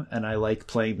playing them, and I like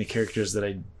playing the characters that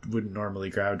I wouldn't normally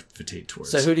gravitate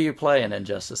towards. So who do you play in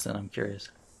Injustice then? I'm curious.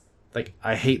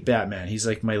 I hate Batman. He's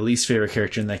my least favorite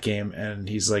character in that game, and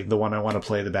he's the one I want to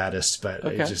play the baddest, but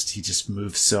he just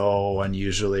moves so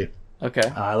unusually. Okay.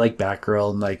 I like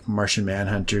Batgirl, and Martian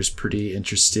Manhunter's pretty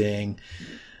interesting.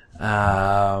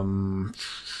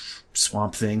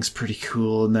 Swamp Thing's pretty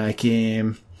cool in that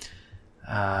game.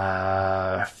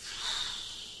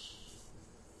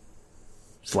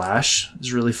 Flash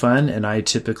is really fun, and I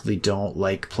typically don't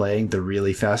like playing the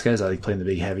really fast guys. I like playing the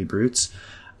big heavy brutes.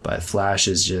 But Flash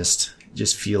is just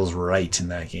feels right in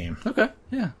that game. Okay.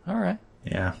 Yeah. All right.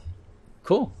 Yeah.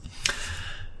 Cool.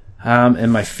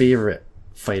 And my favorite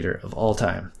fighter of all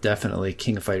time, definitely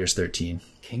King of Fighters 13.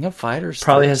 King of Fighters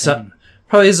probably 13.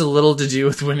 Has a little to do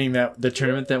with winning the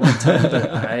tournament that one time.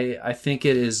 But I think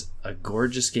it is a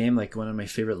gorgeous game, one of my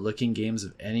favorite looking games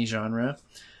of any genre.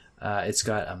 It's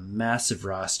got a massive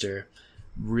roster,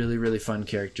 really, really fun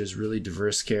characters, really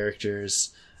diverse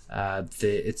characters.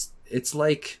 It's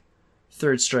like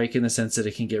Third Strike in the sense that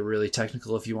it can get really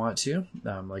technical if you want to.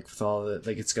 With all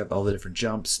it's got all the different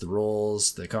jumps, the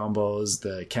rolls, the combos,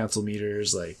 the cancel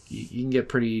meters. You can get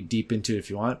pretty deep into it if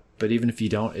you want. But even if you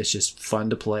don't, it's just fun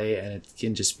to play, and it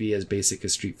can just be as basic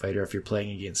as Street Fighter if you're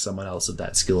playing against someone else of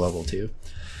that skill level too.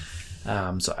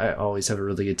 So I always have a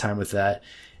really good time with that,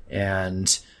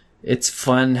 and it's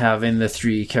fun having the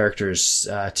three characters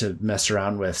to mess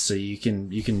around with. So you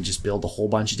can just build a whole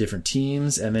bunch of different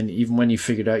teams, and then even when you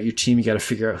figured out your team, you got to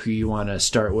figure out who you want to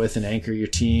start with and anchor your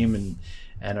team,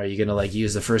 and are you going to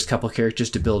use the first couple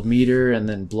characters to build meter and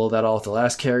then blow that all with the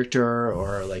last character,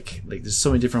 or there's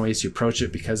so many different ways to approach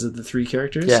it because of the three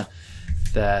characters. Yeah,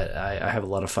 that I have a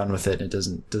lot of fun with it, and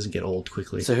it doesn't get old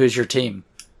quickly. So who's your team?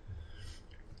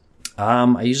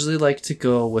 I usually like to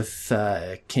go with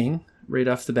King right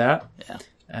off the bat,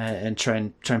 and try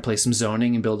and play some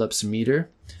zoning and build up some meter.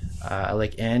 I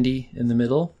like Andy in the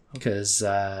middle because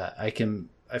I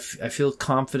feel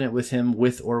confident with him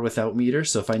with or without meter.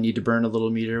 So if I need to burn a little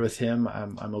meter with him,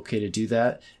 I'm okay to do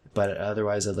that. But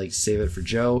otherwise, I'd like to save it for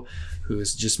Joe,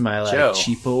 who's just my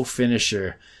cheapo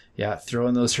finisher. Yeah,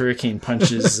 throwing those hurricane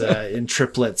punches in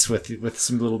triplets with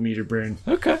some little meter burn.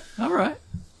 Okay, all right.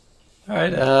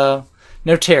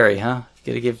 No Terry, huh?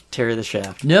 Got to give Terry the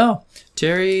shaft. No,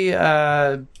 Terry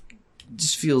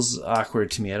just feels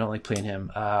awkward to me. I don't like playing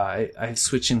him. I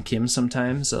switch in Kim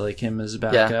sometimes. I like him as a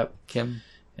backup. Yeah, Kim.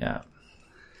 Yeah.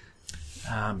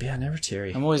 Never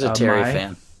Terry. I'm always a Terry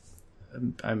fan.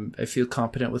 I feel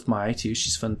competent with Mai too.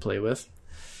 She's fun to play with.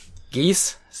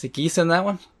 Geese? Is it Geese in that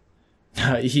one?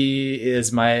 He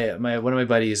is my one of my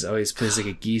buddies. Always plays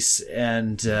a geese,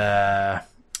 and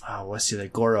what's the other?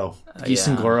 Goro. Geese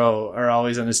and Goro are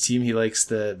always on his team. He likes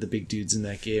the big dudes in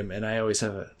that game, and I always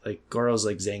have Goro's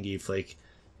like Zangief.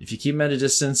 If you keep him at a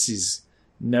distance, he's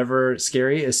never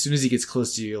scary. As soon as he gets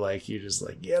close to you, you're just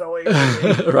get away from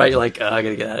me. Right, you're I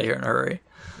gotta get out of here in a hurry.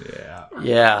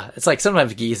 Yeah. It's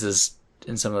sometimes Geese is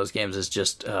in some of those games is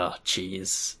just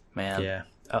cheese, man. Yeah.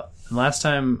 And last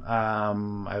time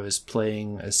I was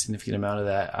playing a significant amount of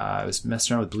that, I was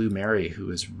messing around with Blue Mary, who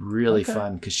was really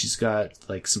fun because she's got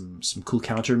some cool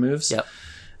counter moves. Yep.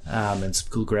 And some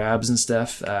cool grabs and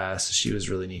stuff. So she was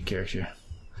a really neat character.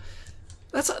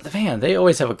 They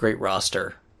always have a great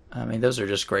roster. I mean, those are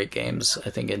just great games, I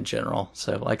think, in general.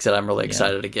 So, like I said, I'm really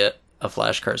excited to get a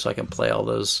flash cart so I can play all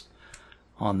those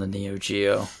on the Neo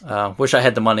Geo. Wish I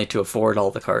had the money to afford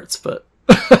all the carts, but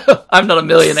I'm not a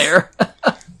millionaire.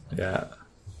 Yeah.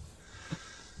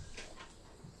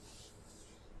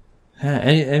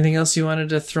 Anything else you wanted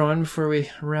to throw in before we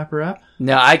wrap her up?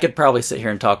 No, I could probably sit here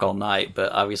and talk all night,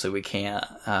 but obviously we can't.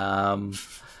 To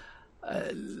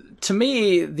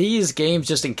me, these games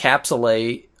just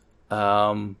encapsulate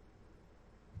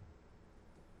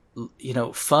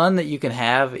fun that you can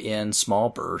have in small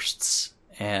bursts.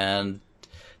 And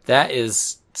that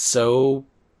is so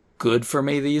good for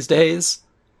me these days.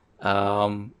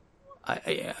 Sometimes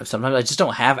I just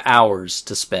don't have hours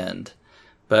to spend.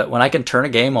 But when I can turn a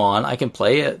game on, I can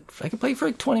play it. I can play for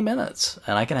like 20 minutes,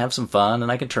 and I can have some fun,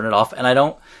 and I can turn it off, and I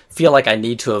don't feel like I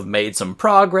need to have made some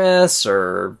progress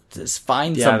or just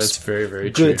find some that's very, very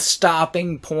good true.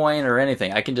 stopping point or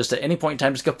anything. I can just at any point in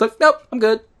time just go, look, nope, I'm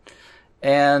good.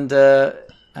 And I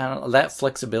don't know, that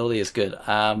flexibility is good.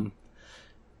 I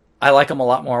like them a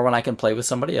lot more when I can play with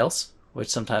somebody else, which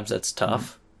sometimes that's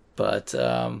tough. But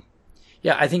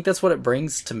yeah, I think that's what it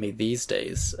brings to me these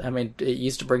days. I mean, it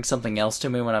used to bring something else to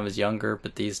me when I was younger,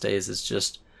 but these days it's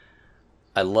just,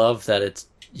 I love that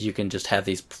you can just have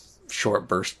these short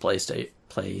burst play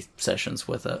sessions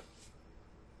with it.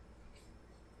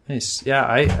 Nice. Yeah,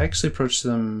 I actually approach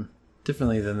them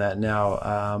differently than that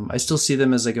now. I still see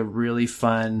them as like a really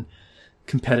fun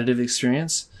competitive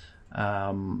experience.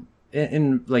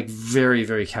 In like very,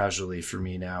 very casually for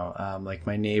me now. Like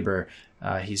my neighbor,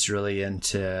 he's really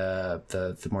into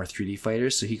the more 3D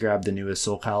fighters. So he grabbed the newest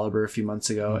Soul Calibur a few months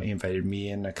ago. He invited me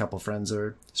and a couple friends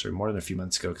over, more than a few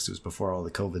months ago because it was before all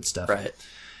the COVID stuff. Right.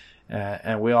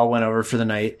 And we all went over for the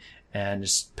night and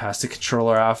just passed the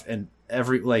controller off. And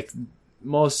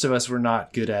most of us were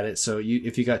not good at it. So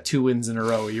if you got 2 wins in a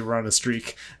row, you were on a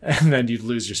streak, and then you'd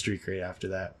lose your streak right after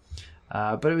that.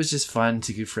 But it was just fun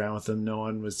to goof around with them. No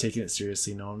one was taking it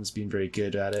seriously. No one was being very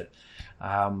good at it.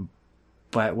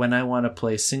 But when I want to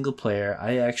play single player,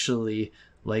 I actually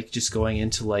like just going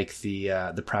into like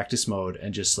the practice mode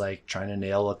and just like trying to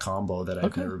nail a combo that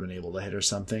I've never been able to hit or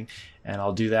something. And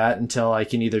I'll do that until I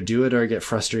can either do it or get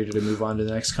frustrated and move on to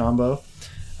the next combo.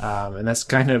 And that's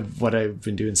kind of what I've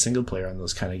been doing single player on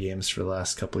those kind of games for the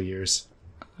last couple of years.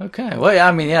 Okay. Well, yeah,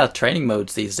 I mean, yeah, training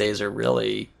modes these days are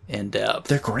really in depth.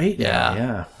 They're great.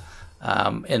 Yeah.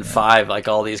 In 5, like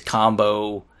all these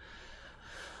combo,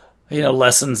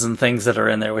 lessons and things that are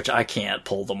in there, which I can't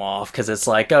pull them off because it's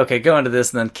like, okay, go into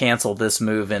this and then cancel this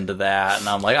move into that, and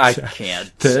I'm like, I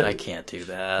can't do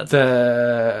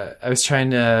that. I was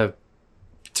trying to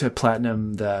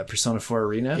platinum the Persona 4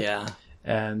 Arena. Yeah.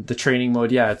 And the training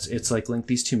mode, it's like link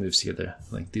these 2 moves together,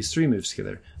 link these 3 moves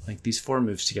together, link these 4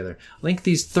 moves together, link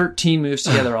these 13 moves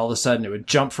together. All of a sudden, it would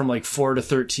jump from like 4 to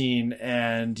 13,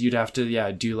 and you'd have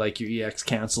to do like your EX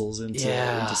cancels into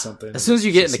something. As soon as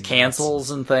you get into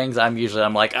cancels and things, I'm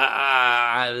like,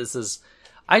 this is.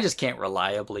 I just can't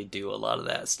reliably do a lot of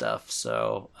that stuff.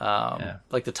 So,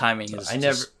 like the timing is.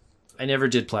 I never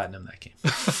did platinum that game.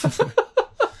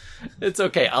 It's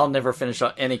okay. I'll never finish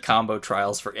any combo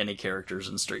trials for any characters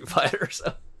in Street Fighter.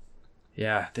 So.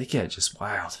 Yeah, they get just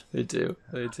wild. They do.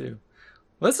 Well,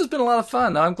 this has been a lot of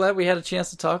fun. I'm glad we had a chance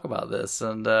to talk about this.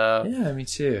 And yeah, me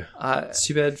too. It's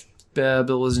too bad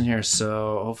Bill wasn't here.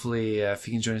 So hopefully, if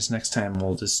he can join us next time,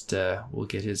 we'll just we'll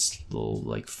get his little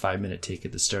 5-minute take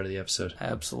at the start of the episode.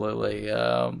 Absolutely.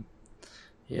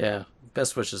 Yeah.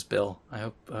 Best wishes, Bill.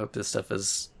 I hope this stuff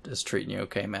is treating you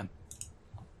okay, man.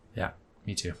 Yeah,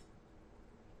 me too.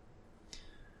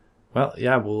 Well,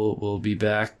 yeah, we'll be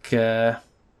back 2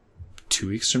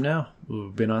 weeks from now.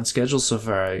 We've been on schedule so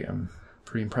far. I'm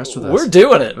pretty impressed with us. We're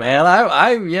doing it, man.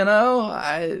 I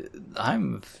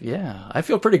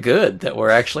feel pretty good that we're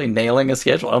actually nailing a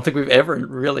schedule. I don't think we've ever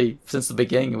really, since the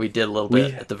beginning, we did a little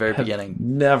bit at the very beginning.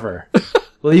 Never.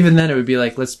 Well, even then it would be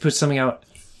like, let's put something out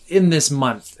in this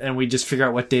month, and we just figure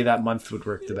out what day that month would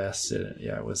work the best.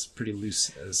 It was pretty loose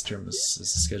as the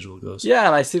schedule goes. Yeah,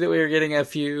 and I see that we are getting a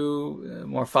few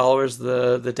more followers.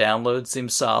 The download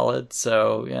seems solid.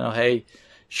 So, hey,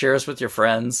 share us with your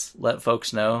friends. Let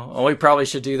folks know. And we probably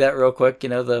should do that real quick,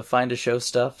 the find a show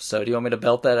stuff. So do you want me to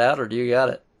belt that out, or do you got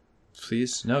it?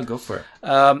 Please. No, go for it.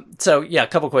 So, yeah, a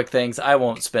couple quick things. I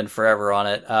won't spend forever on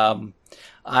it.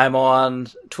 I'm on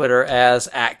Twitter as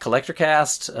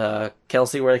 @CollectorCast.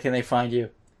 Kelsey, where can they find you?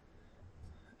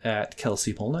 At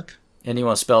Kelsey Polnick. And you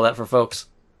want to spell that for folks?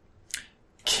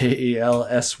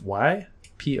 KELSYPOLNIK.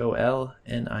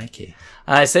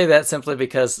 I say that simply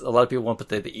because a lot of people want to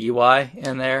put the EY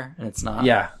in there, and it's not.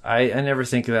 Yeah, I never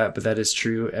think of that, but that is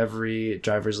true. Every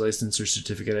driver's license or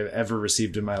certificate I've ever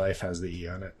received in my life has the E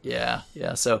on it. Yeah.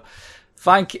 So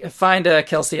find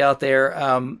Kelsey out there.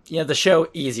 The show,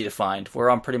 easy to find. We're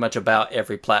on pretty much about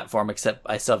every platform, except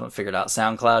I still haven't figured out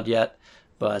SoundCloud yet.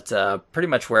 But pretty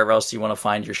much wherever else you want to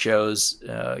find your shows,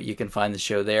 you can find the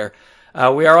show there.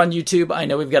 We are on YouTube. I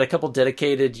know we've got a couple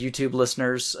dedicated YouTube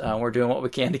listeners. We're doing what we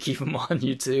can to keep them on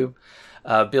YouTube.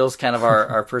 Bill's kind of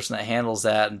our person that handles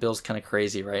that, and Bill's kind of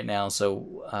crazy right now.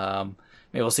 So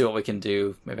maybe we'll see what we can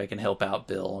do. Maybe I can help out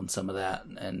Bill on some of that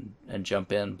and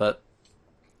jump in. But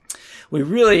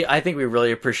I think we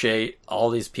really appreciate all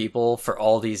these people for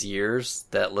all these years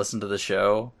that listen to the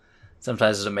show.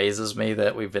 Sometimes it amazes me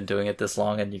that we've been doing it this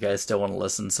long and you guys still want to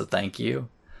listen, so thank you.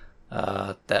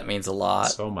 That means a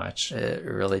lot. So much. It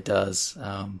really does.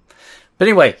 But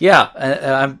anyway,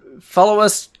 yeah, follow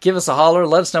us, give us a holler,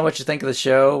 let us know what you think of the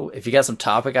show. If you got some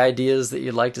topic ideas that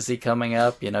you'd like to see coming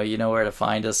up, you know where to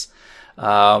find us. We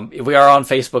are on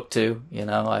Facebook too. I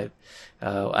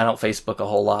don't Facebook a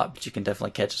whole lot, but you can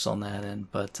definitely catch us on that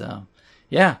end. But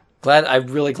yeah, I'm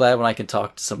really glad when I can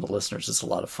talk to some of the listeners. It's a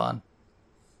lot of fun.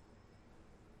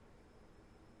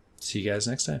 See you guys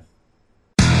next time.